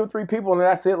my 2 or 3 people, and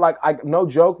that's it. Like, no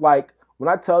joke. Like, when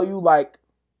I tell you, like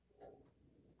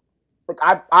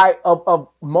I of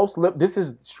most this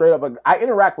is straight up. Like, I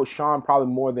interact with Sean probably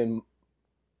more than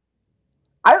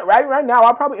right now.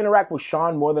 I probably interact with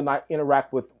Sean more than I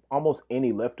interact with almost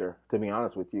any lifter, to be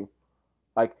honest with you.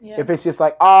 Like, Yeah. if it's just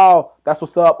like, oh, that's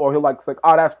what's up, or he'll like, it's like,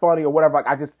 oh, that's funny, or whatever.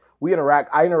 Like, we interact.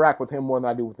 I interact with him more than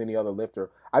I do with any other lifter.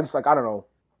 I just, like, I don't know.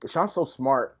 Sean's so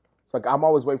smart. It's like, I'm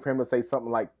always waiting for him to say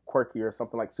something like quirky or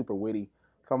something like super witty.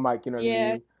 So I'm like, you know what I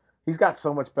Yeah. mean? He's got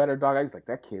so much better, dog. I was like,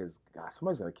 that kid is, God,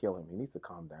 somebody's gonna kill him. He needs to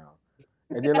calm down.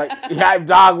 And then, like, yeah,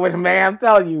 dog with him, man. I'm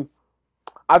telling you.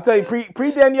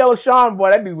 Pre Daniela Sean,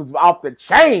 boy, that dude was off the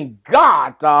chain.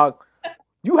 God, dog.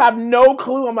 You have no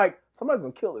clue. I'm like, somebody's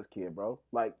gonna kill this kid, bro.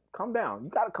 Like, calm down. You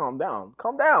gotta calm down.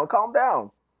 Calm down. Calm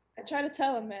down. I try to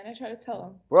tell him, man. I try to tell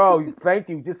him. Bro, thank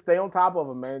you. Just stay on top of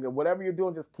him, man. Whatever you're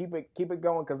doing, just keep it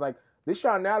going. Cause, like, this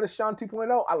Sean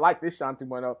 2.0, I like this Sean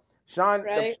 2.0. Sean,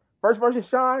 Right? the first version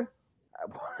Sean,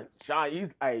 Sean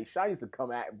used to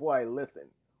come at, boy, listen.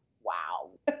 Wow.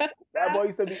 That boy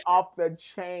used to be off the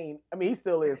chain. I mean, he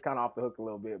still is kind of off the hook a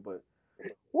little bit, but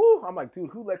whoo, I'm like, dude,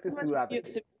 who let this dude out there?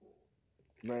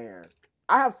 Man.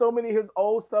 I have so many of his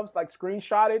old stuffs like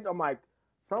screenshotted. I'm like,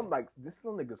 some like this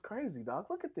little nigga's crazy, dog.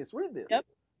 Look at this. Read this. Yep.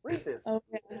 Read this. Oh,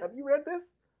 yeah. Have you read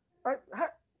this? All right,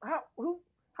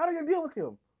 how do you deal with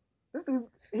him? This dude's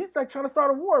he's like trying to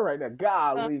start a war right now.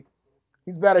 Golly.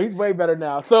 He's better. He's way better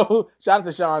now. So shout out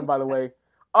to Sean, by the way.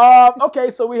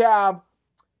 Okay, so we have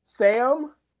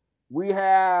Sam, we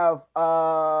have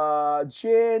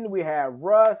Jen, we have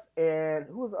Russ, and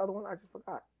who was the other one? I just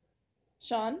forgot.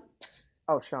 Sean.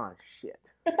 Oh, Sean.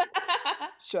 Shit.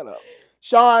 Shut up.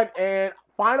 Sean, and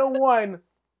final one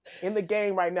in the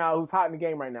game right now. Who's hot in the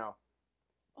game right now?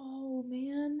 Oh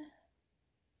man.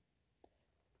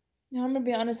 Now I'm gonna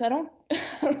be honest. I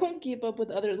don't keep up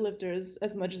with other lifters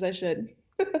as much as I should.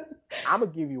 I'm gonna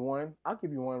give you one. I'll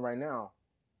give you one right now.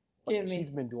 But Give me. she's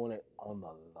been doing it on the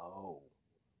low.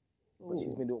 But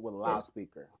she's been doing it with a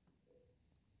loudspeaker.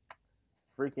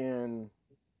 Freaking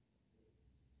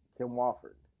Kim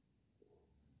Wofford.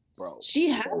 Bro. She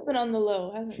has been on the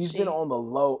low, hasn't she? She's been on the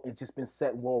low and just been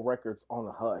setting world records on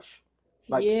the hush.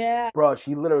 Like, yeah. Bro,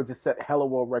 she literally just set hella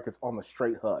world records on the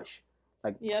straight hush.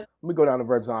 Like, yep. Let me go down to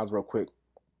Virgin Islands real quick.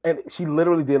 And she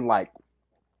literally did like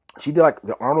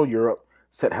the Arnold Europe,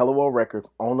 set hella world records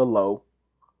on the low.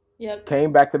 Yep.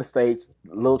 Came back to the States,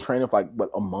 little training for like,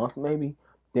 a month maybe.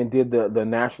 Then did the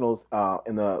Nationals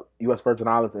in the U.S. Virgin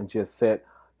Islands and just set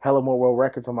hella more world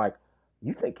records. I'm like,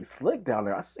 you think you're slick down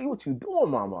there. I see what you doing,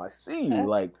 mama. I see you.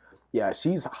 Like, yeah,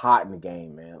 she's hot in the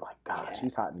game, man. Like, God,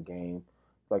 she's hot in the game.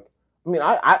 Like, I mean,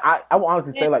 I will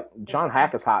honestly say, like, John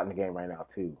Hack is hot in the game right now,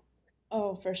 too.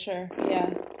 Oh, for sure.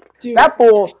 Yeah. Dude. That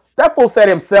fool said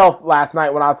himself last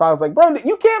night when I was like, bro,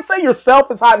 you can't say yourself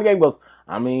is hot in the game. He goes,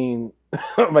 I mean,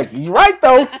 I'm like, you're right,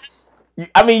 though.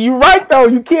 You're right, though.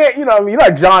 You can't, you know what I mean? You're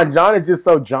like John. John is just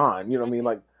so John. You know what I mean?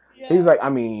 Like, he was like, I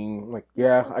mean, like,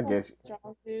 yeah, I guess.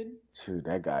 Strong, dude. Dude,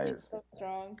 that guy is so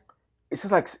strong. It's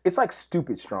just like, it's like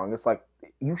stupid strong. It's like,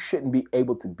 you shouldn't be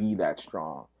able to be that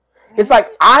strong. It's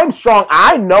like, I'm strong.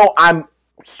 I know I'm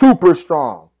super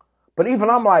strong. But even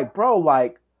I'm like, bro,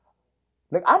 like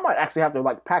I might actually have to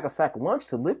like pack a sack lunch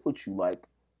to lift with you. Like,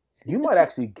 you might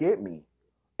actually get me.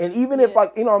 And even if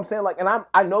like, you know what I'm saying? Like, and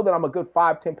I know that I'm a good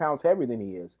 5-10 pounds heavier than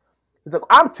he is. It's like,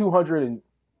 I'm 200 and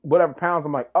whatever pounds.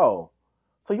 I'm like, oh,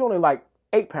 so you're only like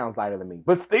 8 pounds lighter than me.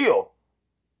 But still,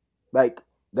 like,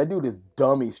 that dude is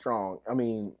dummy strong. I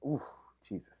mean, ooh,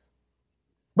 Jesus.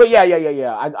 But yeah.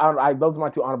 I those are my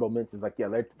two honorable mentions. Like, yeah,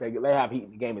 they have heat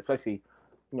in the game, especially, you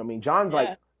know what I mean? John's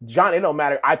like, John, it don't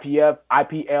matter. IPF,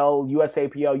 IPL,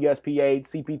 USAPL, USPA,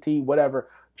 CPT, whatever.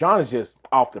 John is just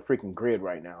off the freaking grid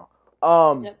right now.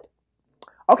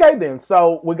 Okay, then.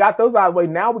 So we got those out of the way.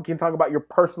 Now we can talk about your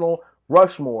personal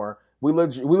Rushmore. We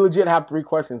legit have 3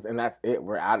 questions, and that's it.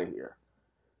 We're out of here.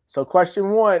 So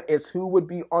question 1 is, who would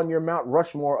be on your Mount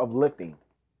Rushmore of lifting?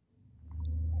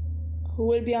 Who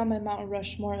would be on my Mount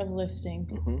Rushmore of lifting?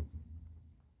 Mm-hmm.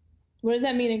 What does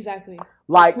that mean exactly?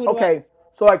 Like, okay.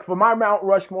 So, like, for my Mount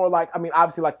Rushmore, like, I mean,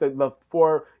 obviously, like, the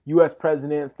 4 U.S.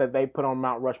 presidents that they put on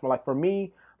Mount Rushmore. Like, for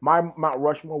me, my Mount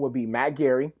Rushmore would be Matt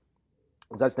Gary,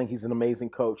 because I just think he's an amazing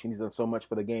coach, and he's done so much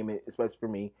for the game, especially for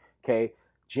me. Okay.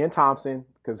 Jen Thompson,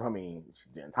 because, I mean,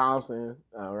 Jen Thompson,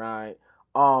 all right.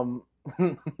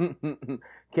 Kim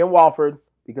Wofford,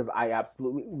 because I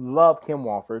absolutely love Kim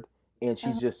Wofford, and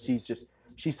she's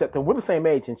set them. We're the same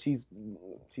age, and she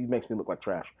makes me look like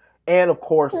trash. And, of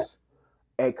course,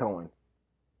 Ed Cohen.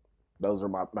 Those are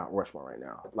my Mount Rushmore right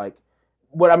now. Like,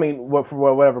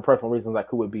 for whatever personal reasons, like,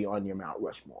 who would be on your Mount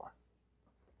Rushmore?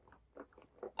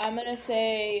 I'm gonna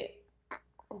say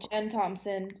Jen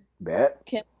Thompson. Bet.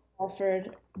 Kim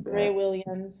Alford. Bet. Ray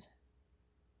Williams.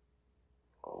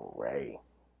 Oh, Ray.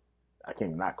 I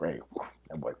can't knock Ray.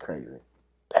 That boy crazy.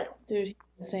 Damn. Dude, he's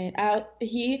insane. I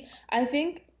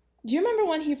think, do you remember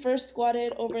when he first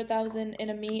squatted over 1,000 in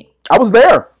a meet? I was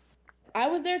there. I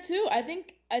was there too. I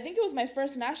think it was my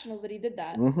first nationals that he did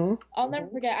that. Mm-hmm. I'll never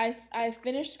forget. I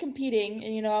finished competing,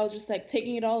 and I was just like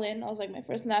taking it all in. I was like, my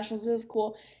first nationals, this is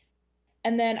cool.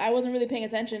 And then I wasn't really paying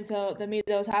attention to the meet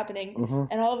that was happening. Mm-hmm.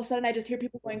 And all of a sudden, I just hear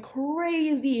people going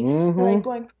crazy, like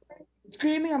going crazy,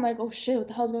 screaming. I'm like, oh shit, what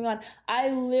the hell's going on? I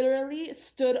literally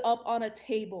stood up on a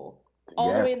table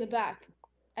all the way in the back,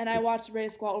 and I watched Ray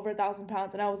squat over 1,000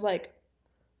 pounds, and I was like,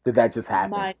 did that just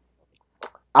happen?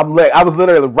 I was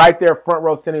literally right there, front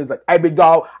row sitting. He was like, hey, big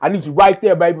dog, I need you right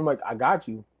there, baby. I'm like, I got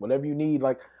you. Whatever you need.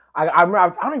 Like, I don't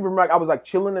even remember. Like, I was like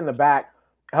chilling in the back,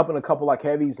 helping a couple like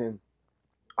heavies, and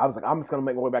I was like, I'm just going to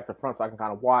make my way back to the front so I can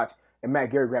kind of watch. And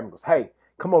Matt Gary grabbed me and goes, hey,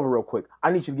 come over real quick.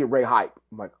 I need you to get Ray hype.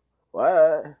 I'm like,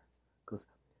 what? Because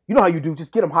you know how you do.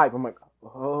 Just get him hype. I'm like,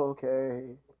 oh,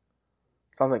 okay.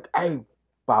 So I'm like, hey,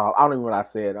 Bob, I don't even know what I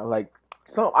said. I'm like,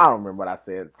 I don't remember what I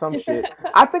said. Some shit.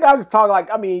 I think I was just talking like,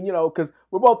 I mean, you know, because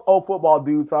we're both old football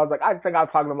dudes. So I was like, I think I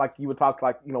was talking to him like you would talk to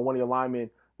like, you know, one of your linemen, you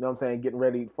know what I'm saying, getting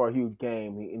ready for a huge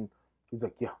game. And he's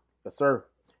like, yeah, yes, sir.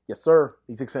 Yes, sir.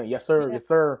 He's like saying, yes, sir. Yeah. Yes,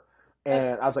 sir.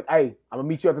 And I was like, hey, I'm going to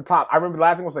meet you at the top. I remember the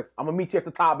last thing I was like, I'm going to meet you at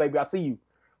the top, baby. I see you.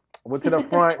 I went to the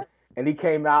front and he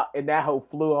came out and that whole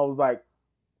flew. I was like,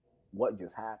 what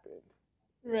just happened?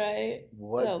 Right.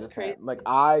 What that was just crazy. happened? Like,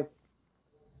 I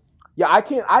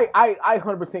can't. I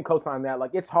 100% co-sign that.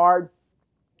 Like, it's hard.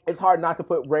 It's hard not to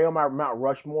put Ray on my Mount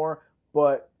Rushmore,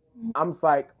 but I'm just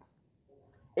like,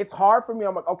 it's hard for me.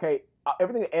 I'm like, okay,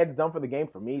 everything that Ed's done for the game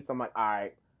for me. So I'm like, all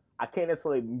right, I can't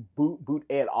necessarily boot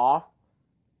Ed off,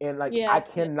 and like I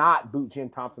cannot boot Jen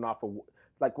Thompson off of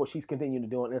like what she's continuing to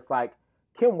do. And it's like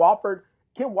Kim Walford.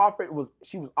 Kim Walford was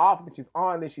off, then she's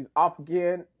on, then she's off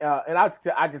again, and I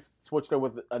just switched her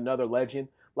with another legend.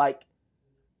 Like,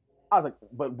 I was like,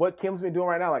 but what Kim's been doing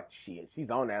right now, like, shit,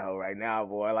 she's on that hoe right now,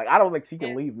 boy. Like, I don't think she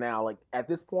can leave now. Like, at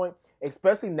this point,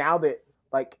 especially now that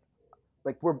like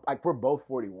we're both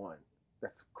 41.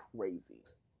 That's crazy.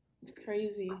 It's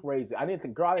crazy. Crazy. I didn't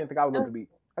think I would live to be.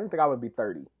 I didn't think I would be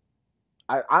 30.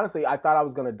 I honestly thought I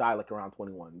was gonna die like around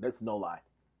 21. That's no lie.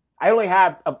 I only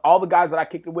have of all the guys that I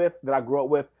kicked it with, that I grew up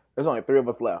with. There's only 3 of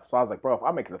us left. So I was like, bro, if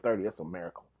I make it to 30, that's a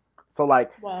miracle. So like,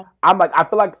 wow. I'm like, I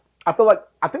think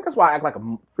that's why I act like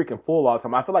a freaking fool all the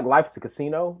time. I feel like life is a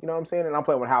casino, you know what I'm saying? And I'm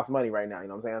playing with house money right now, you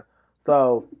know what I'm saying?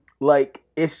 So like,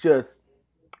 it's just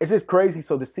crazy.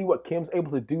 So to see what Kim's able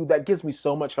to do, that gives me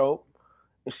so much hope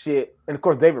and shit. And of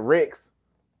course, David Ricks,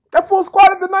 that full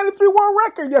squad at the 93 world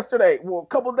record yesterday. Well, a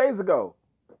couple of days ago.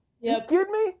 Yep. You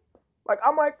kidding me? Like,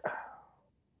 I'm like,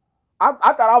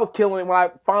 I thought I was killing it when I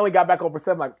finally got back over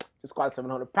 7. Like, just squat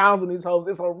 700 pounds on these hoes.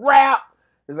 It's a wrap.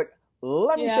 It's like,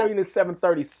 let me show you this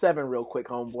 737 real quick,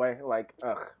 homeboy. Like,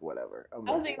 whatever. I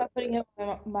was thinking about putting him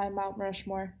on my Mount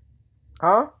Rushmore.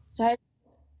 Huh? So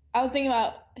I was thinking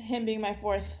about him being my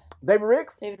 4th. David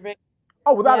Ricks? David Ricks.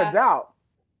 Oh, without a doubt.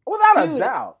 Without a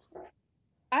doubt.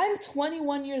 I'm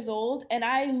 21 years old, and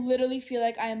I literally feel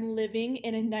like I am living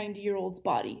in a 90-year-old's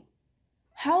body.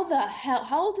 How the hell?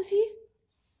 How old is he?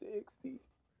 60,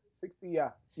 yeah.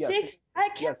 60. I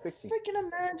can't 60. freaking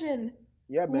imagine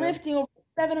man. lifting over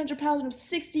 700 pounds from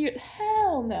 60 years.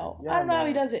 Hell no. Yeah, I don't know how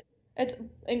he does it. It's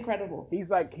incredible.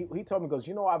 He's like, he told me, goes,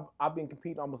 you know, I've been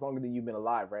competing almost longer than you've been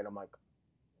alive, right? I'm like,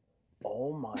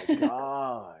 oh my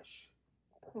gosh.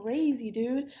 Crazy,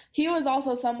 dude. He was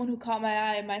also someone who caught my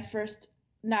eye in my first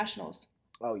nationals.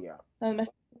 Oh, yeah. My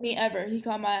me ever. He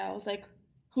caught my eye. I was like,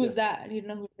 who's that? I need to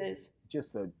know who it is.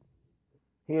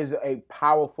 He's such a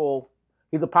powerful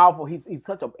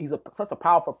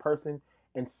person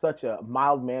and such a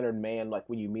mild-mannered man. Like,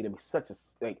 when you meet him,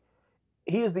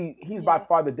 he's by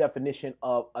far the definition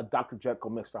of a Dr.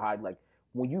 Jekyll, Mr. Hyde. Like,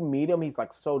 when you meet him, he's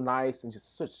like so nice and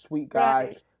just such a sweet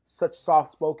guy, such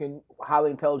soft-spoken,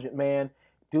 highly intelligent man,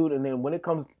 dude. And then when it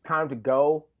comes time to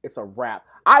go, it's a wrap.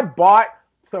 I bought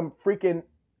some freaking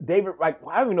David, like,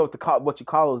 I don't even know what you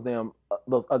call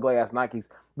those ugly ass Nikes,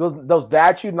 those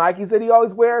dad shoe Nikes that he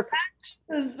always wears.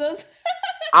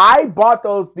 I bought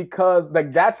those because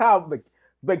like that's how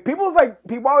like people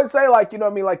always say, like, you know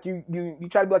what I mean, like you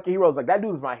try to be like your heroes, like that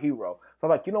dude is my hero. So I'm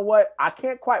like, you know what, I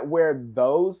can't quite wear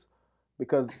those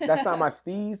because that's not my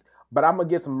steez, but I'm gonna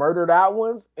get some murdered out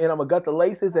ones and I'm gonna gut the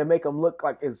laces and make them look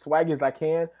like as swaggy as I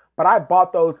can. But I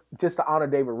bought those just to honor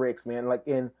David Ricks, man.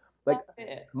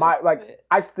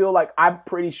 I'm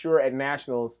pretty sure at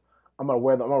nationals I'm gonna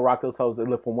wear them. I'm gonna rock those hoes that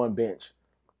lift from one bench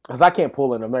because I can't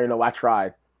pull in them. There, you know, I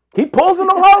tried. He pulls in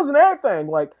them hoes and everything.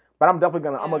 Like, but I'm definitely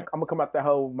gonna. I'm gonna come out that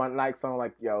hoe with my Nikes on.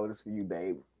 Like, yo, this is for you,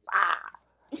 babe.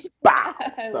 Bah.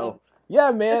 So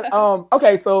yeah, man.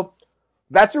 Okay, so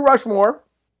that's your Rushmore.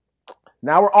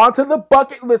 Now we're on to the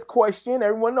bucket list question.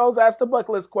 Everyone knows that's the bucket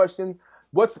list question.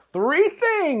 What's 3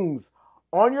 things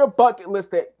on your bucket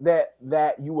list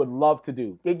that you would love to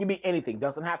do? It can be anything.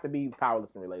 Doesn't have to be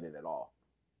powerlifting related at all.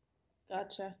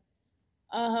 Gotcha.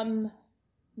 I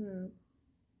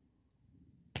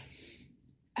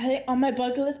think on my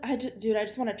bucket list, I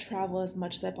just want to travel as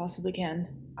much as I possibly can.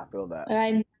 I feel that. And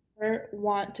I never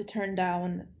want to turn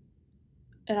down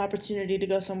an opportunity to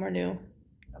go somewhere new.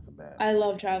 That's a bad. I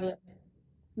love traveling.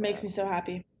 Makes me so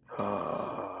happy.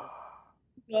 Go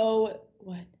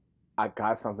what? I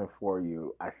got something for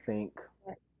you. I think.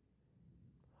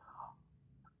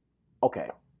 Okay,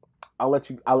 I'll let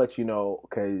you know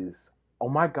because oh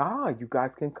my God, you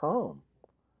guys can come.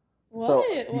 What? So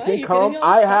you can come.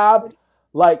 I have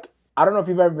I don't know if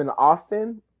you've ever been to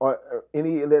Austin or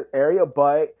any of that area,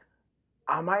 but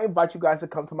I might invite you guys to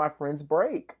come to my friend's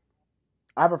break.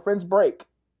 I have a friend's break.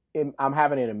 I'm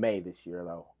having it in May this year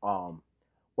though.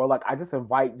 bro, like I just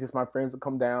invite just my friends to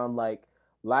come down. Like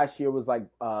last year was like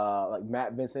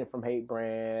Matt Vincent from Hate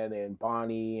Brand and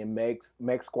Bonnie and Meg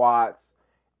Squats,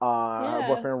 her Yeah.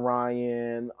 boyfriend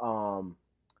Ryan.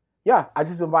 Yeah, I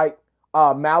just invite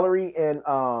Mallory and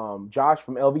Josh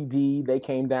from LVD. They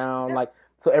came down. Like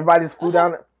so, everybody just flew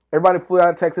down. Everybody flew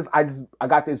down to Texas. I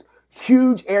got this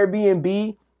huge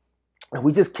Airbnb, and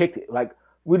we just kicked it. Like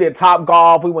we did Top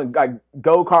Golf. We went like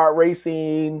go-kart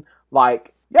racing.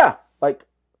 Like yeah, like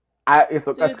Dude,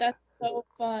 that's so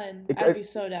fun. I'd be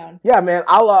so down. Yeah, man.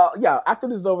 After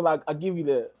this is over, like I'll give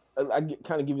you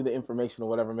kind of give you the information or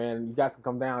whatever, man. You guys can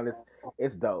come down.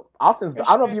 It's dope. Austin's. I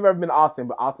don't know if you've ever been to Austin,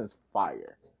 but Austin's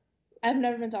fire. I've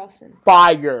never been to Austin.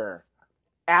 Fire.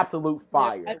 Absolute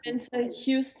fire. I've been to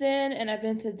Houston and I've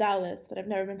been to Dallas, but I've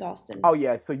never been to Austin. Oh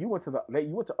yeah, so you went to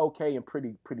OK and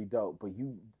pretty dope, but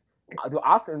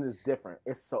Austin is different.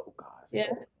 It's so gosh.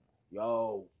 Yeah.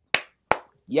 Yo.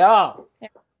 Yeah.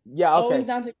 Yeah. Okay. Always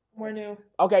down to more new.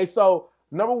 Okay, so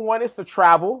number one is to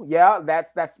travel. Yeah,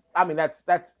 that's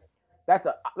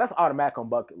automatic on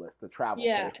bucket list to travel.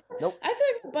 Yeah. Okay? Nope. I feel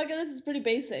like bucket list is pretty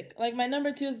basic. Like my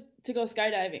number 2 is to go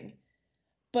skydiving.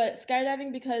 But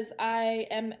skydiving because I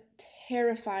am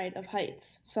terrified of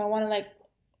heights. So I want to like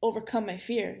overcome my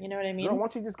fear. You know what I mean? Girl, why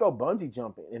don't you just go bungee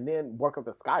jumping and then work up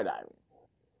to skydiving?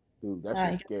 Dude, that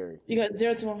shit's scary. You got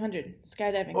 0 to 100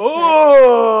 skydiving.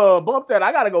 Oh, bump that!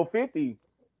 I gotta go 50.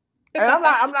 And I'm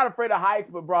not afraid of heights,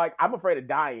 but bro, like, I'm afraid of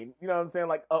dying. You know what I'm saying?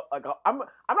 I'm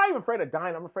not even afraid of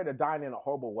dying. I'm afraid of dying in a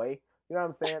horrible way. You know what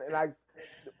I'm saying? And I'm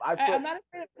not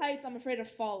afraid of heights. I'm afraid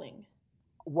of falling.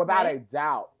 Without a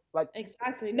doubt. Like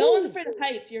exactly. No one's afraid of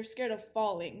heights. You're scared of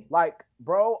falling. Like,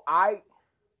 bro, I've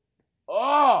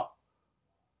done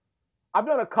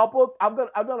a couple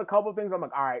of things. I'm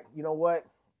like, all right, you know what?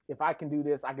 If I can do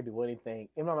this, I can do anything.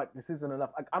 And I'm like, this isn't enough.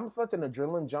 Like, I'm such an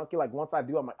adrenaline junkie. Like, once I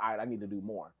do, I'm like, all right, I need to do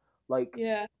more. Like,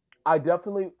 yeah, I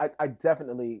definitely want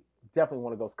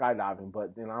to go skydiving,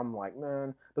 but then I'm like,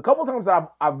 man, the couple of times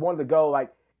that I've wanted to go, like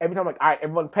every time I'm like, all right,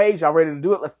 everyone, Paige, y'all ready to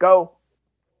do it? Let's go.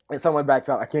 And someone backs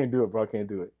out. I can't do it, bro. I can't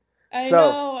do it. I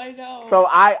know. So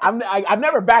I've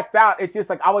never backed out. It's just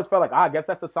like I always felt like, I guess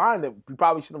that's a sign that we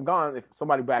probably should have gone if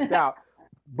somebody backed out.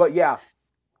 But yeah,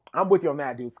 I'm with you on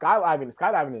that, dude.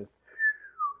 Skydiving is,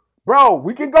 bro.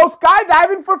 We can go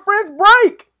skydiving for Friends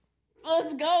break.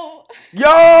 Let's go. Yo,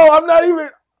 I'm not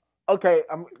even okay.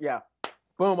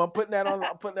 Boom. I'm putting that on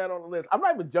the list. I'm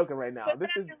not even joking right now. This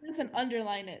is listen,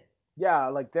 underline it. Yeah,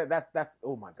 like that's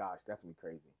oh my gosh, that's gonna be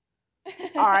crazy.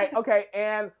 All right, okay.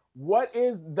 And what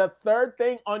is the third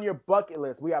thing on your bucket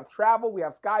list? We have travel, we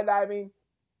have skydiving.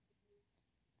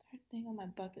 Third thing on my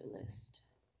bucket list.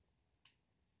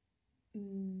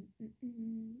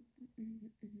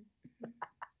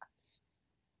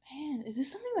 Man, is this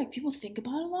something like people think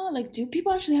about a lot? Like, do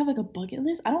people actually have like a bucket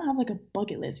list? I don't have like a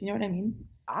bucket list. You know what I mean?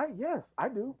 Yes, I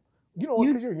do. You know what?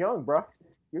 Because you're young, bro.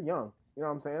 You're young. You know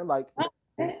what I'm saying? Like,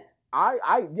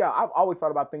 I've always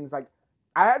thought about things like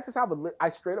I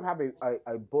straight up have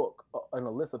a book and a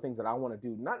list of things that I want to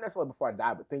do. Not necessarily before I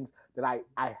die, but things that I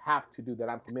have to do that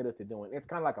I'm committed to doing. It's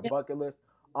kind of like a bucket list.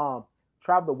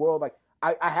 Travel the world. Like,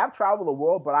 I have traveled the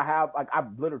world, but I've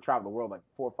literally traveled the world like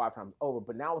 4 or 5 times over.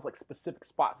 But now it's like specific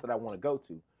spots that I want to go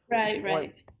to.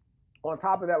 Right. On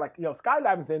top of that, like, you know,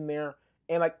 skydiving's in there,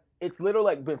 and like it's literally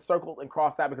like been circled and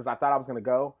crossed out because I thought I was gonna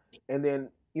go, and then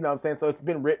you know what I'm saying. So it's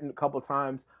been written a couple of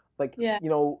times. Like you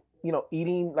know,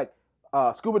 eating like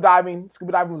scuba diving.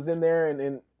 Scuba diving was in there,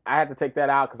 and I had to take that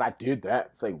out because I did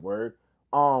that. Say word.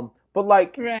 But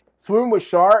like swimming with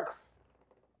sharks,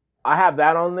 I have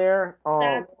that on there.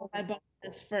 That's on my bucket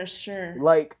list for sure.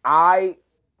 Like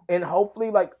and hopefully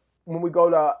like when we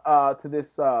go to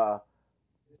this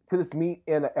meet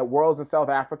at Worlds in South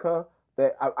Africa,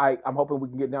 that I'm hoping we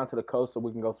can get down to the coast so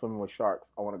we can go swimming with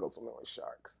sharks. I want to go swimming with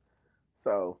sharks.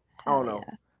 So I don't know.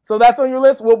 So that's on your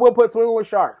list. We'll put swimming with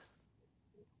sharks.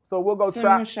 So we'll go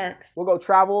sharks. We'll go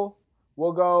travel.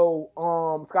 We'll go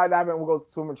skydiving. We'll go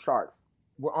swimming with sharks.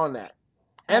 We're on that.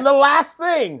 And the last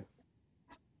thing.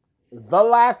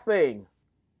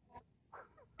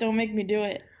 Don't make me do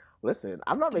it. Listen,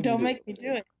 I'm not making. Don't make me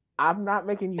do it. I'm not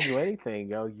making you do anything,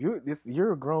 yo.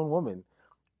 You're a grown woman.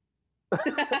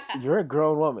 You're a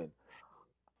grown woman.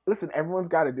 Listen, everyone's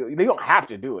got to do it. They don't have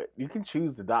to do it. You can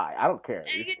choose to die. I don't care.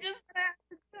 You just have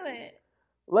to do it.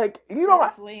 Like, you know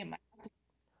what?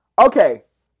 Okay.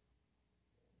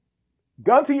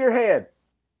 Gun to your head.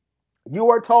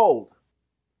 You are told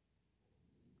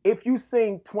if you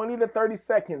sing 20 to 30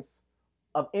 seconds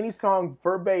of any song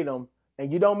verbatim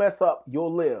and you don't mess up,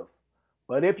 you'll live.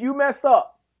 But if you mess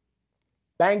up,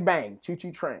 bang, bang,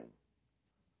 choo-choo train.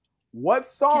 What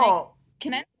song?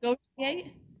 Can I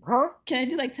negotiate? Huh? Can I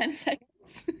do like 10 seconds?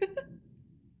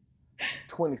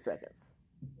 20 seconds.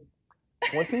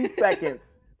 20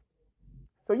 seconds.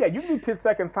 So yeah, you can do 10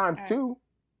 seconds times All right. 2.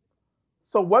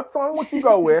 So what song would you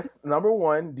go with? Number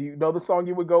 1, do you know the song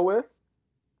you would go with?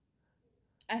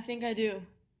 I think I do.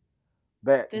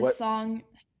 Bet. This song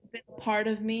has been a part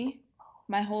of me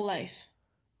my whole life.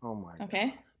 Oh my God.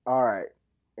 Okay? All right.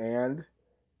 And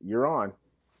you're on.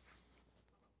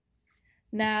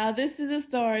 Now, this is a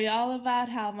story all about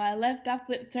how my left got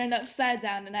flipped, turned upside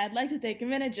down, and I'd like to take a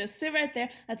minute, just sit right there.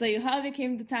 I'll tell you how I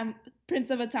became the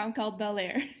prince of a town called Bel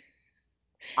Air.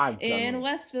 In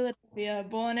West Philadelphia,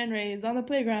 born and raised, on the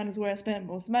playground is where I spent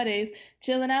most of my days,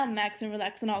 chilling out, maxing,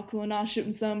 relaxing, all cool and all,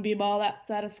 shooting some b-ball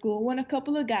outside of school, when a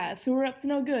couple of guys who were up to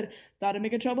no good started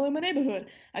making trouble in my neighborhood.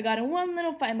 I got in one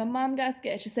little fight, my mom got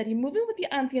scared. She said, "You moving with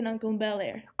your auntie and uncle in Bel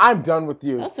Air?" I'm done with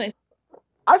you. That was 20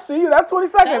 I see you. That's 20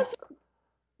 seconds.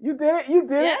 You did it. You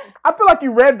did it. I feel like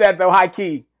you read that, though, high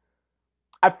key.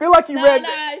 I feel like you read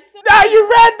that. No, you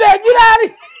read that. Get out of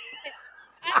here.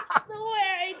 I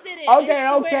swear I did it.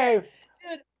 Okay.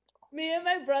 Dude, me and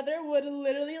my brother would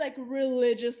literally like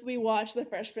religiously watch The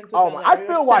Fresh Prince of Bel-Air. I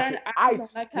still watch it. I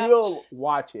still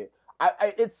watch it.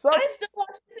 It sucks. I still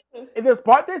watch it too. The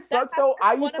part that sucks, though,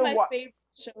 I used to watch.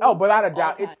 Oh, without a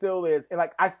doubt, it still is. And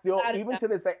like, I still, even to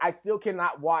this day, I still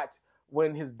cannot watch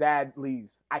when his dad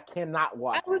leaves. I cannot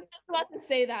watch it. I was just about to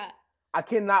say that. I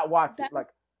cannot watch it. Like,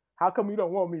 how come you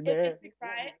don't want me, man? It makes me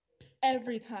cry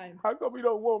every time. How come you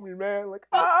don't want me, man? Like,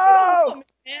 oh!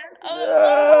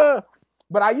 Yeah.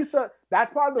 But I used to,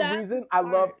 that's part of the reason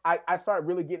I started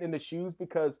really getting into shoes,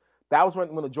 because that was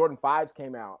when the Jordan 5s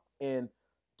came out. And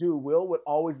dude, Will would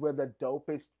always wear the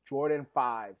dopest Jordan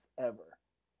 5s ever.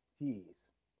 Jeez.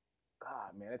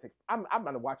 God, man, I'm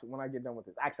gonna watch it when I get done with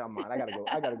this. Actually, I'm not. I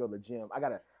gotta go to the gym. I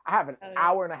have an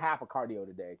hour and a half of cardio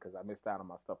today because I missed out on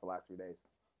my stuff the last 3 days.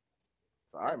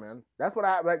 So all right, man. That's what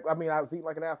I like. I mean, I was eating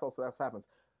like an asshole, so that's what happens.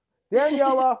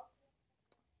 Daniela,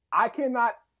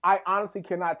 I honestly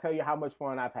cannot tell you how much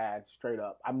fun I've had, straight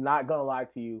up. I'm not gonna lie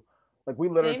to you. Like, we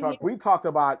literally talked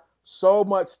about so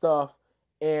much stuff,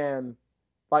 and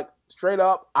like, straight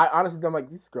up, I honestly, I'm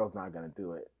like, this girl's not gonna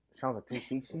do it. Sounds like,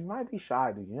 dude, she might be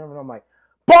shy, dude. You never know. I'm like,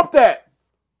 bump that.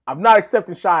 I'm not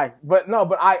accepting shy, but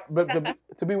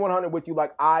to be 100 with you,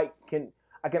 like, I can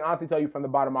honestly tell you from the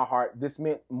bottom of my heart, this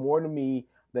meant more to me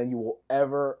than you will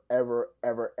ever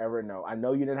know. I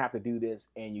know you didn't have to do this,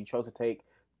 and you chose to take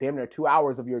damn near 2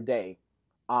 hours of your day,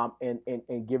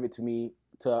 and give it to me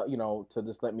to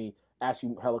just let me ask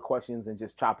you hella questions and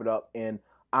just chop it up. And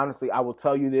honestly, I will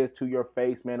tell you this to your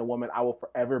face, man and woman, I will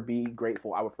forever be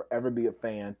grateful. I will forever be a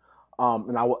fan.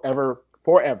 And I will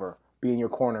forever be in your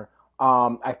corner.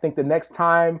 I think the next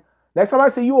time I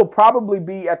see you will probably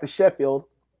be at the Sheffield.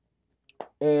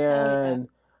 And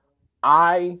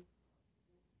I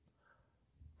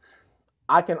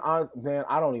can honestly,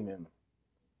 man,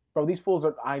 bro, these fools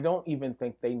I don't even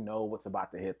think they know what's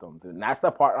about to hit them, dude. And that's the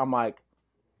part I'm like,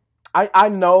 I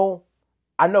know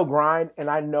grind, and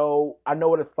I know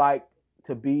what it's like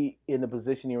to be in the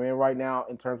position you're in right now,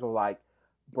 in terms of like,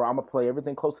 bro, I'm going to play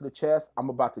everything close to the chest. I'm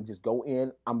about to just go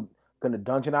in. I'm going to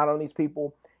dungeon out on these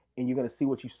people, and you're going to see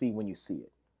what you see when you see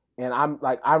it. And I'm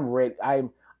ready.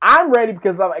 I'm ready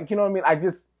because I'm like, you know what I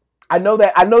mean? I know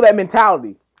that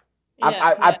mentality.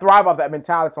 Yeah, I thrive off that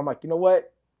mentality. So I'm like, you know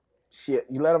what? Shit,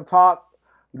 you let them talk.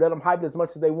 You let them hype it as much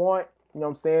as they want. You know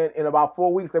what I'm saying? In about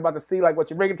 4 weeks, they're about to see like what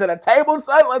you're bringing to the table,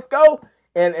 son. Let's go.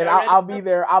 And I'll be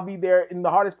there. I'll be there. And the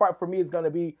hardest part for me is going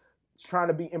to be trying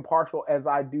to be impartial as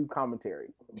I do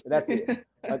commentary. That's it.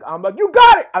 Like, I'm like, you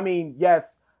got it. I mean,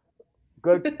 yes,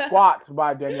 good squats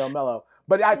by Danielle Mello.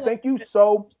 But I thank you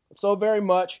so very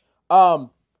much.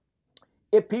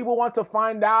 If people want to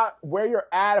find out where you're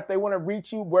at, if they want to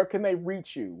reach you, where can they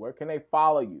reach you? Where can they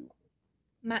follow you?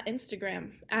 My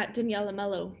Instagram, at Daniela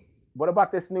Mello. What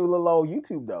about this new little old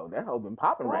YouTube, though? That whole been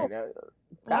popping right now.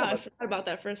 Wow, I forgot about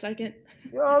that for a second.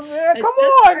 You know what I'm saying? Come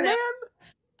on, man.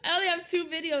 I only have 2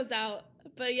 videos out.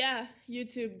 But yeah,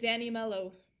 YouTube, Dani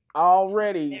Mello.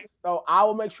 Already. So I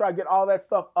will make sure I get all that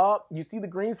stuff up. You see the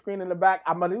green screen in the back.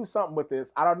 I'm going to do something with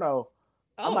this. I don't know.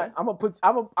 Oh. I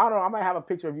don't know. I might have a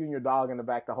picture of you and your dog in the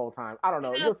back the whole time. I don't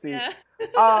know. You'll see. Yeah.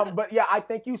 But yeah, I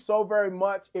thank you so very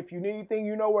much. If you need anything,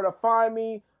 you know where to find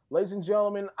me. Ladies and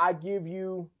gentlemen, I give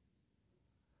you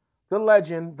the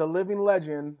legend, the living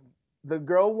legend, the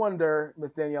girl wonder,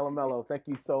 Miss Daniela Mello. Thank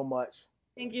you so much.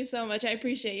 Thank you so much. I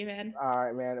appreciate you, man. All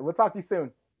right, man. We'll talk to you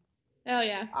soon. Oh,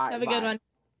 yeah. Right, have a good one.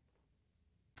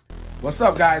 What's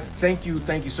up, guys? Thank you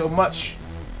so much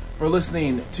for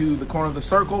listening to The Corner of the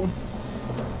Circle,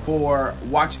 for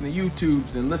watching the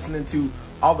YouTubes and listening to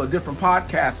all the different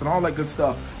podcasts and all that good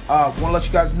stuff. Want to let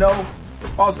you guys know,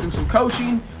 also do some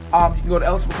coaching. You can go to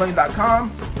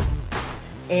ellismcclain.com,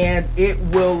 and it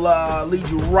will lead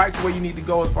you right to where you need to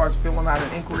go as far as filling out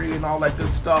an inquiry and all that good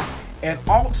stuff. And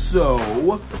also,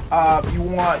 if you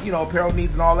want, apparel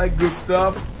needs and all that good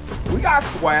stuff, we got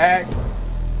swag.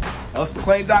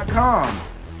 ellismcclain.com.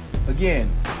 Again,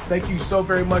 thank you so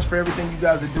very much for everything you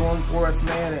guys are doing for us,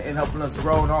 man, and helping us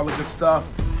grow and all the good stuff.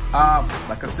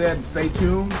 Like I said, stay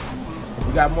tuned.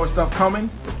 We got more stuff coming,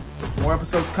 more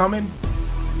episodes coming,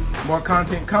 more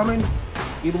content coming.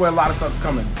 Either way, a lot of stuff's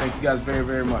coming. Thank you guys very,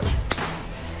 very much.